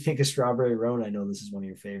 Errol, what do you think of Strawberry Roan? I know this is one of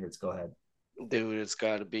your favorites. Go ahead. Dude, it's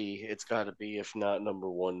gotta be, if not number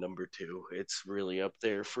one, number two. It's really up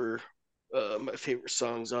there for my favorite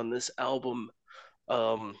songs on this album.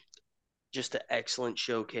 Um, just an excellent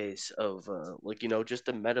showcase of like just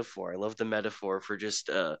a metaphor. I love the metaphor for just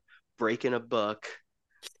breaking a buck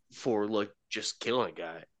for like just killing a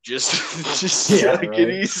guy. Just Yeah, like, and right.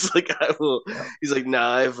 he's like, I will. Yeah. He's like,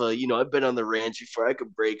 nah, I've been on the ranch before. I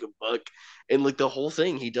could break a buck, and like the whole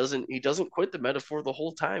thing, he doesn't quit the metaphor the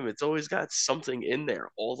whole time. It's always got something in there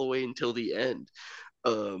all the way until the end.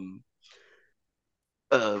 Um,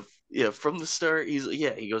 yeah, from the start,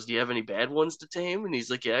 he goes, do you have any bad ones to tame? And he's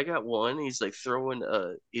like, yeah, I got one. He's like throwing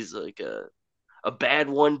he's like a bad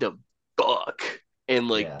one to buck. And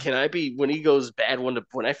like, Yeah. can I be when he goes bad one to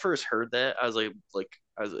when I first heard that, I was like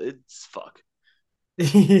it's fuck.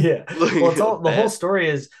 Yeah. Well, it's all Like the whole that. story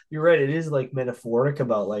is you're right, it is like metaphoric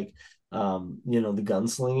about like the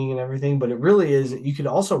gunslinging and everything, but it really is Mhm. you could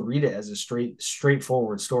also read it as a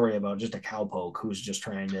straightforward story about just a cowpoke who's just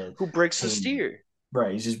trying to Who breaks the tame. steer?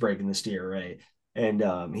 Right, he's just breaking the steer, right? And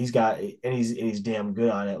he's damn good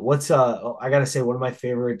on it. I gotta say one of my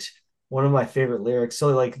favorite lyrics. So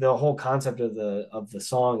like the whole concept of the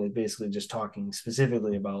song is basically just talking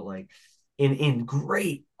specifically about like in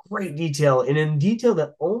great detail and in detail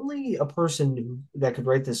that only a person that could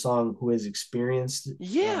write this song who has experienced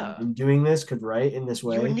Yeah. in doing this could write in this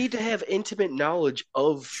You would way. need to have intimate knowledge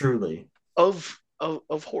Truly, of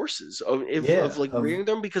horses, of yeah, like of rearing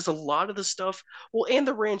them, because a lot of the stuff, well, and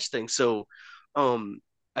the ranch thing. So, um,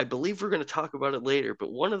 I believe we're going to talk about it later,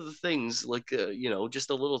 but one of the things, like, just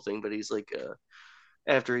a little thing, but he's like,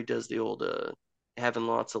 after he does the old, having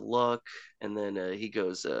lots of luck, and then he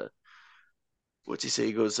goes, what's he say?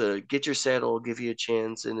 He goes, get your saddle, I'll give you a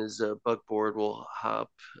chance, and his buckboard will hop,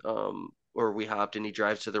 or we hopped, and he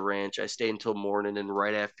drives to the ranch. I stay until morning, and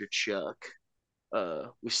right after Chuck,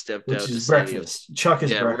 we stepped which out to is save. breakfast. Chuck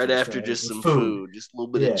is Yeah, right breakfast, after right? just With some food. food, just a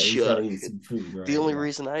little bit of Yeah, he's got to Chuck. eat some food, The right? only Yeah.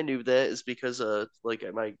 reason I knew that is because like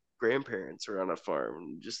my grandparents are on a farm,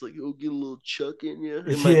 and just like, oh, get a little Chuck in you,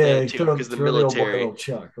 and my Yeah, dad too, throw because the throw the old boy a military, little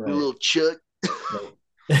Chuck, get a right? little Chuck. Right.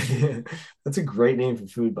 That's a great name for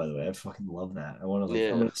food, by the way. I fucking love that. I'm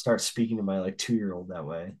Yeah, gonna start speaking to my like 2-year-old that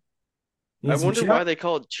way. I Need some wonder why Chuck? they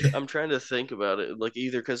call it. I'm trying to think about it. Like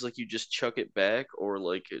either because like you just chuck it back, or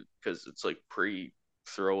like because it's like pre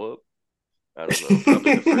throw up. I don't know.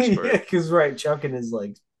 Probably the first Yeah, part. because right, chucking is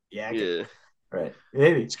like yakking. Yeah, Right.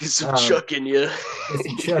 Maybe. let's get some Um, Chuck in you. Get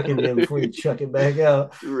some chuck in you before you chuck it back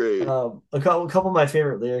out. Right. A couple of my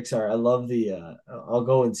favorite lyrics are I love I'll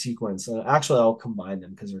go in sequence. Actually, I'll combine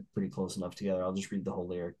them because they're pretty close enough together. I'll just read the whole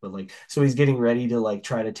lyric. But like, so he's getting ready to like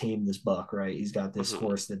try to tame this buck, right? He's got this Mhm.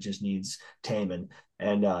 horse that just needs taming,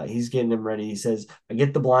 and he's getting him ready. He says, "I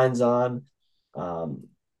get the blinds on." Um,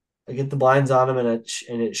 I get the blinds on him, and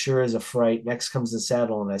it sure is a fright. Next comes the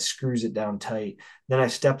saddle, and I screws it down tight. Then I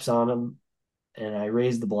steps on him, and I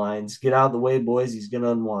raise the blinds. Get out of the way, boys. He's going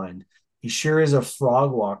to unwind. He sure is a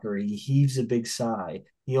frog walker. He heaves a big sigh.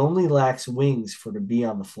 He only lacks wings for to be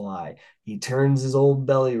on the fly. He turns his old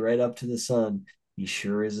belly right up to the sun. He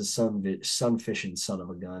sure is a sun fishing son of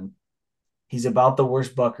a gun. He's about the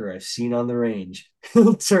worst bucker I've seen on the range.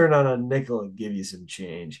 He'll turn on a nickel and give you some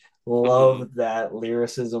change. Mhm. Love that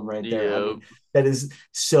lyricism right there. I Yeah. mean, that is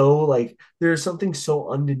so like there's something so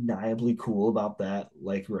undeniably cool about that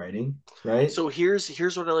like writing, right? So here's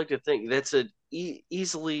what I like to think. That's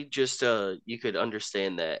easily just you could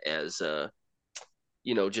understand that as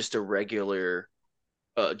just a regular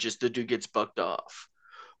just the dude gets bucked off.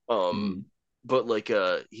 Um Mm. but like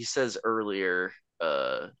he says earlier,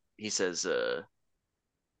 he says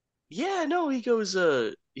yeah, no, he goes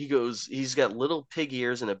he's got little pig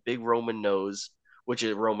ears and a big Roman nose, which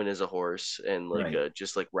is Roman is a horse, and like Right.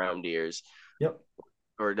 just like round ears, Yep.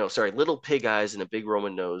 or no, sorry, little pig eyes and a big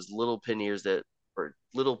Roman nose, little pin ears that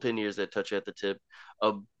touch at the tip.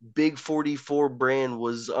 A big 44 brand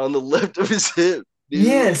was on the left of his hip,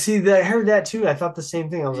 Yeah, dude. see that I heard that too. I thought the same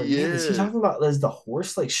thing. I was like, man, is he Yeah. talking about is the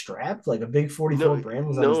horse like strapped? Like a big 44 No, brand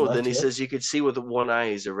was on his no. Then left he hip? says you could see with one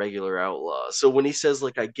eye he's a regular outlaw. So when he says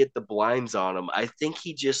like I get the blinds on him, I think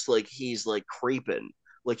he's like creeping,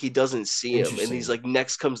 like he doesn't see him, and he's Interesting. like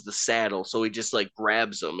next comes the saddle, so he just like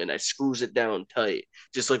grabs him and I screws it down tight,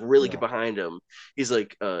 just like really get Yeah. behind him. He's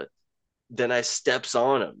like, then I steps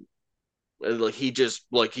on him. Like he just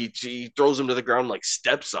like he throws him to the ground, like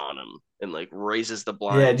steps on him and like raises the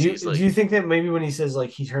Yeah. blinds. Do you He's do like, you think that maybe when he says like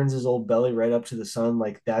he turns his old belly right up to the sun,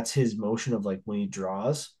 like that's his motion of like when he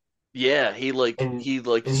draws? yeah, he like And he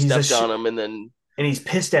like and he's a stepped sh- on him, and then and he's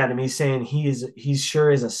pissed at him. He's saying he's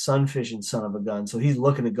sure is a sun fishing son of a gun. So he's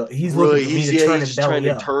looking to go. He's looking right, for me to turn he's him just trying belly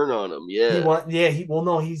to up. turn on him. He Yeah. want yeah he well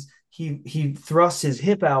no he thrusts his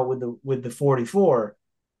hip out with the 44.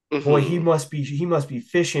 Boy, he Hmm. must be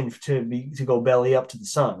fishing to go belly up to the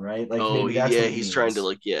sun, right? Like Oh, maybe that's what he he's trying to means.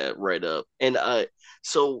 like, yeah, right up. And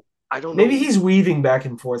so I don't Maybe know. he's weaving back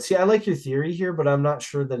and forth. See, I like your theory here, but I'm not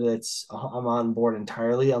sure that I'm on board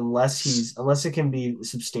entirely unless it can be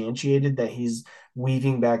substantiated that he's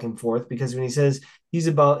weaving back and forth because when he says he's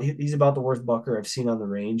about the worst bucker I've seen on the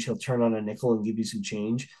range, he'll turn on a nickel and give you some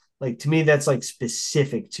change. Like to me, that's like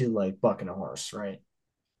specific to like bucking a horse, right?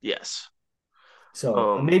 Yes.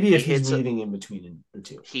 So maybe He if he's hits weaving in between the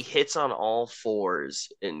two. he hits on all fours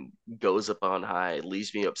and goes up on high,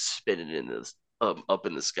 leaves me up spinning in this up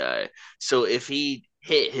in the sky. So if he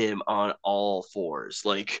hit him on all fours,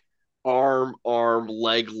 like arm,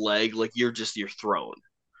 leg, like you're thrown.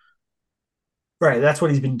 Right, that's what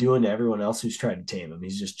he's been doing to everyone else who's tried to tame him.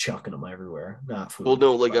 He's just chucking them everywhere. Not Well, food,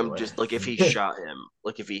 no, like by the I'm way. just like if he shot him,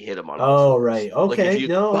 like if he hit him on all Oh, fours, right. like if Okay. you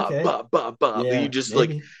No, bop okay. bop bop bop, he Yeah, just like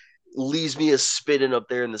maybe. leaves me a spinning up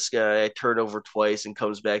there in the sky. I turn over twice and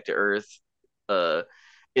comes back to Earth. Uh,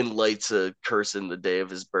 and lights a curse in the day of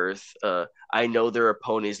his birth. I know there are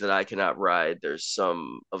ponies that I cannot ride. There's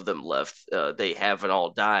some of them left. They haven't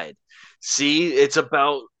all died. See, it's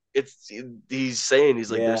about it's. He's saying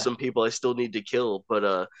he's like, there's Yeah. some people I still need to kill,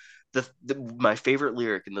 but my favorite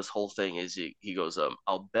lyric in this whole thing is he goes,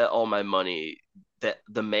 I'll bet all my money that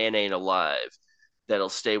the man ain't alive. That'll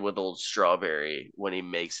stay with old Strawberry when he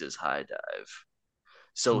makes his high dive.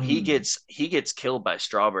 So Hmm. he gets killed by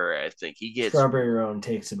Strawberry. I think he gets, Strawberry Roan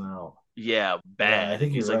takes him out. yeah, Yeah, I bad.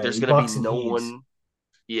 think He's you're like, right. there's He gonna be bucks and no heaves. one.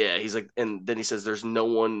 Yeah, he's like, and then he says there's no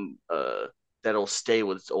one that'll stay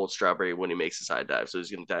with old Strawberry when he makes his high dive. So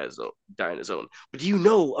he's gonna die on his own. But do you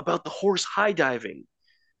know about the horse high diving,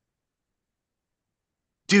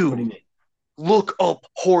 What do you dude? mean? Look up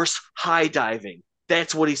horse high diving.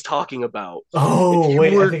 That's what he's talking about. If Oh, you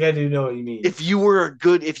wait, I were think I do know what you mean. if you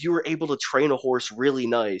were able to train a horse really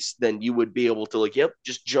nice, then you would be able to like, yep,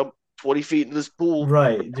 just jump 20 feet into this pool.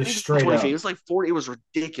 Right, Not just even straight 20 feet. It up. was like 40. It was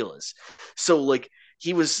ridiculous. So like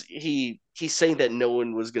he's saying that no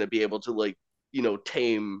one was gonna be able to like,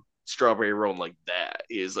 tame Strawberry Roan like that.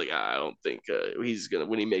 He's like, I don't think he's gonna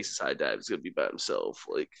when he makes his high dive, he's gonna be by himself.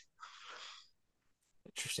 Like,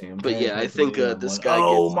 Interesting. I'm but trying to yeah, pull I up the think video on this one. guy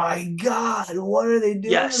Oh gets my God, what are they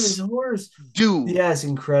doing to this yes, horse? dude. Yes,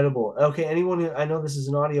 incredible. Okay, anyone who I know this is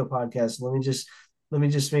an audio podcast. Let me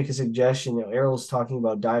just make a suggestion. Errol's talking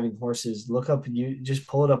about diving horses. Look up you just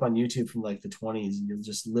pull it up on YouTube from like the 20s, and you'll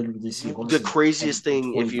just literally see The horses craziest diving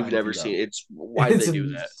from thing, if you've 25 never feet seen up. it, it's why It's they do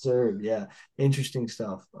that. absurd. Yeah. Interesting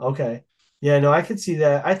stuff. Okay. Yeah, no, I could see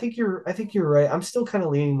that. I think you're right. I'm still kind of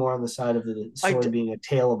leaning more on the side of the I story being a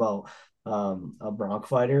tale about a bronc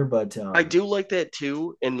fighter, but I do like that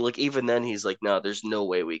too. And like even then he's like, no, there's no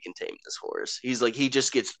way we can tame this horse. He's like he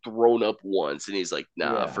just gets thrown up once and he's like,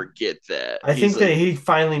 nah, yeah. forget that. I He's think that like, he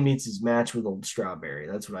finally meets his match with old Strawberry.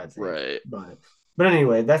 That's what I think. right. But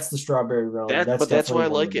anyway, that's the Strawberry Roan. That That's but that's definitely why I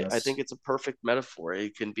one of the like it. I think best. it's a perfect metaphor.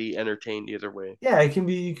 It can be entertained either way. Yeah, it can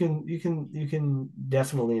be. You can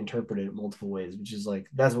definitely interpret it multiple ways, which is like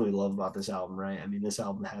that's what we love about this album, right? I mean, this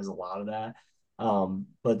album has a lot of that.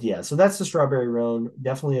 But yeah, so that's the Strawberry Roan.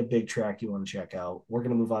 Definitely a big track you want to check out. We're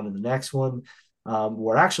gonna move on to the next one.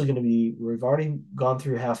 We're actually gonna be. We've already gone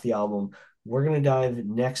through half the album. We're gonna dive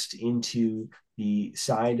next into the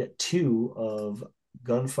side two of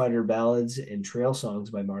Gunfighter Ballads and Trail Songs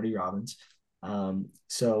by Marty Robbins.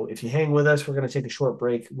 So if you hang with us, we're going to take a short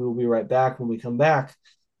break. We'll be right back. When we come back,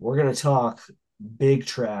 we're going to talk big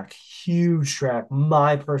track, huge track,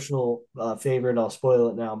 my personal favorite. I'll spoil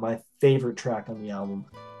it now. My favorite track on the album.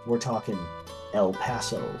 We're talking El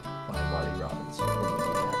Paso by Marty Robbins.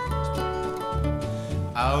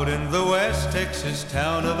 Out in the West Texas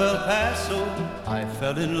town of El Paso, I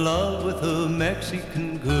fell in love with a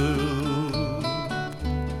Mexican girl.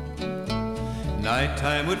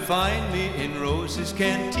 Nighttime would find me in Rose's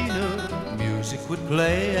cantina. Music would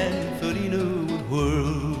play and Felina would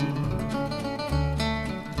whirl.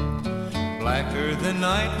 Blacker than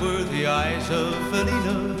night were the eyes of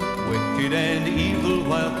Felina, wicked and evil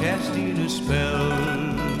while casting a spell.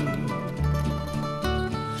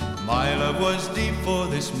 My love was deep for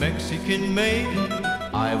this Mexican maiden.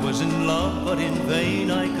 I was in love, but in vain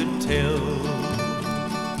I could tell.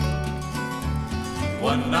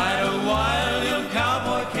 One night a wild young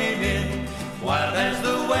cowboy came in, wild as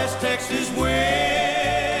the West Texas wind.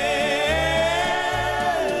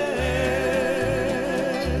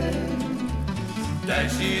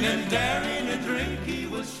 Dashing and daring, a drink he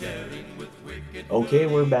was sharing with wicked. Okay,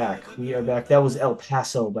 we're back. We are back. That was El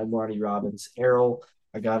Paso by Marty Robbins. Errol,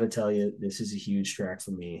 I got to tell you, this is a huge track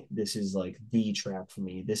for me. This is like the track for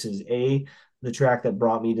me. This is the track that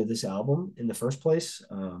brought me to this album in the first place.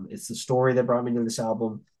 It's the story that brought me to this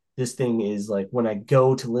album. This thing is like when I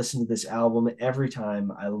go to listen to this album, every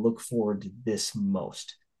time I look forward to this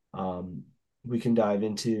most. Um, we can dive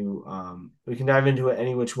into it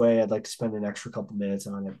any which way. I'd like to spend an extra couple minutes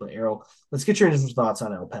on it. But Errol, let's get your initial thoughts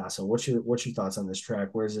on El Paso. What's your thoughts on this track?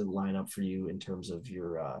 Where does it line up for you in terms of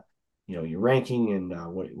your ranking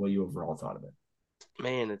and what you overall thought of it?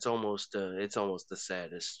 Man, it's almost the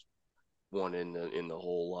saddest one in the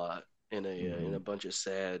whole lot. In a Mm-hmm. bunch of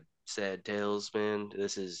sad tales, man.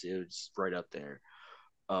 It's right up there.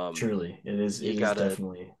 Um, Surely, it is. you It is got a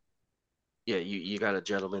definitely yeah, you got a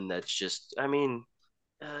gentleman that's just, I mean,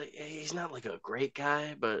 he's not like a great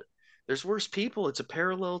guy, but there's worse people. It's a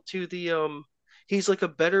parallel to the he's like a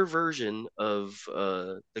better version of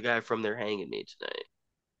the guy from They're Hanging Me Tonight.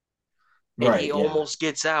 And he Right, yeah. almost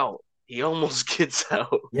gets out. He almost gets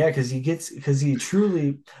out. Yeah, because he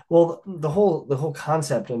truly well the whole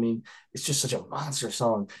concept, I mean, it's just such a monster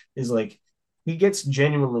song, is like he gets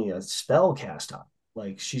genuinely a spell cast on.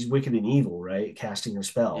 Like she's wicked and evil, right? Casting her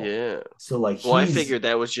spell. Yeah. So like Well, I he's figured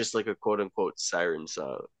that was just like a quote unquote siren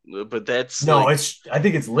song. But that's no, like, it's I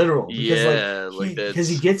think it's literal because like yeah, like he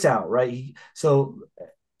that's, gets out, right? So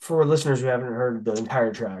for listeners who haven't heard the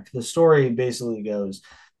entire track, the story basically goes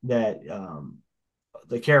that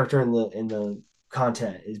the character in the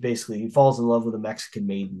content is basically he falls in love with a Mexican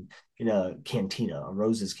maiden in a cantina, a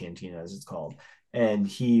Rose's cantina as it's called, and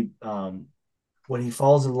he when he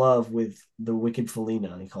falls in love with the wicked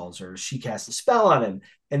Felina, he calls her, she casts a spell on him,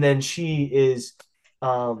 and then she is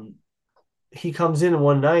um he comes in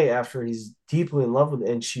one night after he's deeply in love with it,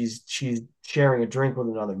 and she's sharing a drink with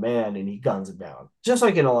another man, and he guns him down, just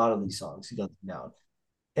like in a lot of these songs he guns him down.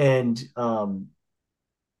 And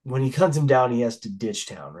when he guns him down, he has to ditch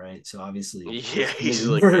town, right? So obviously yeah, he's he's committed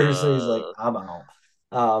like, murder, so he's like, I'm out.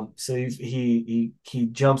 So he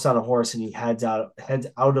jumps on a horse and he heads out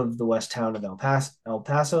of the west town of El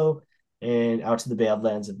Paso, and out to the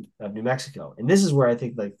Badlands of New Mexico. And this is where I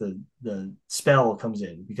think like the spell comes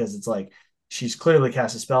in, because it's like she's clearly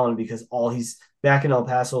cast a spell on him, because all he's back in El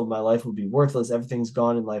Paso, my life would be worthless. Everything's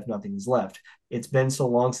gone in life, nothing's left. It's been so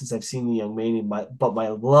long since I've seen the young maiden, but my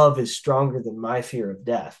love is stronger than my fear of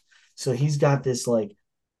death. So he's got this like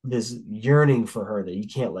this yearning for her that he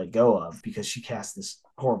can't let go of, because she cast this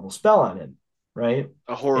horrible spell on him, right?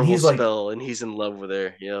 a And horrible he's like, spell, and he's in love with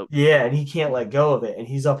her. Yep. yeah, and he can't let go of it. And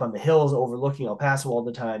he's up on the hills overlooking El Paso all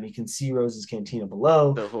the time. He can see Rose's cantina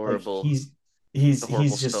below. The Like horrible, he's he's the horrible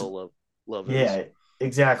he's just spell love is. yeah,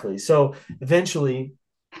 exactly. So eventually,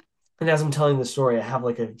 and as I'm telling the story, I have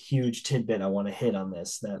like a huge tidbit I want to hit on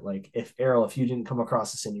this. That like, if Errol, if you didn't come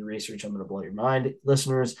across this in your research, I'm going to blow your mind,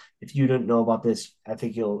 listeners. If you didn't know about this, I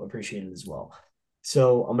think you'll appreciate it as well.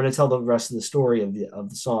 So I'm going to tell the rest of the story of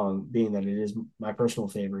the song, being that it is my personal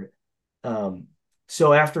favorite. Um,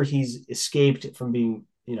 so after he's escaped from being,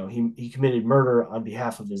 he committed murder on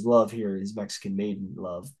behalf of his love here, his Mexican maiden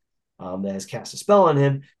love, that has cast a spell on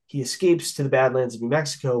him. He escapes to the Badlands of New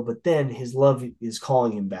Mexico, but then his love is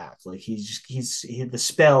calling him back. Like the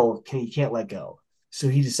spell he can't let go. So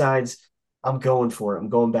he decides, I'm going for it. I'm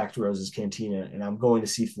going back to Rose's Cantina, and I'm going to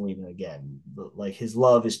see Felina again. Like his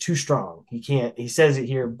love is too strong. He can't. He says it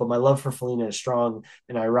here, but my love for Felina is strong,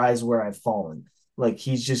 and I rise where I've fallen. Like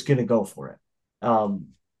he's just gonna go for it. Um,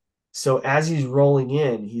 so as he's rolling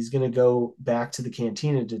in, he's gonna go back to the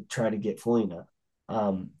cantina to try to get Felina.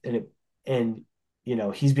 And it and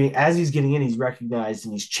he's being as he's getting in, he's recognized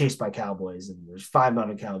and he's chased by cowboys, and there's 5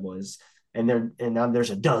 mounted cowboys, and now there's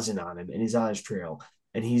a dozen on him, and he's on his trail,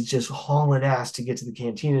 and he's just hauling ass to get to the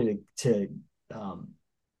cantina um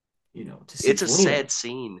to see It's a Felina. sad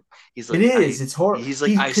scene. He's It like, is. It's horrible. he's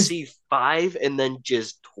like, He I because see five and then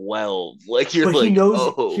just 12. Like you're but he like, knows.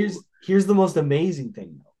 oh, Here's the most amazing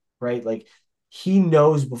thing, though, right? Like he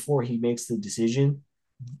knows before he makes the decision.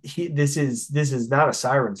 This is not a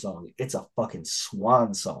siren song. It's a fucking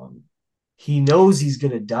swan song. He knows he's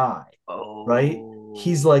gonna die, right?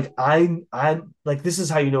 He's oh, like, I'm like, this is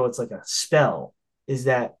how you know it's like a spell, is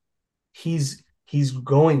that he's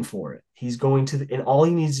going for it. He's going to and all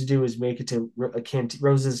he needs to do is make it to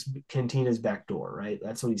Rose's Cantina's back door, right?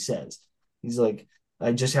 That's what he says. He's like,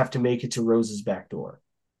 I just have to make it to Rose's back door.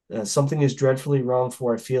 Something is dreadfully wrong,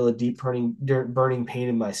 for I feel a deep burning pain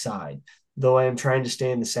in my side. Though I am trying to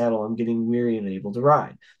stay in the saddle, I'm getting weary and unable to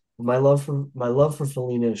ride. But my love for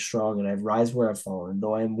Felina is strong, and I rise where I've fallen.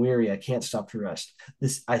 Though I am weary, I can't stop to rest.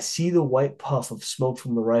 This I see the white puff of smoke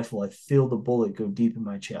from the rifle. I feel the bullet go deep in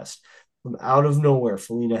my chest. From out of nowhere,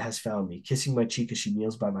 Felina has found me, kissing my cheek as she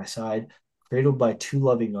kneels by my side, cradled by 2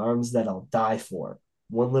 loving arms that I'll die for.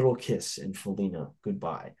 One little kiss, and Felina,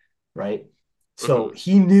 goodbye. Right? So mhm.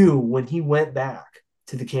 he knew when he went back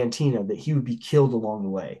to the cantina that he would be killed along the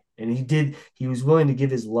way. And he was willing to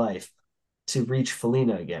give his life to reach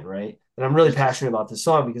Felina again, right? And I'm really Just passionate about this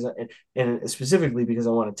song because and specifically because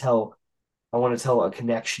I want to tell a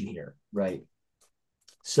connection here, right?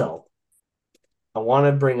 So I want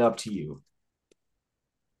to bring up to you,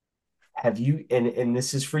 have you and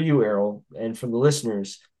this is for you, Errol, and for the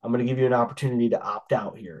listeners, I'm going to give you an opportunity to opt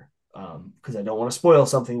out here, because I don't want to spoil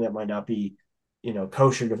something that might not be,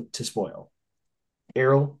 kosher to spoil.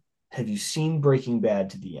 Errol, have you seen Breaking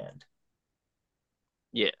Bad to the end?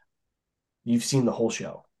 yeah, You've seen the whole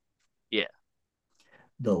show. yeah.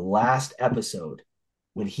 The last episode,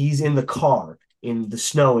 when he's in the car in the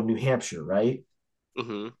snow in New Hampshire, right?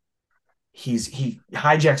 Hmm. he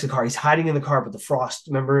hijacks a car. He's hiding in the car, but the frost.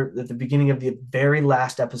 Remember at the beginning of the very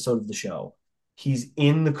last episode of the show, he's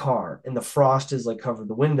in the car, and the frost is like covered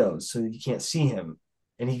the windows, so you can't see him,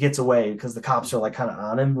 and he gets away because the cops are like kind of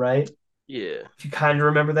on him, right? Yeah. If you kind of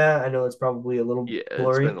remember that, I know it's probably a little Yeah,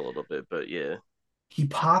 it's been blurry. a little bit, but yeah. He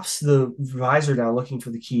pops the visor down looking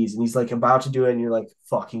for the keys, and he's like about to do it, and you're like,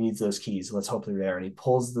 fuck, he needs those keys, let's hope they're there. And he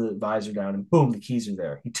pulls the visor down, and boom, the keys are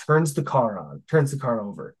there. He turns the car on, turns the car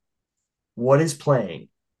over. What is playing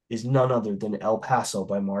is none other than El Paso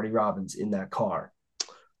by Marty Robbins in that car.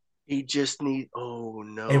 He just need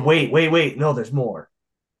And no. wait, no, there's more.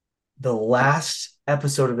 The last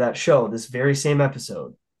episode of that show, this very same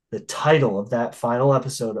episode, the title of that final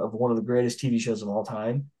episode of one of the greatest TV shows of all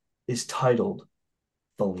time is titled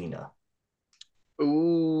Felina.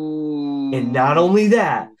 And not Ooh. only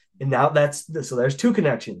that, and now that's so there's two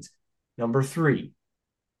connections. Number three,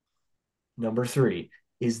 number three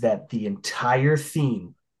is that the entire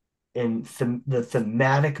theme and the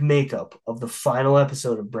thematic makeup of the final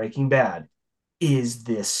episode of Breaking Bad is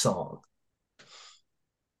this song.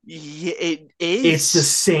 Yeah, it It's the is.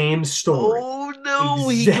 same story. Oh no,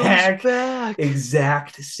 he goes Exact, back.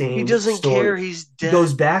 exact He same doesn't care. story. He's He dead.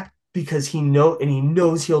 goes back because he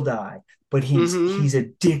knows he'll die, but Mm-hmm. he's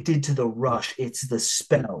addicted to the rush. It's the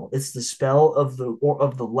spell. It's the spell of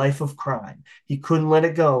the life of crime. He couldn't let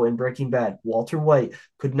it go in Breaking Bad. Walter White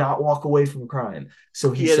could not walk away from crime.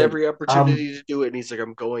 So he He had said, every opportunity to do it, and he's like,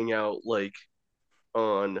 I'm going out like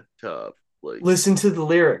on top. Like, listen to the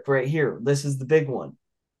lyric right here. This is the big one.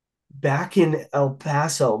 Back in El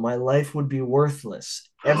Paso, my life would be worthless.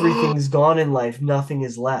 oh Everything's gone in life, nothing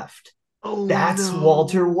is left. That's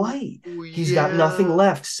Walter no. White. He's got nothing Yeah.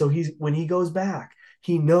 left. So he's when he goes back,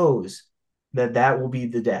 he knows that that will be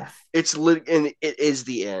the death. It's lit, and it is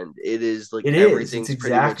the end. It is like It is. It's everything's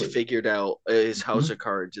pretty much exactly. figured out. His house Mhm. of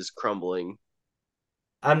cards is crumbling.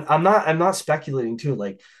 I'm not speculating too.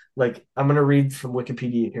 Like I'm gonna read from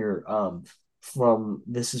Wikipedia here. From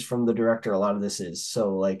this is from the director. A lot of this is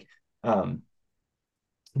so like um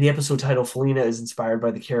the episode title Felina is inspired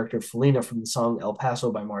by the character Felina from the song El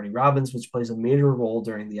Paso by Marty Robbins, which plays a major role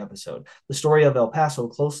during the episode. The story of El Paso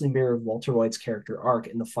closely mirrored Walter White's character arc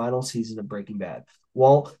in the final season of Breaking Bad.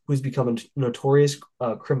 Walt, who's become a notorious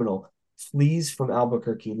criminal, flees from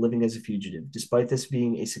Albuquerque living as a fugitive. Despite this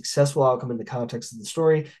being a successful outcome in the context of the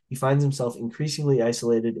story, he finds himself increasingly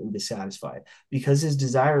isolated and dissatisfied. Because his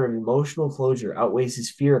desire of emotional closure outweighs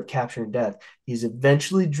his fear of capture and death, he is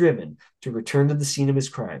eventually driven to return to the scene of his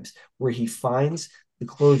crimes, where he finds the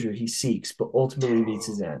closure he seeks, but ultimately meets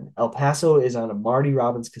his Dang. end. El Paso is on a Marty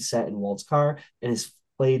Robbins cassette in Walt's car and is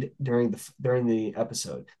played during the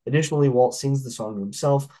episode. Additionally, Walt sings the song to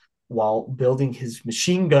himself while building his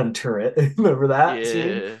machine gun turret. Remember that scene?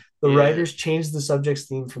 Yeah. The Yeah. writers changed the subject's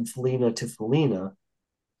theme from Felina to Felina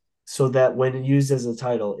so that when used as a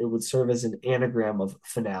title, it would serve as an anagram of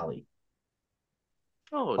finale.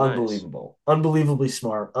 Oh, nice. Unbelievable, unbelievably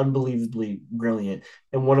smart, unbelievably brilliant,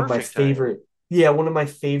 and one of my Perfect timing. favorite. Yeah, one of my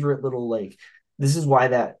favorite little like. This is why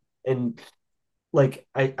that and like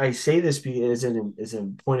I say this because as a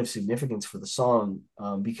point of significance for the song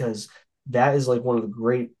because that is like one of the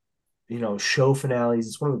great show finales.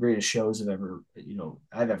 It's one of the greatest shows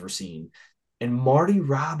I've ever seen. And Marty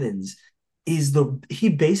Robbins is the he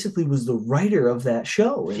basically was the writer of that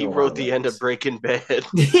show in He a lot wrote of the end of ways. Breaking Bad.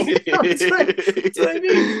 Yeah, that's what I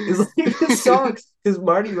mean. It's like this song because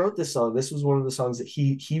Marty wrote this song. This was one of the songs that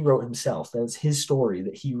he wrote himself. That's his story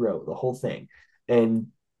that he wrote the whole thing. And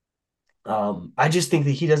I just think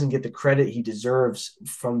that he doesn't get the credit he deserves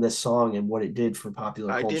from this song and what it did for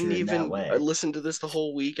popular I didn't culture in that even I way. listened to this the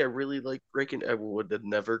whole week. I really like Breaking. I would have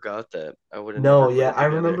never got that. I would have never No, put yeah, it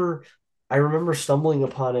together. I remember stumbling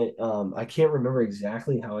upon it. I can't remember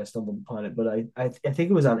exactly how I stumbled upon it, but I think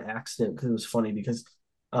it was on accident because it was funny because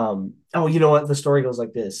oh, you know what? The story goes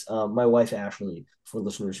like this. My wife Ashley, for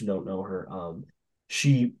listeners who don't know her,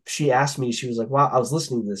 she asked me, she was like, "Wow, I was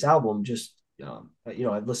listening to this album just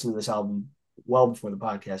I've listened to this album well before the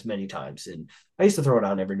podcast many times, and I used to throw it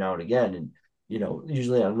on every now and again, and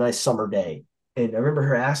usually on a nice summer day." And I remember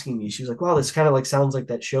her asking me, she was like, "Wow, this kind of like sounds like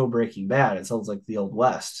that show Breaking Bad. It sounds like the Old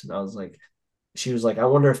West." And I was like, she was like, "I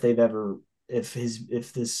wonder if they've ever, if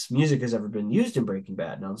this music has ever been used in Breaking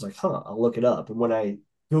Bad." And I was like, "Huh, I'll look it up." And when I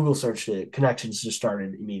Google searched it, connections just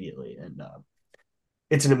started immediately. And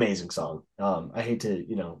it's an amazing song. I hate to,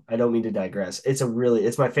 I don't mean to digress.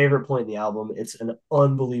 It's my favorite point in the album. It's an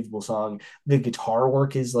unbelievable song. The guitar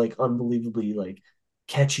work is like unbelievably like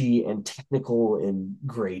catchy and technical and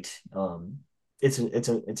great. It's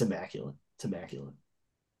immaculate. It's immaculate.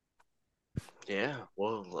 Yeah,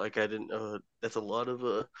 well, like I didn't. That's a lot of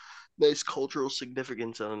nice cultural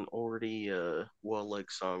significance on an already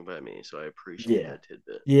well-liked song by me, so I appreciate Yeah. that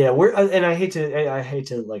tidbit. Yeah, we're and I hate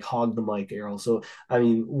to like hog the mic, Errol. So I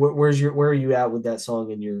mean, where are you at with that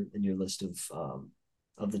song in your list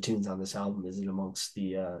of the tunes on this album? Is it amongst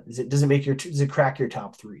the is it does it make your does it crack your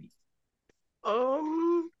top three?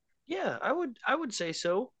 Um, yeah, I would say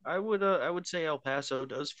so. I would say El Paso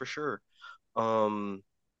does for sure. Um,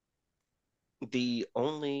 the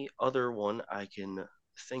only other one I can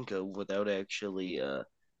think of without actually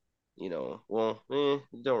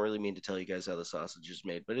don't really mean to tell you guys how the sausage is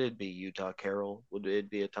made, but it'd be Utah Carol. Would it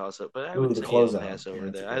be a toss up? But I Ooh, would the say El closeout. Paso Yeah, over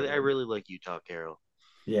that's a there. great I one. really like Utah Carol.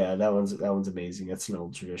 Yeah, that one's amazing. That's an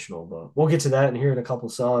old traditional, but we'll get to that and hear in a couple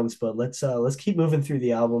songs. But let's keep moving through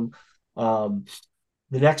the album. Um,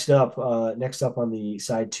 the next up on the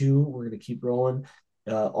side two, we're gonna keep rolling.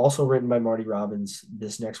 Also written by Marty Robbins.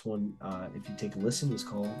 This next one, if you take a listen, is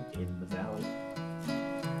called "In the Valley."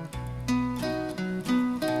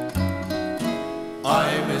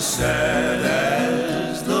 I'm as sad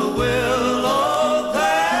as the willow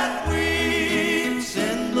that weeps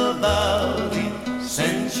in the valley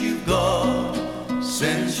since you've gone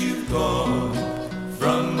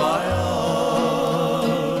from my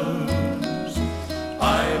arms.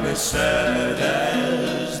 I'm as sad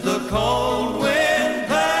as the cold wind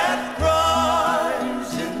that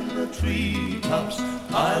cries in the treetops.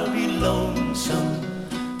 I'll be lonesome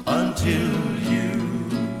until you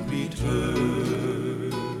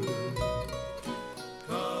return.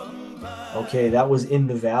 Okay, that was "In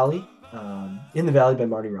the Valley." "In the Valley" by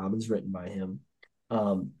Marty Robbins, written by him.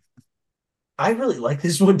 Um, I really like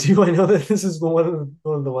this one too. I know that this is one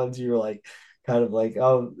of the ones you're like kind of like,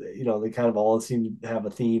 oh, they kind of all seem to have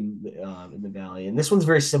a theme in the valley. And this one's a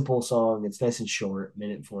very simple song. It's nice and short,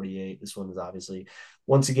 minute 48. This one is obviously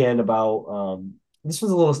once again about this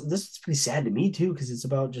is pretty sad to me too, because it's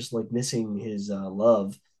about just like missing his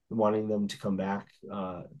love and wanting them to come back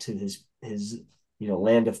to his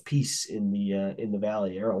land of peace in the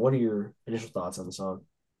valley. Errol, what are your initial thoughts on the song?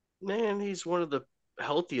 Man, he's one of the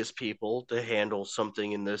healthiest people to handle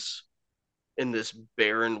something in this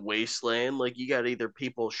barren wasteland. Like you got either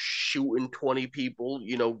people shooting 20 people,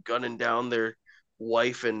 gunning down their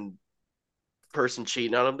wife and person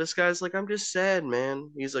cheating on him. This guy's like, I'm just sad,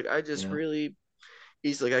 man. He's like, Yeah.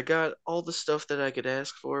 he's like, I got all the stuff that I could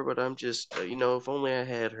ask for, but I'm just, if only I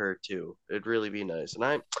had her too, it'd really be nice.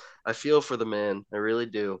 And I feel for the man. I really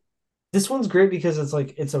do. This one's great because it's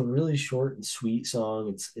like it's a really short and sweet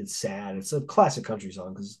song. It's sad. It's a classic country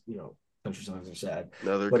song because country songs are sad,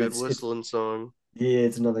 Another but good it's whistling song. yeah,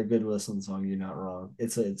 it's another good listening song. You're not wrong.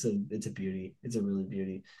 It's a beauty. It's a really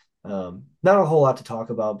beauty. Not a whole lot to talk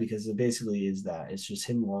about because it basically is that it's just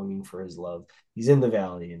him longing for his love. He's in the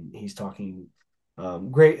valley and he's talking.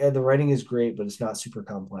 Great. The writing is great, but it's not super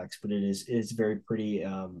complex. But it's very pretty.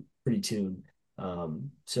 Pretty tune.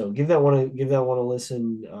 So give that one a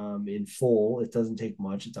listen in full. It doesn't take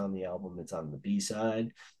much. It's on the album. It's on the B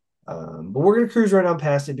side. But we're gonna cruise right on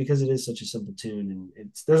past it because it is such a simple tune, and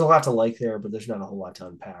there's a lot to like there, but there's not a whole lot to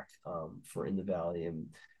unpack for "In the Valley," and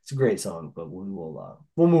it's a great song. But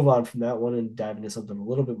we'll move on from that one and dive into something a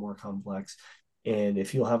little bit more complex. And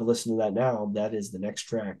if you'll have a listen to that now, that is the next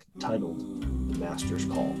track titled "The Master's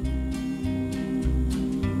Call."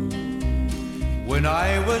 When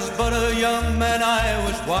I was but a young man, I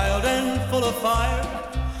was wild and full of fire.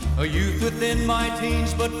 A youth within my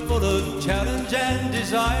teens, but full of challenge and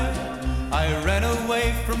desire. I ran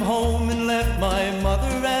away from home and left my mother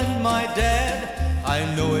and my dad. I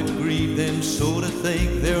know it grieved them so to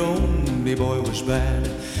think their only boy was bad.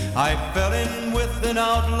 I fell in with an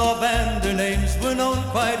outlaw band, their names were known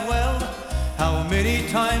quite well. How many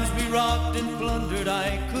times we robbed and plundered,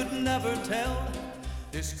 I could never tell.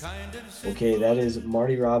 Okay, that is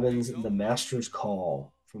Marty Robbins' "The Master's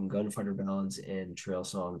Call" from Gunfighter, Ballads, and Trail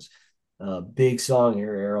Songs. Big song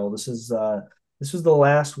here, Errol. This was the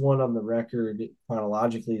last one on the record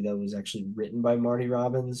chronologically that was actually written by Marty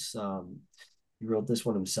Robbins. He wrote this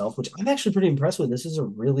one himself, which I'm actually pretty impressed with. This is a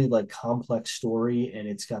really like complex story, and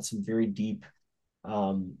it's got some very deep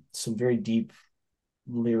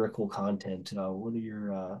lyrical content. What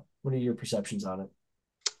are your perceptions on it?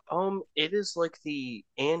 It is like the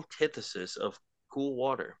antithesis of Cool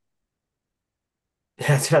Water.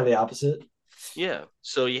 That's kind of the opposite. Yeah.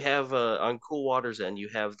 So you have on Cool Water's end, you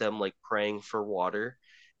have them like praying for water.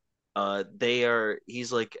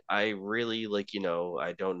 He's like, I really like,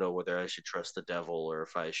 I don't know whether I should trust the devil or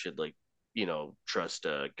if I should like trust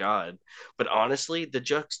God. But honestly, the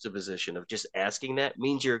juxtaposition of just asking that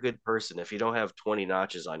means you're a good person. If you don't have 20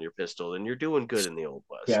 notches on your pistol, then you're doing good in the Old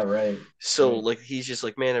Yeah, West. right. So Right. like he's just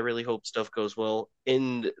like, man, I really hope stuff goes well.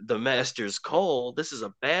 In the Master's call, this is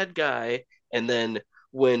a bad guy. And then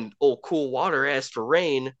when old Cool Water asks for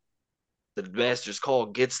rain, the Master's call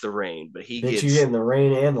gets the rain, but he Bitch, you gets, getting the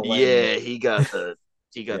rain and the lightning. yeah, he got the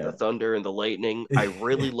Yeah. thunder and the lightning. I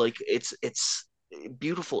really like it's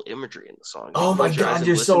beautiful imagery in the song. If you Oh my close your eyes God, and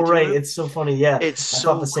you're so listen to right. it, It's so funny. Yeah, it's I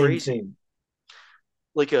thought the so same crazy. thing.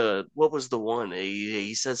 Like what was the one?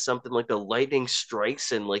 He says something like the lightning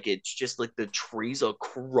strikes and like it's just like the trees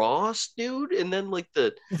across, dude, and then like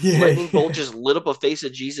the Yeah, lightning bolt yeah. just lit up a face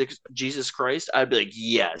of Jesus Christ. I'd be like,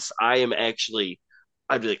 yes, I am actually.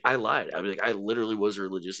 I'd be like, I lied. I'd be like, I literally was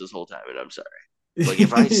religious this whole time, and I'm sorry. Like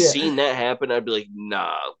if I Yeah. seen that happen, I'd be like,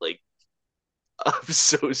 nah, like I'm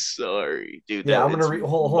so sorry, dude. Yeah, That I'm gonna it's read.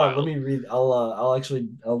 Hold on. Let wild. me read. I'll actually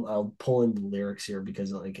I'll pull in the lyrics here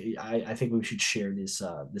because like I think we should share this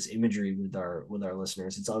imagery with our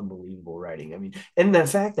listeners. It's unbelievable writing. I mean, and the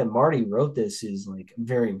fact that Marty wrote this is like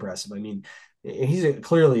very impressive. I mean, he's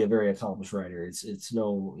clearly a very accomplished writer. It's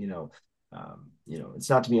no it's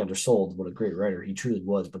not to be undersold what a great writer he truly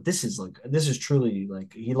was. But this is truly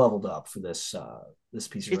like he leveled up for this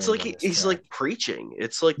piece of It's writing like on this he's track. like preaching.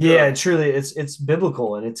 It's like Yeah, truly, it's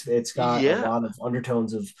biblical and it's got a yeah, lot of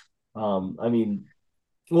undertones of, I mean,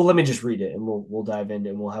 well, let me just read it and we'll dive into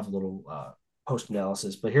and we'll have a little post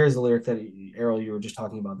analysis. But here's the lyric that Errol you were just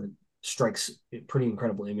talking about that strikes pretty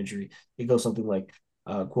incredible imagery. It goes something like,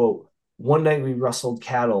 "quote One night we rustled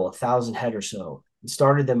cattle, 1,000 head or so, and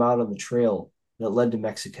started them out on the trail that led to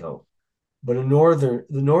Mexico. But the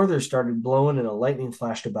norther started blowing and a lightning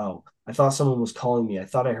flashed about. I thought someone was calling me. I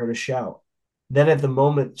thought I heard a shout. Then at the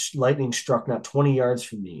moment, lightning struck not 20 yards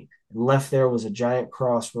from me, and left there was a giant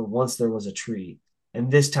cross where once there was a tree. And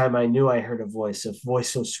this time I knew I heard a voice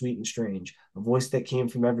so sweet and strange, a voice that came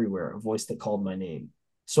from everywhere, a voice that called my name.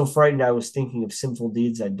 So frightened I was thinking of sinful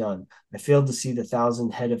deeds I'd done. I failed to see the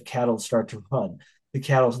 1,000 head of cattle start to run. The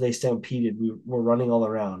cattle, they stampeded. We were running all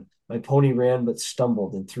around. My pony ran but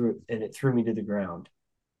stumbled and it threw me to the ground.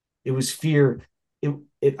 It was fear.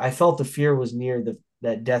 I felt the fear was near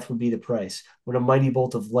that death would be the price when a mighty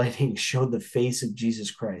bolt of lightning showed the face of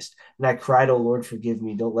Jesus Christ. And I cried, "Oh Lord, forgive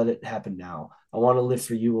me. Don't let it happen now. I want to live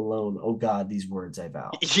for you alone. Oh God, these words I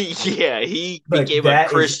vow." Like, yeah. He like became a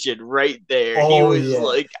that is, Christian right there. He oh was yeah,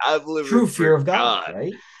 like, I'm living true for fear of God, God.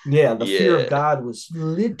 right? Yeah, the fear of Yeah, God was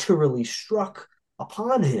literally struck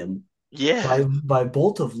upon him yeah. by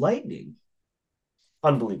bolt of lightning.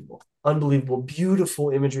 Unbelievable, unbelievable, beautiful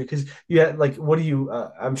imagery. Because you had like, what do you?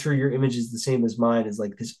 I'm sure your image is the same as mine. Is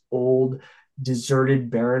like this old, deserted,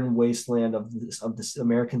 barren wasteland of this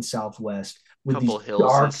American Southwest with Couple these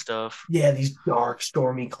hills and dark, stuff. yeah, these dark,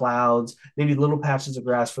 stormy clouds. Maybe little patches of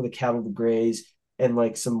grass for the cattle to graze, and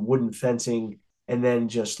like some wooden fencing, and then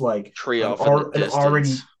just like Tree off in the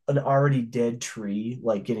distance. an already dead tree,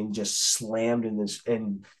 like getting just slammed in this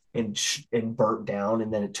and burnt down,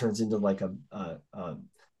 and then it turns into like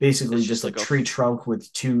It's basically just just a like tree trunk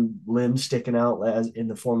with two limbs sticking out as in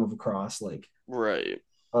the form of a cross. Like right.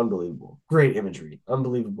 unbelievable, great imagery,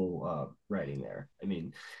 unbelievable writing there. I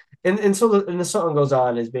mean, and so the song goes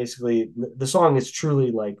on is basically the song is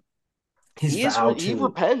truly like his vow He to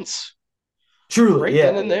repents truly, right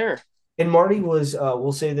then yeah, and yeah. there. And Marty was,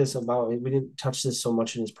 we'll say this about, we didn't touch this so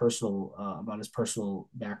much in his personal, about his personal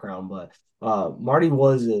background, but Marty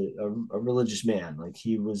was a religious man. Like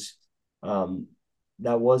he was, um,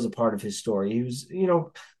 that was a part of his story. He was,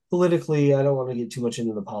 politically, I don't want to get too much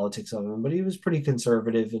into the politics of him, but he was pretty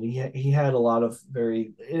conservative and he had a lot of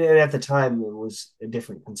and at the time it was a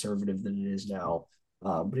different conservative than it is now.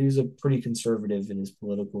 But he was a pretty conservative in his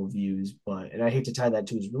political views. And I hate to tie that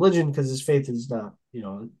to his religion because his faith is not,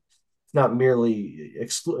 it's not merely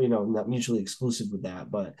not mutually exclusive with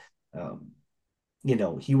that. But um,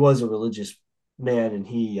 he was a religious man, and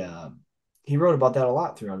he wrote about that a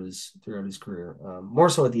lot throughout his career. More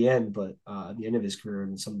so at the end, but at the end of his career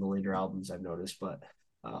and some of the later albums I've noticed.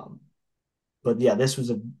 Um, but yeah, this was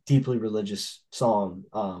a deeply religious song,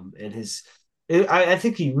 and I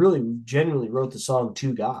think he really genuinely wrote the song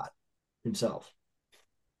to God himself.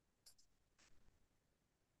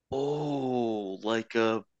 Oh, like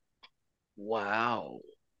a wow.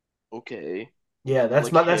 Okay. Yeah,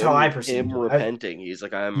 Like that's how I him perceived it. repenting. He's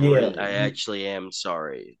like, Yeah, I actually am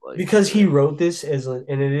sorry. Like because he wrote this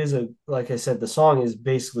and it is like I said, the song is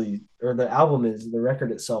basically, or the album is, the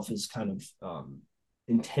record itself is kind of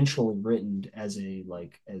intentionally written as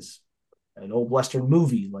an old Western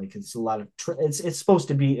movie. Like it's a lot of it's supposed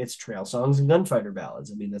to be it's trail songs and gunfighter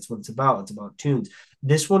ballads. I mean, that's what it's about. It's about tunes.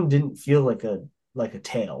 This one didn't feel like a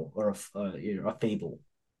tale or a fable.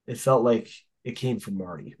 It felt like it came from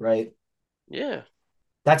Marty, right? Yeah,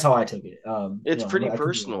 That's how I took it. it's pretty I could be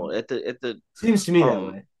personal. wrong. At the Seems to me that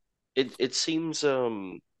um, way. it seems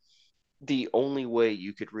the only way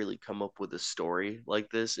you could really come up with a story like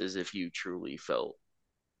this is if you truly felt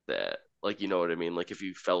that, like, you know what I mean, like if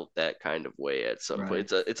you felt that kind of way at some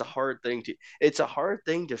point. Right. It's a hard thing to it's a hard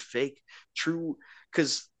thing to fake true,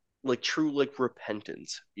 because like true like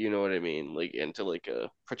repentance, you know what I mean, like, and to like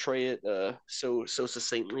portray it so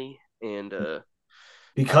succinctly, and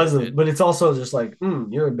Because of it but it's also just like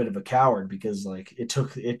you're a bit of a coward because like it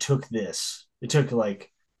took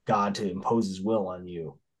like God to impose his will on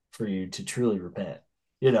you for you to truly repent,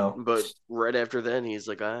 you know. but right after then he's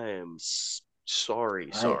like, I am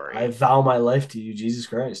sorry, I sorry. vow my life to you, Jesus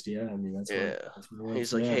Christ. Yeah, I mean Yeah, that's what he's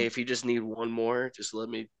it's like, hey, yeah. if you just need one more, just let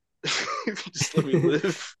me just let me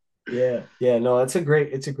live. Yeah, yeah, no, it's a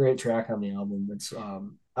great track on the album. It's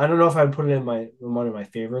I don't know if I'd put it in one of my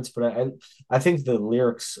favorites, but I think the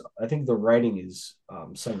lyrics, I think the writing is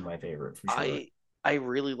some of my favorite for sure. I I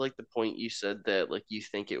really like the point you said that like you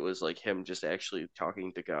think it was like him just actually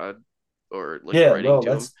talking to God or like Yeah, writing no,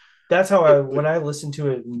 to him. that's how I It would when I listened to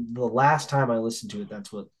it the last time I listened to it,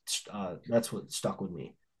 that's what stuck with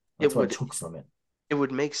me. That's it what I would took from it. it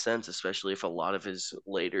would make sense, especially if a lot of his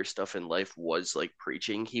later stuff in life was like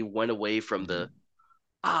preaching. He went away from the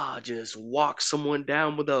Mhm. just walk someone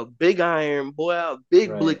down with a big iron, boy, a big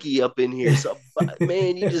Right. blicky up in here. So, but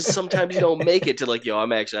man, you just sometimes you don't make it to like, yo,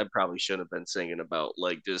 I probably shouldn't have been singing about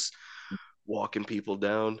like just walking people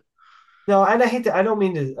down. No, and I hate to. I don't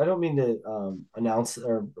mean to announce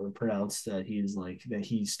or pronounce that he's like that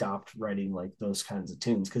he stopped writing like those kinds of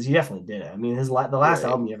tunes because he definitely did it. I mean, the last Right.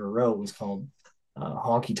 album he ever wrote was called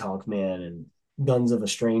Honky Tonk Man and Guns of a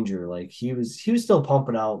Stranger. Like he was still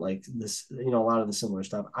pumping out like this, you know, a lot of the similar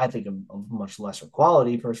stuff. I think of much lesser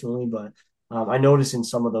quality personally, but I notice in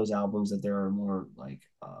some of those albums that there are more like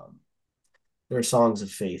there are songs of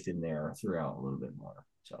faith in there throughout a little bit more.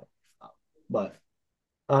 So, but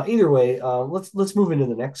either way, let's move into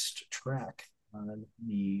the next track on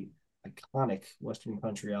the iconic Western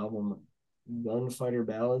country album, Gunfighter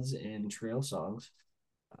Ballads and Trail Songs.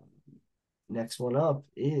 Um, Next one up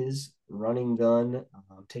is Running Gun.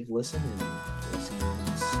 Take a listen and we'll see you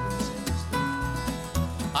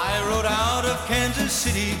I rode out of Kansas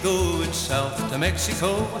City, going south to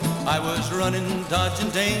Mexico. I was running, dodging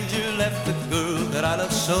danger, left the girl that I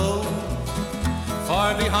love so.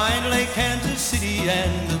 Far behind lay Kansas City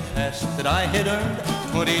and the past that I had earned.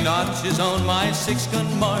 20 notches on my six-gun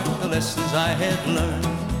mark, the lessons I had learned.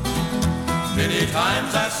 Many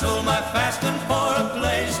times I sold my fast gun for a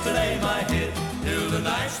place to lay my head, till the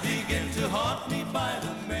nights begin to haunt me by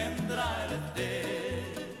the men that I left dead.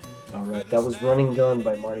 All right, that was Running Gun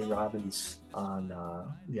by Marty Robbins on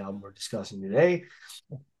the album we're discussing today.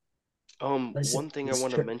 One thing I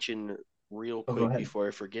want to mention real Oh, go quick ahead. before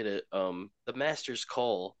I forget it, the Master's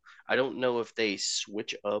Call. I don't know if they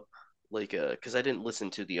switch up like because I didn't listen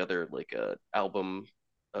to the other like album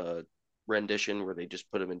uh rendition where they just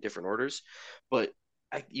put them in different orders, but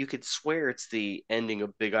you could swear it's the ending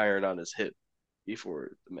of Big Iron on his hip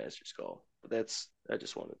before the Master's Call. But that's I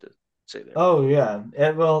just wanted to say that real Oh quick. yeah,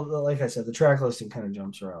 and well, like I said, the track listing kind of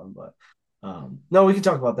jumps around, but no, we can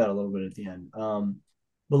talk about that a little bit at the end.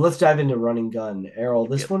 But let's dive into Running Gun. Errol,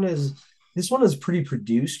 Yep. this one is pretty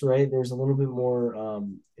produced, right? There's a little bit more.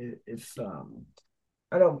 If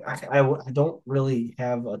I don't really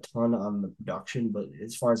have a ton on the production, but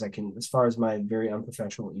as far as my very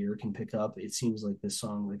unprofessional ear can pick up, it seems like this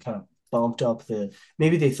song they kind of bumped up the.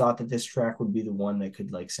 Maybe they thought that this track would be the one that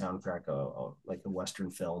could like soundtrack like a Western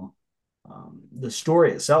film. The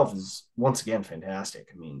story itself is once again fantastic.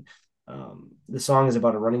 I mean, the song is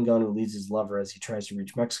about a running gun who leads his lover as he tries to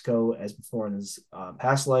reach Mexico. As before in his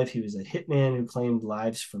past life, he was a hitman who claimed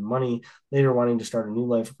lives for money, later wanting to start a new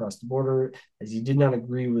life across the border as he did not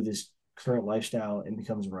agree with his current lifestyle and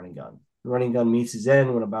becomes a running gun. The running gun meets his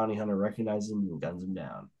end when a bounty hunter recognizes him and guns him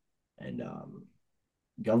down. And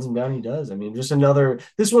guns him down he does. I mean, just another.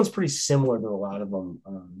 This one's pretty similar to a lot of them.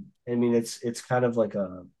 I mean, it's kind of like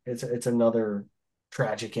it's another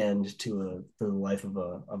tragic end to the life of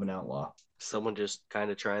a of an outlaw. Someone just kind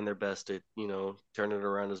of trying their best to, turn it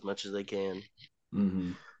around as much as they can.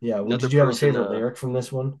 Mm-hmm. Yeah. Well, Another did you have a person, favorite lyric from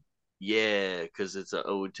this one? yeah, because it's an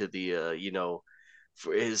ode to the,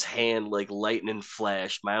 for his hand like lightning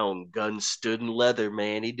flashed. My own gun stood in leather,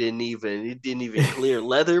 man. He didn't even clear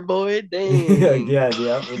leather, boy. Dang. Again, yeah,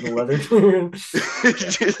 with the leather clearing. Yeah, cut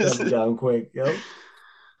Just- it down quick. Yep.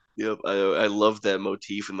 yep, I love that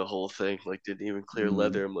motif and the whole thing. Like, didn't even clear Mhm.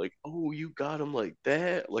 leather. I'm like, oh, you got him like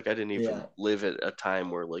that. Like, I didn't even Yeah. live at a time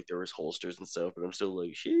where like there was holsters and stuff, but I'm still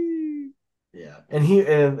like, she. Yeah, and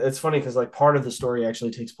it's funny because like part of the story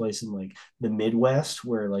actually takes place in like the Midwest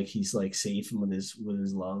where like he's like safe with his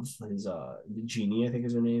love, his Jeannie, I think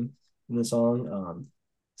is her name in the song.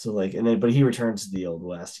 So like and then but he returns to the old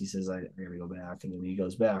West. He says I gotta go back, and then he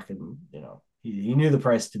goes back, and he knew the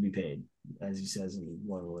price to be paid, as he says in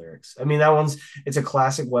one of the lyrics. I mean that one's it's a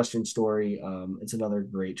classic Western story. It's another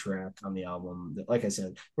great track on the album. That, like I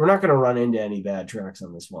said, we're not gonna run into any bad tracks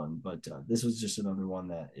on this one, but this was just another one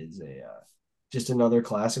that is a just another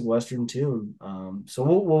classic Western tune. So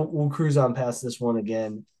we'll cruise on past this one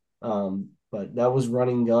again. But that was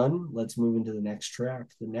Running Gun. Let's move into the next track.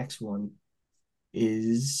 The next one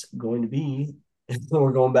is going to be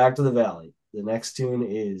we're going back to the valley. The next tune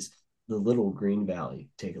is The Little Green Valley.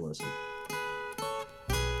 Take a listen.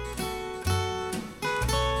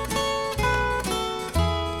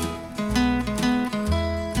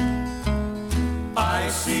 I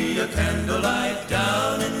see a candlelight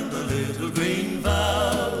down in the little green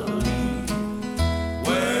valley,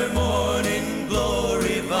 where morning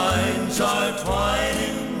glory vines are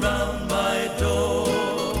twining round my door.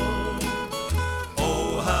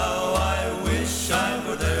 Oh, how I wish I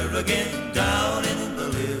were there again, down in the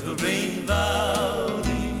little green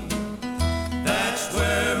valley. That's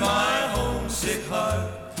where my homesick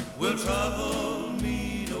heart will trouble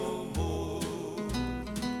me no more.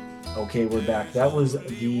 Okay, we're back. That was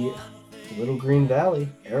the Little Green Valley.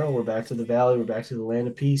 Arrow, we're back to the valley. We're back to the land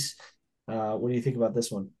of peace. What do you think about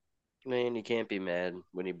this one? Man, you can't be mad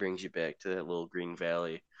when he brings you back to that little green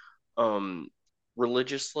valley. Um,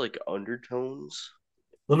 religious like undertones.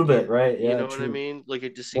 A little Yeah, bit, right? you Yeah, know what I true. mean? Like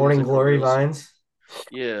it just seems Morning like a Glory real Vines.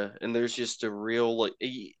 yeah, and there's just a real like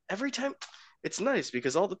every time it's nice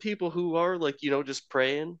because all the people who are like, just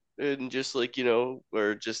praying and just like,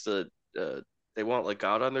 or just they want like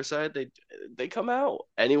God on their side, they come out.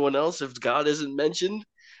 Anyone else if God isn't mentioned,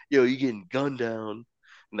 you getting gunned down.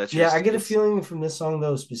 And that's Yeah, I just get a it's feeling from this song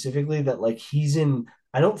though specifically that like he's in.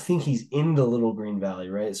 I don't think he's in the Little Green Valley,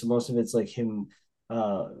 right? So most of it's like him.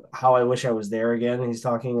 How I wish I was there again. He's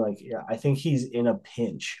talking like, yeah, I think he's in a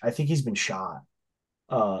pinch. I think he's been shot.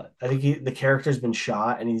 I think the character's been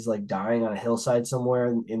shot and he's like dying on a hillside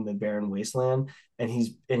somewhere in the barren wasteland, and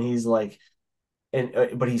he's like, and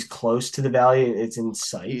but he's close to the valley. It's in he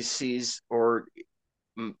sight. sees or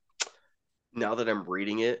mm, now that I'm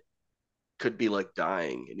reading it, could be like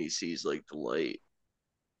dying and he sees like the light.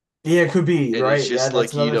 Yeah, it could be And it's right. Yeah, just that's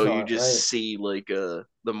like, another you thought. just Right. see like the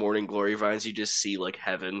morning glory vines, you just see like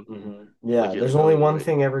heaven. Like Yeah, you're there's like, only oh one wait.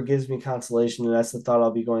 thing ever gives me consolation, and that's the thought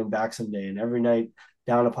I'll be going back someday. And every night,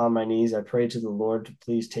 down upon my knees, I pray to the Lord to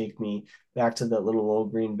please take me back to that little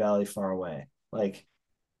old green valley far away. Like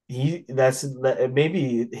maybe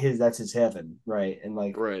that's his heaven, right? And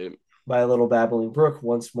like Right. by a little babbling brook,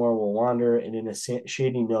 once more we'll wander, and in a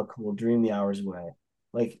shady nook we'll dream the hours away.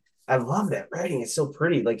 Like I love that writing; it's so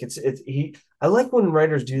pretty. Like it's he. I like when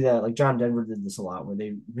writers do that. Like John Denver did this a lot, where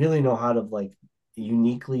they really know how to like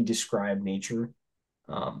uniquely describe nature.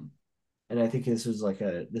 Um, and I think this was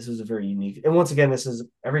a very unique. And once again, this is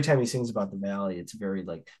every time he sings about the valley, it's very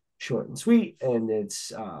like short and sweet, and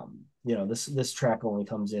it's this track only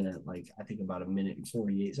comes in at like I think about a minute and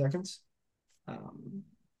 48 seconds, um,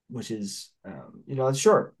 which is it's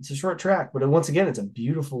short. It's a short track, but once again, it's a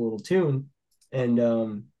beautiful little tune,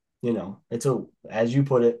 and it's a as you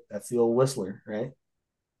put it, that's the old Whistler, right?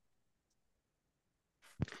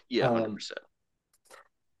 Yeah, Um, 100%.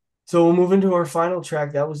 so we'll move into our final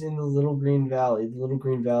track. That was in the Little Green Valley. The Little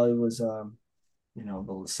Green Valley was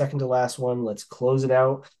the second to last one. Let's close it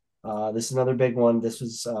out. This is another big one. This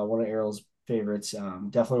was one of Errol's favorites.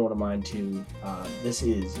 Definitely one of mine too. This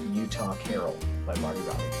is Utah Carol by Marty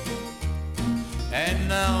Robbins. And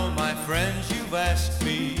now, my friends, you've asked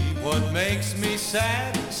me what makes me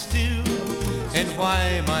sad still, and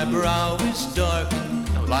why my brow is darkened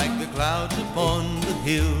like the clouds upon the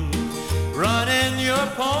hill. Run in your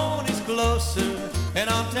ponies closer, and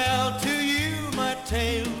I'll tell to you my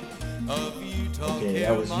tale of Utah. Okay,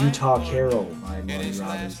 that was Utah Carol by Marty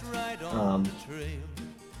Robbins.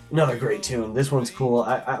 Another great tune. This one's cool.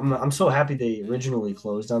 I'm so happy they originally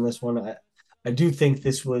closed on this one. I do think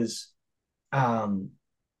this was um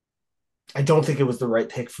I don't think it was the right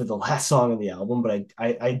pick for the last song of the album, but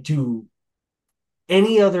I do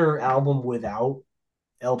any other album without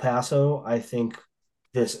El Paso, I think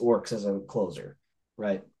this works as a closer,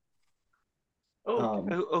 right? Oh,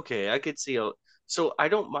 Um, okay. I could see. So I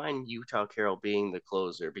don't mind Utah Carroll being the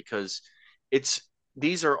closer because it's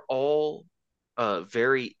these are all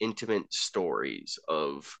very intimate stories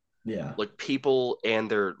of yeah. like people and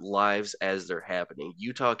their lives as they're happening.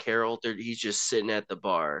 Utah Carroll, he's just sitting at the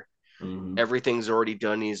bar. Hmm. Everything's already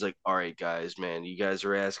done. He's like, "All right, guys, man, you guys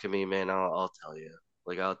are asking me, man. I'll tell you.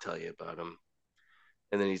 Like, I'll tell you about him."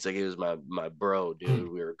 And then he's like, "He was my bro, dude.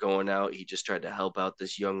 We were going out. He just tried to help out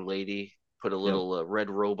this young lady, put a Yep. little red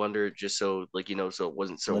robe under it, just so like so it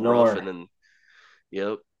wasn't so rough." And Lenore. then,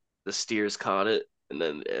 yep, the steers caught it, and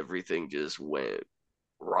then everything just went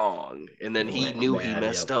wrong. And then It he went knew he bad.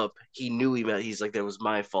 messed Yep. up. He knew he's like, that was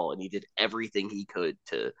my fault. And he did everything he could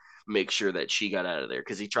to make sure that she got out of there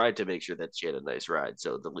because he tried to make sure that she had a nice ride.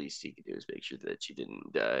 So the least he could do is make sure that she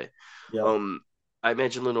didn't die. Yep. Um, I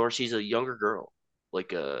imagine Lenore, she's a younger girl,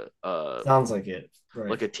 like Sounds like it. Right.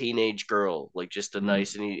 like a teenage girl, like just a Mm.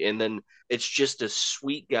 nice and then it's just a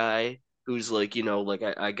sweet guy who's like, like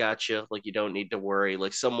I got you, like you don't need to worry,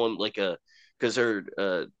 like someone like a because her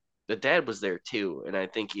the dad was there too, and I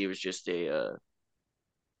think he was just a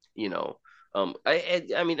you know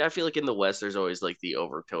I mean I feel like in the West there's always like the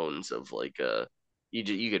overtones of like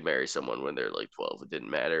you could marry someone when they're like 12, it didn't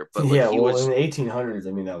matter, but like Yeah. he Well, in was the 1800s,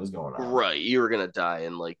 I mean, that was going on. right, you were gonna die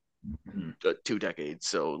in like Mhm. 2 decades,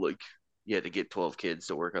 so like you had to get 12 kids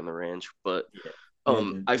to work on the ranch, but Yeah. You had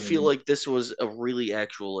to. I You had feel to. like this was a really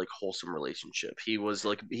actual like wholesome relationship. He was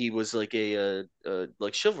like a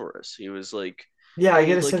like chivalrous. He was like, Yeah, I hey,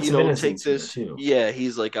 get a like sense of take innocence here this. too. Yeah,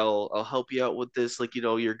 he's like, I'll help you out with this. Like,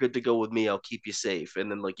 you're good to go with me. I'll keep you safe.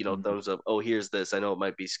 And then like, Mhm. thumbs up. Oh, here's this. I know it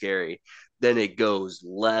might be scary. Then it goes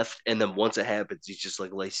left, and then once it happens, he's just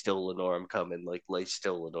like, lay still, Lenore. I'm coming. Like, lay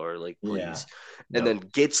still, Lenore. Like, Yeah. please. And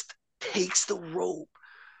Yep. then takes the rope,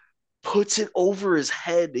 puts it over his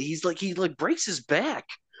head. He like breaks his back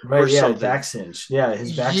or Right. Yeah. something. Back cinch. Yeah.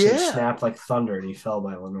 His back cinch Yeah, snapped like thunder, and he fell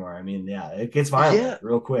by Lenore. I mean, yeah, it gets violent yeah.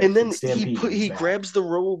 real And quick. then It's stampede in his he back. grabs the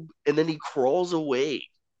robe and then he crawls away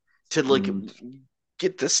to like Mhm.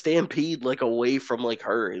 get the stampede like away from like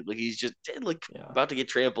her. Like he's just like Yeah. about to get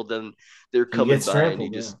trampled. Then they're He coming gets by and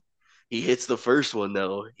trampled. Yeah. he hits the first one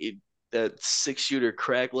though. That 6 shooter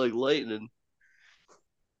crack like lightning.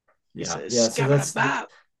 He Yeah. says, Yeah. So "Scabba bop."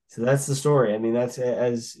 so that's the story. I mean, that's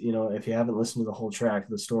as you know, if you haven't listened to the whole track,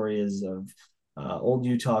 the story is of old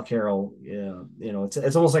Utah Carroll. Yeah,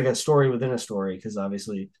 it's almost like a story within a story because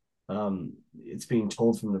obviously it's being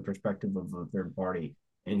told from the perspective of a third party,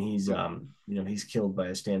 and he's killed by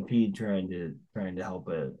a stampede trying to help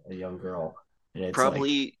a young girl, and it's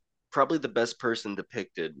like Probably the best person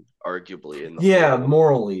depicted, arguably in the yeah, whole.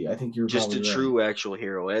 morally, I think you're Just probably a right. true actual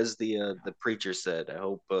hero, as the preacher said. I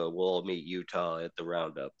hope we'll all meet Utah at the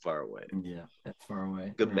roundup far away. Yeah, that's far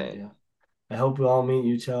away, Good right? man. Yeah. I hope we all meet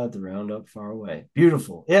Utah at the roundup far away.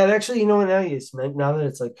 Beautiful. Yeah, and actually, now that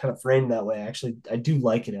it's like kind of framed that way, actually, I do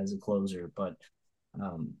like it as a closer, but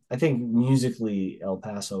I think musically El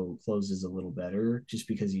Paso closes a little better just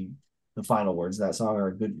because the final words of that song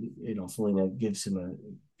are good. Felina gives him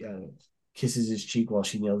kisses his cheek while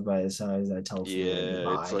she kneels by his side as I tell Felina Yeah,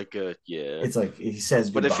 it's goodbye. like a yeah, It's like he says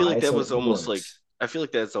but I feel like goodbye, that so was it almost like works. I feel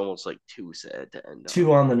like that's almost like too sad to end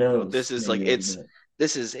Two on. on the This nose, is like maybe a little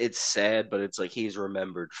bit. it's sad, but it's like he's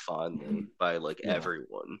remembered fondly by like Yeah,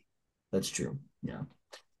 everyone. that's true. Yeah.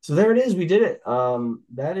 So there it is. We did it.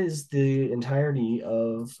 That is the entirety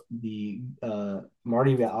of the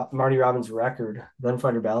Marty Robbins record,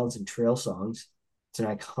 Gunfighter Ballads and Trail Songs. It's an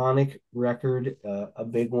iconic record, a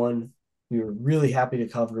big one. We were really happy to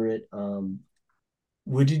cover it.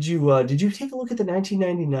 Did you take a look at the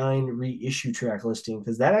 1999 reissue track listing?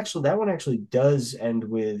 Because that one actually does end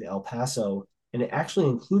with El Paso, and it actually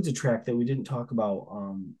includes a track that we didn't talk about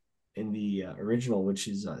in the original, which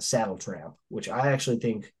is Saddle Tramp, which I actually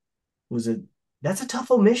think was a that's a tough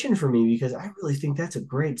omission for me because I really think that's a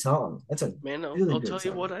great song. That's a Man, really I'll great tell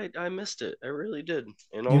you what, song. I missed it. I really did.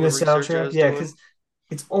 And You all the missed Saddle research I Tramp, was yeah, doing. because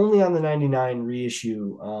it's only on the '99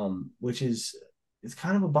 reissue, which is it's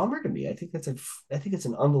kind of a bummer to me. I think it's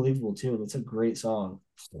an unbelievable tune. It's a great song,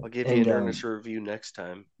 I'll give you and an earnest review next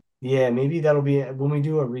time. yeah, maybe that'll be when we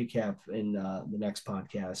do a recap in the next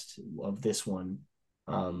podcast of this one.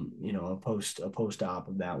 A post op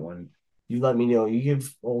of that one. You let me know. You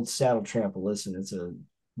give old Saddle Tramp a listen. It's a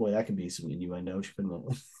boy that could be some innuendo,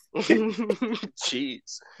 couldn't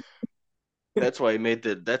Jeez. That's why I made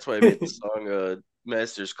the it? song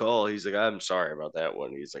Master's Call. He's like, I'm sorry about that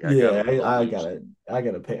one. He's like, I got Yeah, him on the loose. I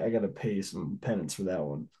gotta pay some penance for that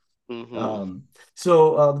one. Hmm.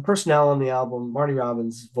 So the personnel on the album: Marty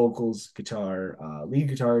Robbins, vocals, guitar, lead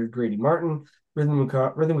guitar Grady Martin, Rhythm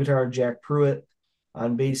guitar Jack Pruitt.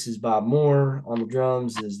 On bass is Bob Moore. On the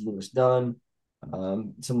drums is Lewis Dunn.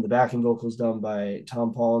 Some of the backing vocals done by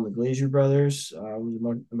Tom Paul and the Glazier Brothers,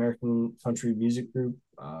 American country music group,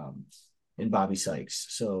 and Bobby Sykes.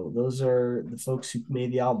 So those are the folks who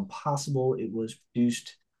made the album possible. It was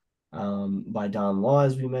produced by Don Law,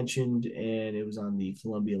 as we mentioned, and it was on the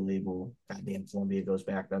Columbia label. Goddamn, Columbia goes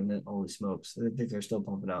back on that. Holy smokes. I think they're still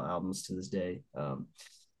pumping out albums to this day.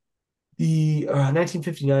 The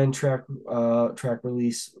 1959 track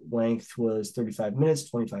release length was 35 minutes,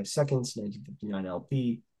 25 seconds, 1959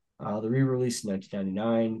 LP. The re-release in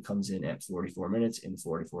 1999 comes in at 44 minutes and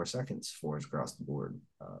 44 seconds for across the board.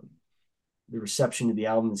 The reception of the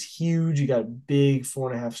album is huge. You got big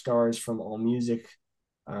 4.5 stars from AllMusic.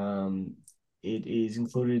 It is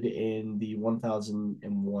included in the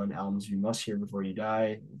 1001 albums you must hear before you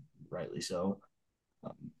die, rightly so.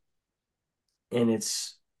 And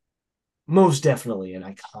it's most definitely an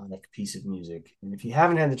iconic piece of music. And if you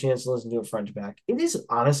haven't had the chance to listen to it front to back, it is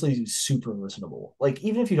honestly super listenable. Like,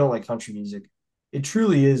 even if you don't like country music, it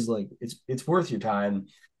truly is like it's worth your time.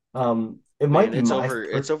 It might Man, be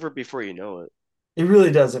it's over before you know it. it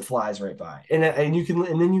really does. It flies right by, and you can,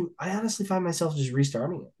 and then I honestly find myself just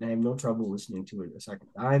restarting it, and I have no trouble listening to it a second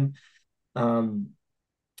time. Um,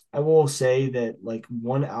 I will say that like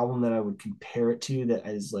one album that I would compare it to that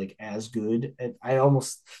is like as good, and I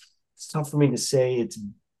almost it's tough for me to say it's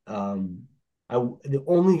I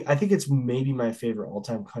I think it's maybe my favorite all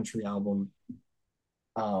time country album.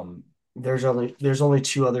 There's only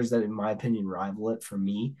two others that in my opinion rival it for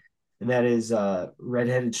me, and that is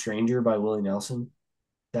Redheaded Stranger by Willie Nelson.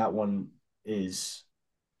 That one is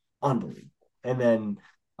unbelievable. And then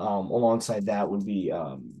alongside that would be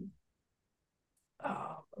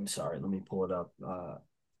I'm sorry, let me pull it up.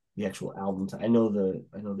 The actual album. I know the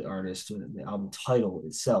artist, the album title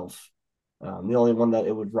itself. The only one that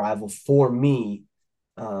it would rival for me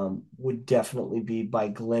would definitely be by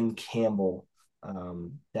Glenn Campbell.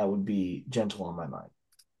 That would be Gentle on My Mind.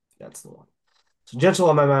 That's the one. So Gentle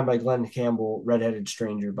on My Mind by Glenn Campbell, Redheaded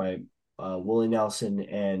Stranger by Willie Nelson,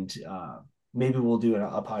 and maybe we'll do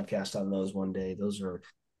a podcast on those one day. Those are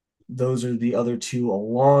the other two,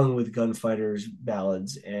 along with Gunfighters,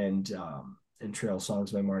 Ballads, and Trail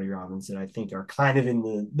Songs by Marty Robbins, that I think are kind of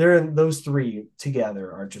they're in those three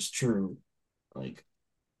together are just true, like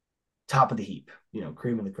top of the heap,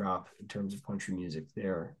 cream of the crop in terms of country music.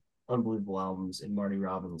 They're unbelievable albums, and Marty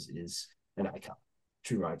Robbins is an icon,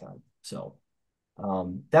 true icon. So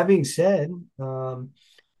that being said, we're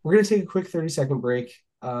going to take a quick 30-second break.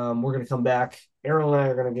 We're going to come back. Errol and I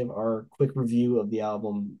are going to give our quick review of the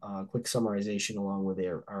album, quick summarization, along with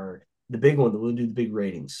the big one. We'll do the big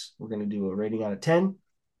ratings. We're going to do a rating out of 10.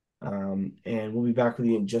 And we'll be back with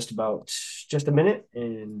you in just a minute.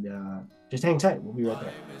 And just hang tight. We'll be right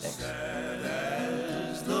back. Thanks.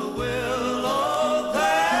 As the willow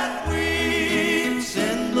that weeps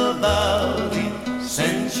in the valley,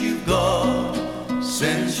 since you've gone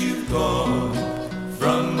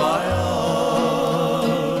from my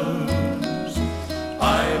arms.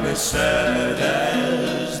 I'm as sad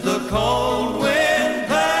as the cold wind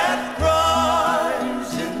that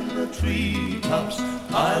cries in the treetops.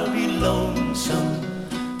 I'll be lonesome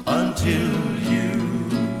until you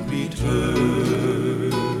return.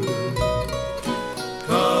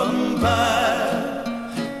 Come back,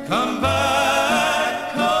 come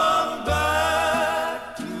back, come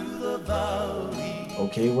back to the valley.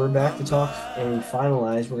 Okay, we're back to talk and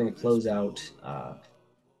finalize. We're going to close out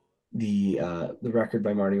the record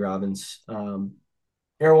by Marty Robbins.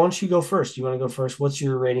 Aaron, why don't you go first? You want to go first? What's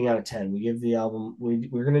your rating out of 10? We give the album.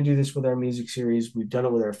 We're going to do this with our music series. We've done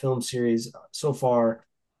it with our film series so far.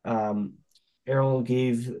 Errol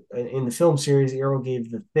gave in the film series. Errol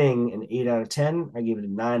gave The Thing an 8 out of 10. I gave it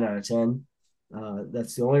a 9 out of 10.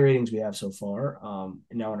 That's the only ratings we have so far.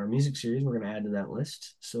 And now in our music series, we're going to add to that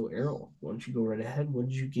list. So Errol, why don't you go right ahead? What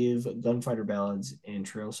did you give Gunfighter Ballads and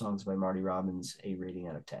Trail Songs by Marty Robbins a rating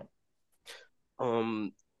out of 10?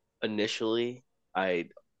 Initially, I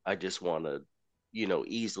just want to,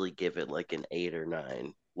 easily give it like an 8 or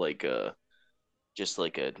 9, like just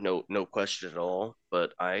like a no question at all.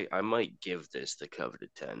 But I might give this the coveted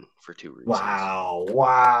 10 for two reasons.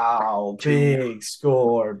 Wow, big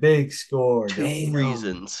score. Two Damn.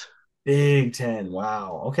 reasons. Big 10.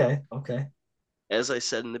 Wow. Okay. As I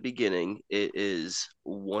said in the beginning, it is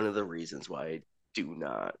one of the reasons why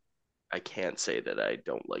I can't say that I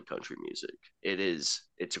don't like country music.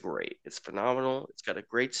 It's great. It's phenomenal. It's got a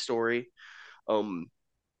great story.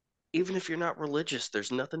 even if you're not religious,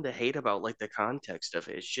 there's nothing to hate about like the context of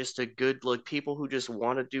it. It's just a good like people who just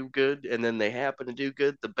want to do good and then they happen to do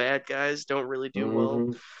good. The bad guys don't really do well.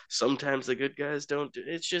 Mm-hmm. Sometimes the good guys don't.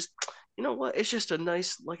 It's just you know what? It's just a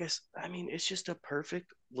nice I mean, it's just a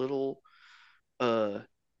perfect little uh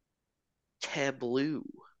tableau,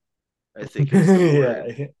 I think is the Yeah, word.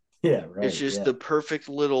 yeah, It's right, just yeah. the perfect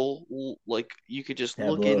little like you could just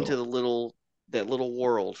look into Tableau, the little that little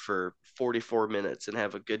world for 44 minutes and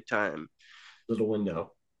have a good time. little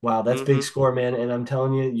window. Wow, that's big Mm-hmm. score, man. And I'm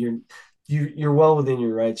telling you, you're well within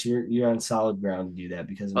your rights. You're on solid ground to do that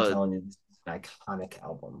because I'm Uh, telling you, this is an iconic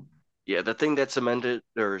album. yeah, the thing that cemented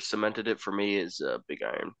it for me is Big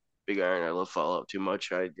Iron. Big Iron. I love Fallout too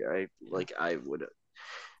much. I Yeah, like. I would.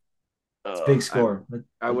 it's big I score.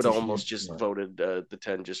 I That's would a huge almost just score. voted the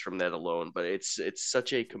 10 just from that alone. But it's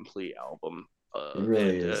such a complete album. It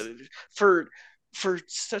really And is. for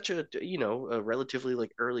such a a relatively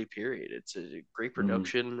like early period, it's a great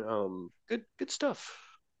Mm, production. Good stuff.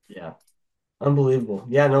 yeah, unbelievable.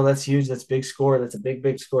 Yeah, no, that's huge. That's big score. That's a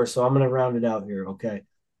big score. So I'm gonna round it out here. Okay.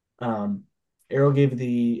 Um, Arrow gave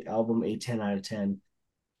the album a 10 out of 10.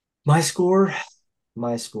 My score,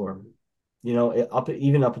 my score.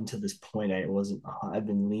 Even up until this point, I wasn't. I've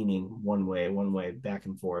been leaning one way, back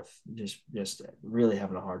and forth. Just really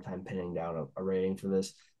having a hard time pinning down a rating for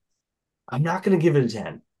this. I'm not going to give it a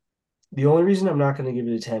 10. The only reason I'm not going to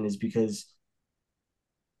give it a 10 is because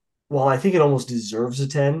while I think it almost deserves a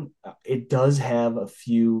 10, it does have a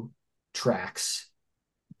few tracks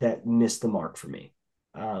that missed the mark for me.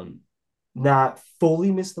 Um, not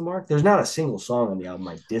fully missed the mark. There's not a single song on the album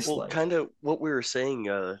I Well, dislike. kind of what we were saying,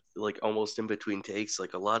 like almost in between takes,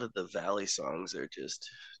 like a lot of the Valley songs are just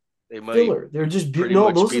they might Filler. They're just pretty no.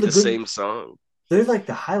 much Those be are the the good. same song. They're like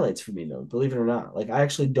the highlights for me though, believe it or not. Like I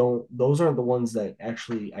actually don't those aren't the ones that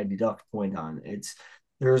actually I deduct point on.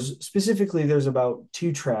 There's about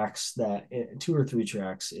two or three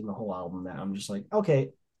tracks in the whole album that I'm just like,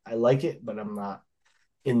 okay, I like it, but I'm not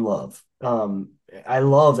in love. I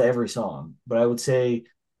love every song, but I would say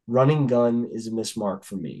Running Gun is a mismark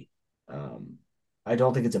for me. Um, I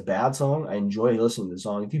don't think it's a bad song. I enjoy listening to the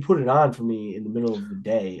song. If you put it on for me in the middle of the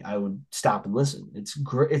day, I would stop and listen. It's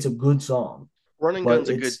great. It's a good song, Running but Gun's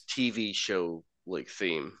a good it's TV show like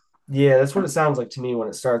theme. yeah, that's what it sounds like to me when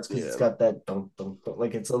it starts because it's Yeah. got that dunk, dunk, dunk,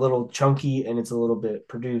 like it's a little chunky and it's a little bit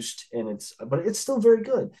produced and but it's still very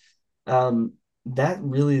good. Um, that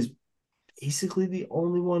really is basically the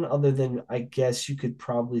only one other than I guess you could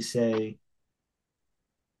probably say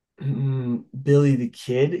Billy the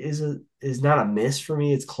Kid is not a miss for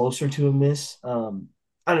me. It's closer to a miss.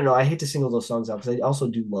 I don't know. I hate to single those songs out because I also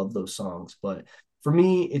do love those songs, but for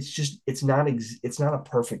me, it's not a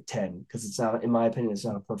perfect 10 because it's not, in my opinion, it's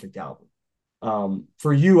not a perfect album.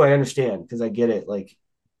 For you, I understand because I get it. Like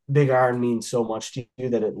Big Iron means so much to you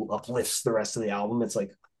that it uplifts the rest of the album. It's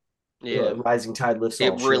like Yeah. rising tide lifts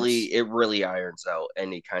all ships. It really irons out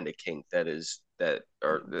any kind of kink that is that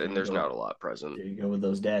or There and you there's go. not a lot present. There you go with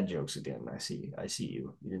those dad jokes again. I see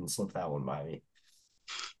you. You didn't slip that one by me.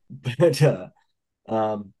 But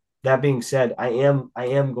um, that being said, I am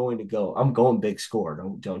going to go. I'm going big score.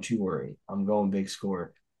 Don't you worry. I'm going big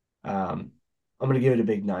score. I'm going to give it a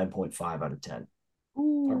big 9.5 out of 10.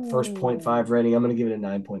 Our first point Ooh. 0.5 rating, I'm going to give it a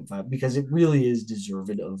 9.5 because it really is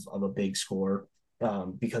deserved of a big score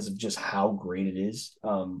because of just how great it is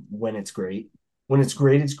when it's great. When it's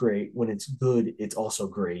great, it's great. When it's good, it's also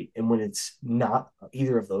great. And when it's not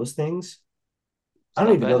either of those things, I It's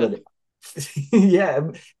don't not even know bad. that yeah,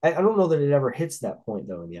 I don't know that it ever hits that point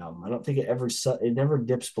though in the album. I don't think it never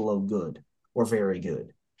dips below good or very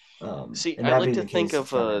good. See, And that being the case,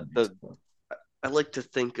 it's got to have a big the score. I like to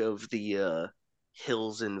think of the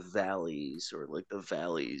hills and valleys or like the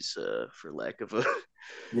valleys for lack of a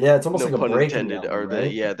Yeah, it's almost no like a pun break in the intended album, are the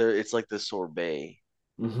right? yeah, they're it's like the sorbet.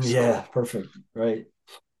 Yeah, So perfect. Right,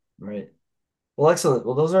 right. Well, excellent.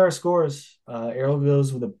 Well, those are our scores. Errol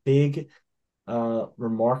goes with a big,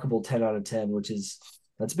 remarkable 10 out of 10, which is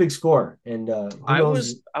that's a big score. And who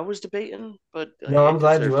knows? I was debating, but No, I'm it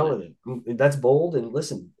glad you deserved went it. with it. That's bold. And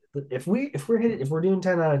listen, if we're doing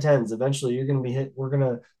 10 out of 10s, eventually you're gonna be hit. We're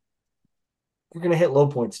gonna hit low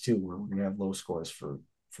points too, where we're gonna have low scores for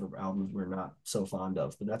albums we're not so fond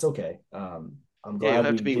of. But that's okay. I'm Yeah, you'll glad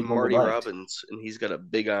have we to be did one we Marty liked. Robbins, and he's got a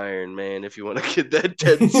big iron, man. If you want to get that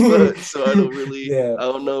 10 spot, so Yeah, I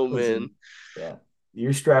don't know, man. listen, yeah,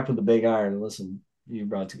 you're strapped with a big iron. Listen, you're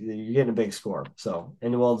getting a big score, so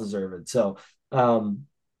and well deserved. So, um,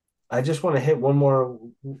 I just want to hit one more.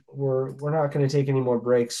 We're not going to take any more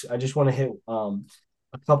breaks. I just want to hit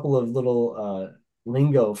a couple of little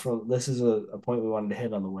lingo from this is a point we wanted to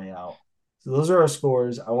hit on the way out. So those are our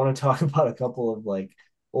scores. I want to talk about a couple of like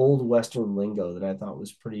old Western lingo that I thought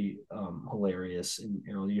was pretty hilarious, and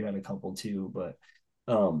you had a couple too, but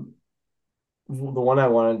um, the one I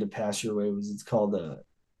wanted to pass your way was it's called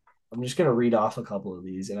I'm just gonna read off a couple of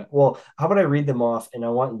these, and well, how about I read them off, and I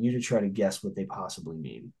want you to try to guess what they possibly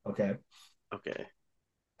mean. Okay, Okay.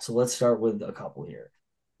 so let's start with a couple here.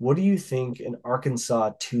 What do you think an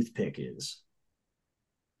Arkansas toothpick is?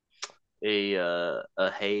 A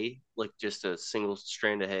hay, like just a single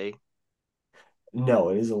strand of hay. No,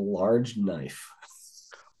 it is a large knife.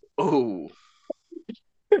 Oh.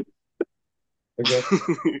 Okay,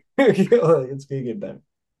 it's gonna get better.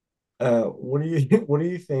 What do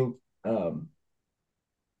you think?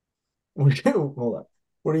 Hold on.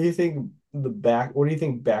 What do you think What do you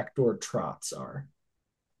think backdoor trots are?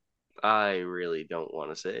 I really don't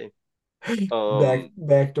want to say.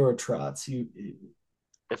 Backdoor trots.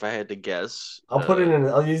 If I had to guess,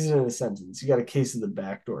 I'll use it in a sentence. You got a case of the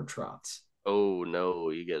backdoor trots. oh no,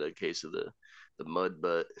 you get a case of the mud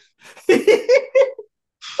butt.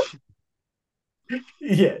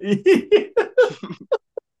 Yeah.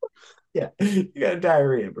 Yeah. You got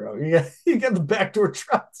diarrhea, bro. You got the backdoor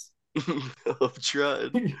trots. I've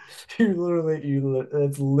tried.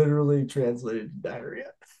 It's literally translated to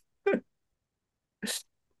diarrhea.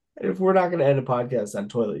 If we're not going to end a podcast on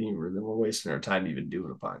toilet humor, then we're wasting our time even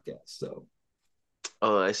doing a podcast. So,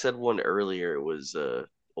 Oh, I said one earlier. It was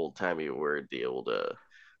old timey word. The old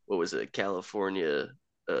what was it?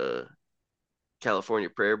 Uh California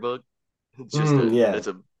prayer book. yeah, it's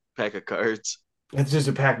a pack of cards. it's just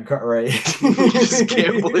a pack of cards, right? You just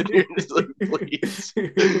gamble in here and it's like, please.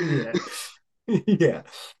 Yeah, yeah,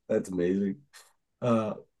 that's amazing.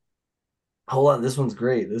 Uh, Hold on, this one's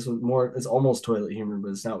great. This one's more. It's almost toilet humor, but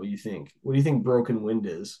it's not what you think. What do you think broken wind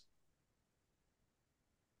is?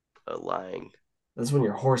 Lying. That's when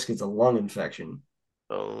your horse gets a lung infection.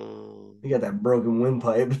 Um, You got that broken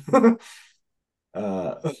windpipe.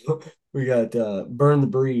 uh, we got burn the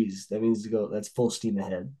breeze. That means to go. That's full steam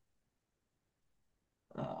ahead.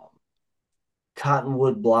 Um,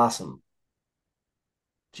 Cottonwood blossom.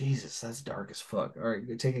 Jesus, that's dark as fuck. All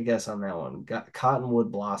right, take a guess on that one. Got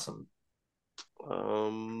cottonwood blossom.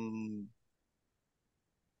 um,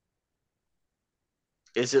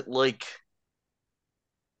 is it like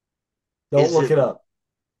Don't is look it it up.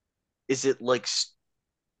 is it like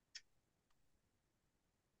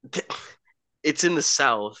it's in the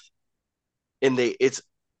South and they it's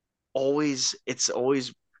always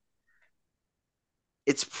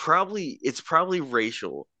it's probably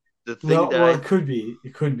racial. The thing No, that well, I it could be.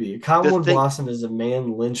 It could be. the Cottonwood thing blossom is a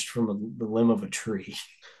man lynched from the limb of a tree.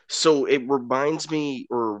 so it reminds me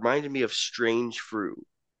or reminded me of Strange Fruit.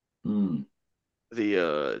 Mm,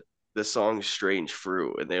 The song Strange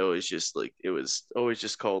Fruit, and they always just like it was always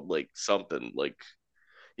just called like something like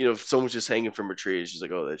if someone's just hanging from a tree, it's just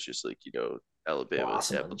like, oh, that's just like, Alabama apple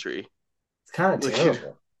blossoming. tree. It's kind of Like,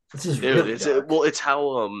 terrible. This is dude, really it's dark. well, it's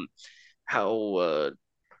how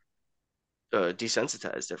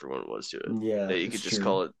desensitized everyone was to it. Yeah, That you could it's just true.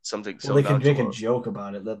 call it something Well, so they could make a nonchalant, joke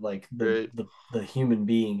about it that like right? the human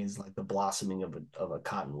being is like the blossoming of a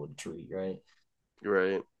cottonwood tree, right?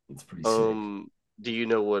 Right. It's pretty sick. Um, do you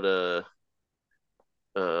know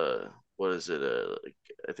uh what is it? Like,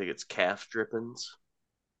 I think it's calf drippings.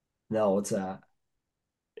 No, what's that?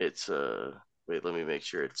 It's wait, let me make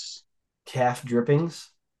sure it's Calf drippings?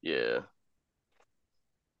 yeah.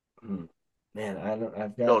 Hmm. Man, I don't.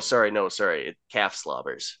 I've Oh, got sorry, no, sorry, calf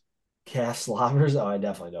slobbers. calf slobbers. Oh, I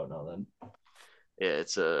definitely don't know then. Yeah,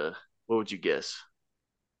 it's what would you guess?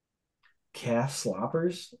 Calf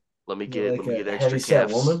sloppers? Let me Is it get let like me a get extra heavy set calves.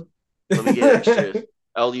 woman? Let me get extra.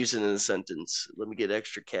 I'll use it in a sentence. Let me get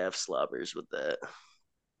extra calf slobbers with that.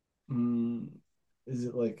 Mm, is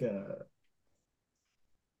it like let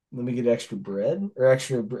me get extra bread or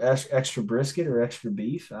extra brisket or extra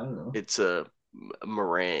beef? I don't know. It's a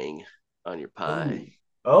meringue on your pie.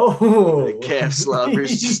 Oh, A little bit of oh, calf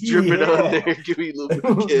slobbers just dripping on yeah. there. Give me a little bit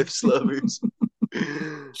of calf slobbers.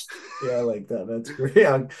 Yeah, I like that. That's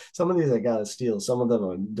great. Some of these I gotta steal. Some of them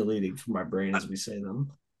I'm deleting from my brain as we say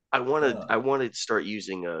them. I want to. Uh, I want to start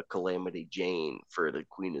using a Calamity Jane for the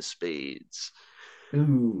Queen of Spades.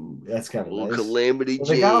 Ooh, that's kind of Oh, nice. Calamity Well,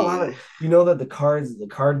 they got a lot Jane. of, that the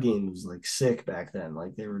card game was like sick back then.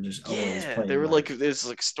 Like they were just always Yeah, they playing were like like, there's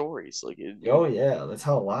like stories. Like oh yeah, that's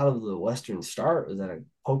how a lot of the Western start was at a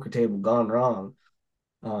poker table gone wrong.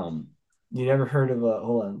 Um, you never heard of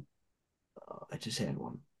hold on, I just had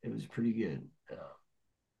one. It was pretty good.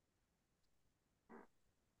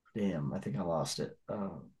 Damn, I think I lost it.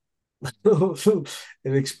 An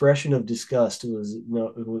expression of disgust was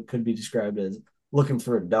no, it could be described as looking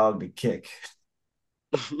for a dog to kick.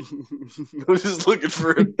 I was just looking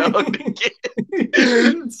for a dog to get.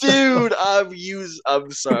 Dude,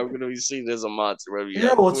 I'm sorry, I'm gonna be seen as a monster. But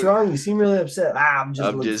Yeah, what's wrong? You seem really upset. I'm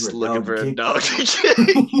just I'm looking for just a looking dog to for a kick. dog to get.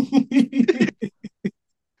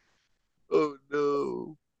 Oh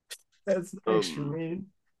no. That's extra Um, mean.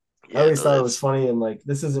 I yeah, always no, thought it was that's funny, and like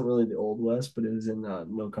this isn't really the old west, but it was in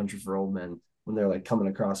No Country for Old Men when they're like coming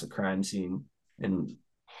across a crime scene and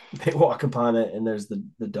they walk upon it, and there's the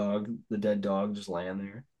dog, the dead dog, just laying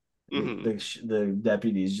there. And mhm. the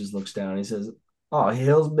deputies just looks down. And he says, "Oh,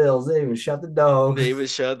 Hills Bills, they even shot the dog. David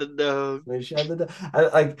shot the dog. They shot the dog." I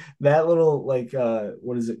like that little like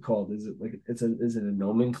what is it called? Is it like is it a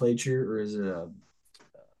nomenclature or is it a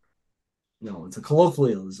no? It's a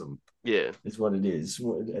colloquialism Yeah, is what it is.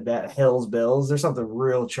 That Hell's Bells. There's something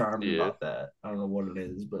real charming yeah. about that. I don't know what it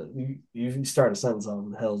is, but you start a sentence off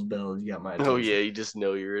with Hell's Bells, you got my Oh yeah, attention. you just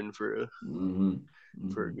know you're in Mm-hmm.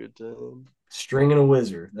 for Mm-hmm. a good time. Stringing a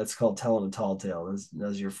wizard. That's called telling a tall tale.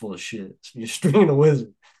 That's you're full of shit. You're stringing a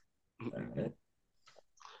wizard. All right.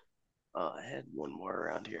 I had one more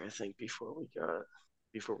around here, I think, before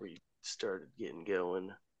we started getting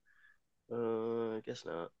going. I guess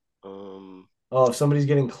not. Um, Oh, if somebody's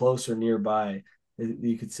getting close or nearby,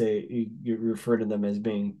 you could say you refer to them as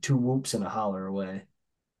being two whoops and a holler away.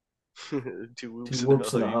 two Two whoops and a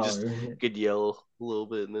whoops and holler. a You just holler. could yell a little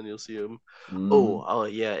bit, and then you'll see them.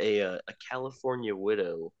 Mm-hmm. Yeah, a California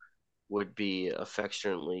widow would be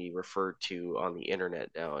affectionately referred to on the internet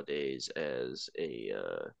nowadays as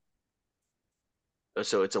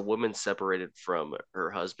so it's a woman separated from her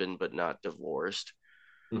husband but not divorced.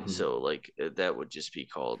 Mm-hmm. So like that would just be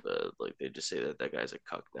called like they just say that that guy's a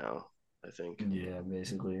cuck now. I think. Yeah,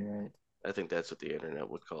 basically, right. I think that's what the internet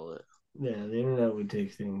would call it. Yeah, the internet would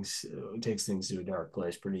take things takes things to a dark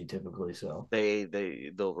place pretty typically. So,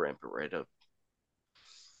 They'll ramp it right up.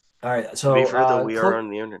 all right. To be So, fair though, we are on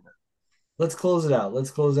the internet. let's close it out.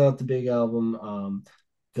 Let's close out the big album,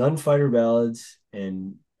 Gunfighter Ballads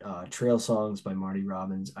and Trail Songs by Marty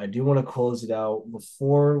Robbins. I do want to close it out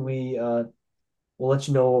before we'll let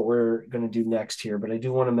you know what we're going to do next here. But I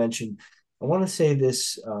do want to mention, I want to say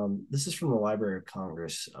this. This is from the Library of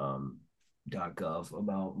Congress .gov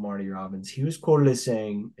about Marty Robbins. He was quoted as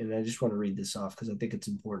saying, and I just want to read this off because I think it's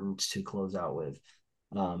important to close out with.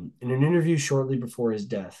 In an interview shortly before his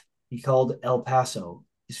death, he called El Paso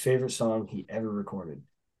his favorite song he ever recorded.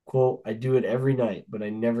 "Quote, I do it every night, but I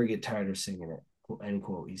never get tired of singing it." End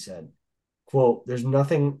quote, he said. "Quote, there's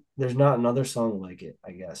not another song like it,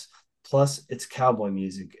 I guess. Plus, it's cowboy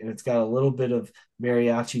music, and it's got a little bit of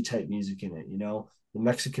mariachi type music in it, the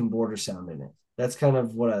Mexican border sound in it. That's kind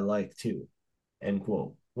of what I like too." End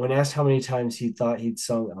quote. When asked how many times he thought he'd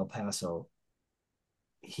sung El Paso,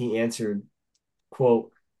 he answered,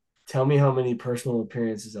 "Quote, tell me how many personal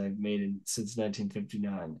appearances I've made since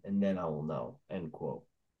 1959, and then I will know." End quote.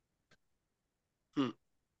 Hmm.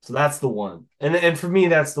 So that's the one, and for me,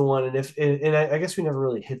 that's the one. And I guess we never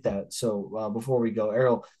really hit that. So before we go,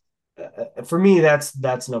 Errol, for me, that's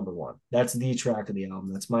number one. That's the track of the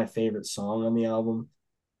album. That's my favorite song on the album.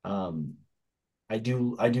 Um, I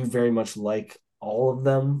do very much like all of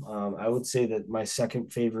them. I would say that my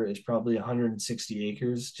second favorite is probably 160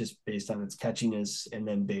 Acres, just based on its catchiness, and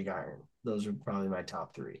then Big Iron. Those are probably my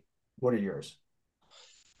top three. What are yours?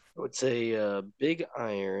 I would say Big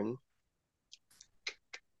Iron,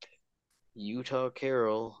 Utah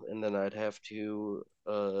Carol, and then I'd have to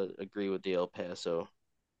agree with the El Paso.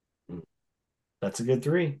 That's a good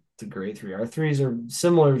three. It's a great three. Our threes are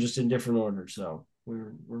similar, just in different order. So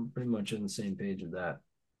we're pretty much on the same page with that.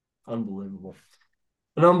 Unbelievable.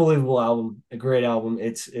 An unbelievable album, a great album.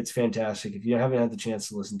 It's fantastic. If you haven't had the chance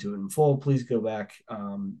to listen to it in full, please go back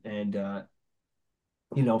and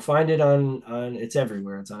find it on it's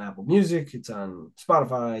everywhere. It's on Apple Music, it's on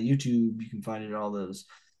Spotify, YouTube. You can find it in all those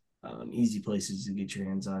easy places to get your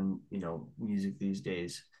hands on music these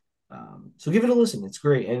days. So give it a listen. It's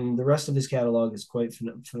great, and the rest of his catalog is quite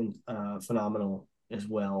phenomenal as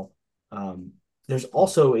well. Um, there's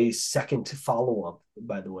also a second follow up,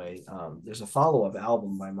 by the way. There's a follow up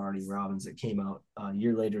album by Marty Robbins that came out a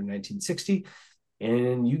year later in 1960,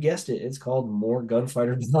 and you guessed it, it's called More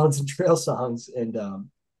Gunfighter Ballads and Trail Songs. And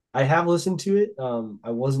I have listened to it.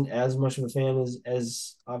 I wasn't as much of a fan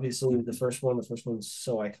as obviously the first one. The first one's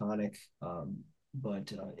so iconic,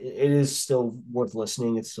 but it is still worth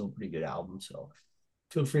listening. It's still a pretty good album, so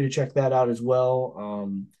feel free to check that out as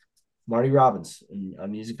well. Marty Robbins, a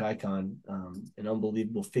music icon, an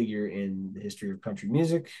unbelievable figure in the history of country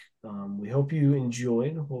music. We hope you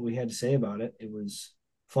enjoyed what we had to say about it. It was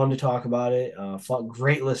fun to talk about it.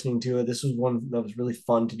 Great listening to it. This was one that was really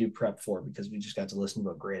fun to do prep for because we just got to listen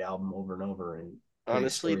to a great album over and over and great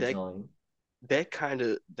Honestly, storytelling.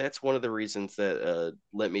 that's one of the reasons that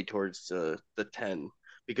led me towards the 10,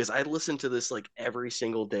 because I listened to this like every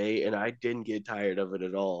single day and I didn't get tired of it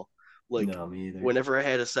at all. Like No, me either. whenever I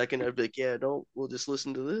had a second, I'd be like, yeah, no, we'll just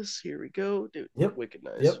listen to this. Here we go, dude. Yep. Wicked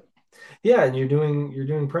nice. Yep. Yeah, and you're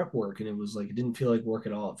doing prep work, and it was like it didn't feel like work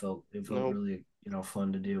at all. It felt Nope. really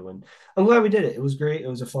fun to do, and I'm glad we did it. It was great. It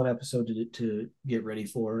was a fun episode to get ready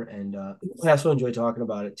for, and I also enjoyed talking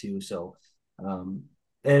about it too. So, um,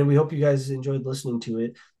 and we hope you guys enjoyed listening to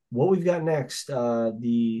it. What we've got next,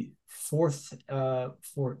 the fourth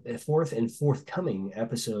and forthcoming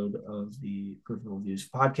episode of the Peripheral Views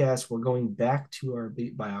podcast. We're going back to our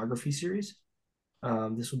biography series.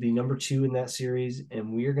 This will be number 2 in that series,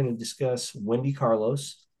 and we are going to discuss Wendy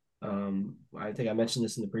Carlos. I think I mentioned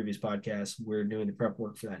this in the previous podcast. We're doing the prep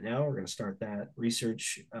work for that now. We're going to start that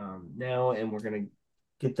research now, and we're going to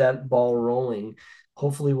get that ball rolling.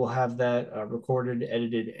 Hopefully, we'll have that recorded,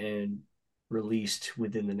 edited, and released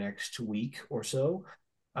within the next week or so.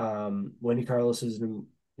 Wendy Carlos is an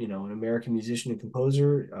American musician and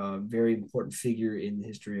composer, very important figure in the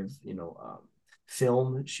history of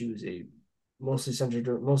film. She was most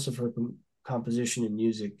of her composition and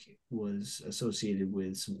music was associated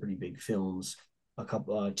with some pretty big films.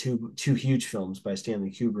 Two huge films by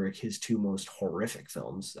Stanley Kubrick, his 2 most horrific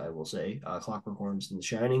films, I will say, Clockwork Orange and The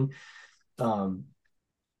Shining.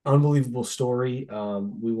 Unbelievable story.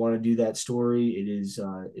 We want to do that story. It is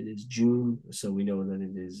June, so we know that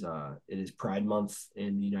it is Pride Month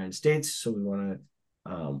in the United States. So we want to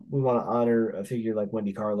honor a figure like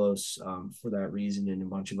Wendy Carlos for that reason, and a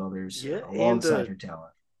bunch of others alongside her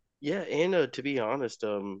talent. Yeah, and to be honest,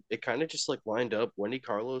 it kind of just like lined up. Wendy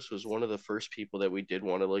Carlos was one of the first people that we did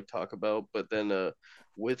want to like talk about, but then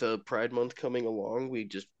with a Pride Month coming along, we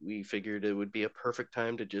figured it would be a perfect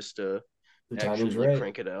time to just The actually timing's like right.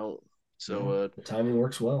 crank it out. So the timing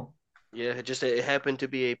works well. Yeah, it happened to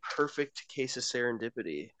be a perfect case of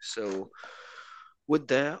serendipity. So with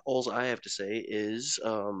that, all I have to say is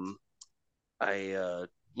I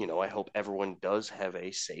hope everyone does have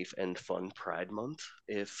a safe and fun Pride Month.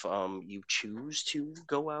 If you choose to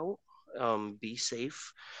go out, be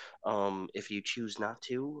safe. If you choose not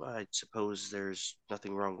to, I suppose there's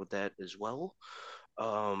nothing wrong with that as well.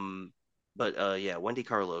 But yeah, Wendy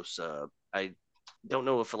Carlos. I don't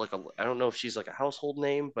know if I don't know if she's like a household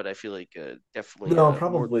name, but I feel like definitely No, more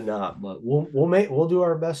probably not. But we'll do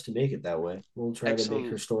our best to make it that way. We'll try to make her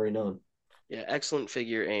excellent. story known. Yeah, excellent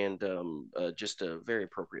figure, and just a very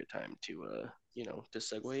appropriate time to to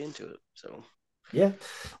segue into it. So Yeah,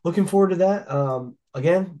 looking forward to that.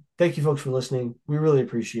 Again, thank you folks for listening. We really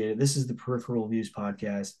appreciate it. This is the Peripheral Views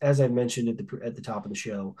podcast. As I mentioned at the top of the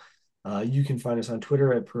show, you can find us on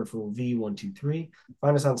Twitter at peripheralv123.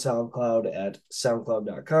 Find us on SoundCloud at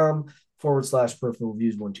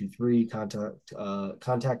soundcloud.com/peripheralviews123.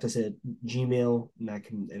 Contact us at Gmail,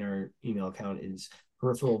 and our email account is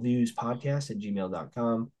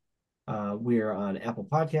peripheralviewspodcast@gmail.com. We are on Apple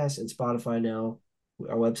Podcasts and Spotify now.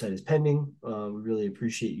 Our website is pending. We really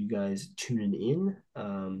appreciate you guys tuning in.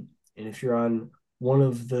 And if you're on one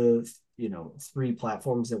of the 3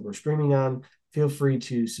 platforms that we're streaming on, feel free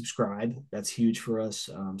to subscribe. That's huge for us.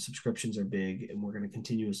 Subscriptions are big, and we're going to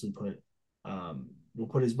continuously we'll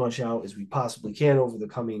put as much out as we possibly can over the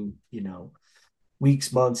coming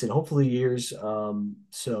weeks, months, and hopefully years.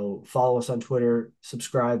 So follow us on Twitter,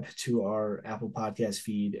 subscribe to our Apple Podcast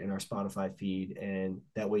feed and our Spotify feed, and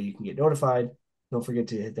that way you can get notified. Don't forget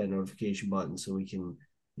to hit that notification button so we can,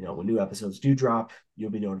 when new episodes do drop,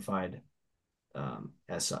 you'll be notified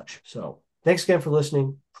as such. So thanks again for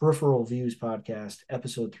listening. Peripheral Views Podcast,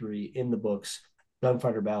 Episode 3 in the books.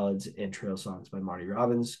 Gunfighter, Ballads, and Trail Songs by Marty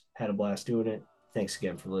Robbins. Had a blast doing it. Thanks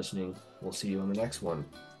again for listening. We'll see you on the next one.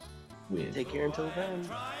 take care until then.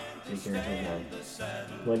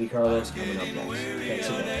 Wendy Carlos coming up next. Thanks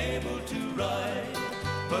again.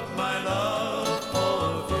 But my love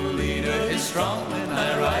for the leader is strong, and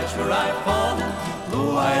I rise where I've fallen.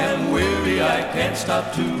 Though I am weary, I can't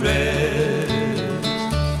stop to rest.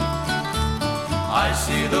 I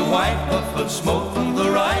see the white puff of smoke from the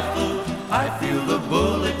rifle. I feel the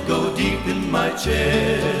bullet go deep in my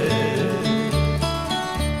chest.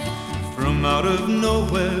 From out of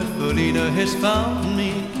nowhere, Felina has found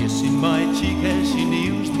me, kissing my cheek as she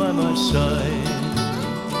kneels by my side.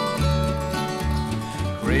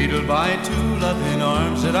 Cradled by 2 loving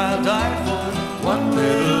arms that I'll die for, one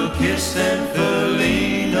little kiss and Felina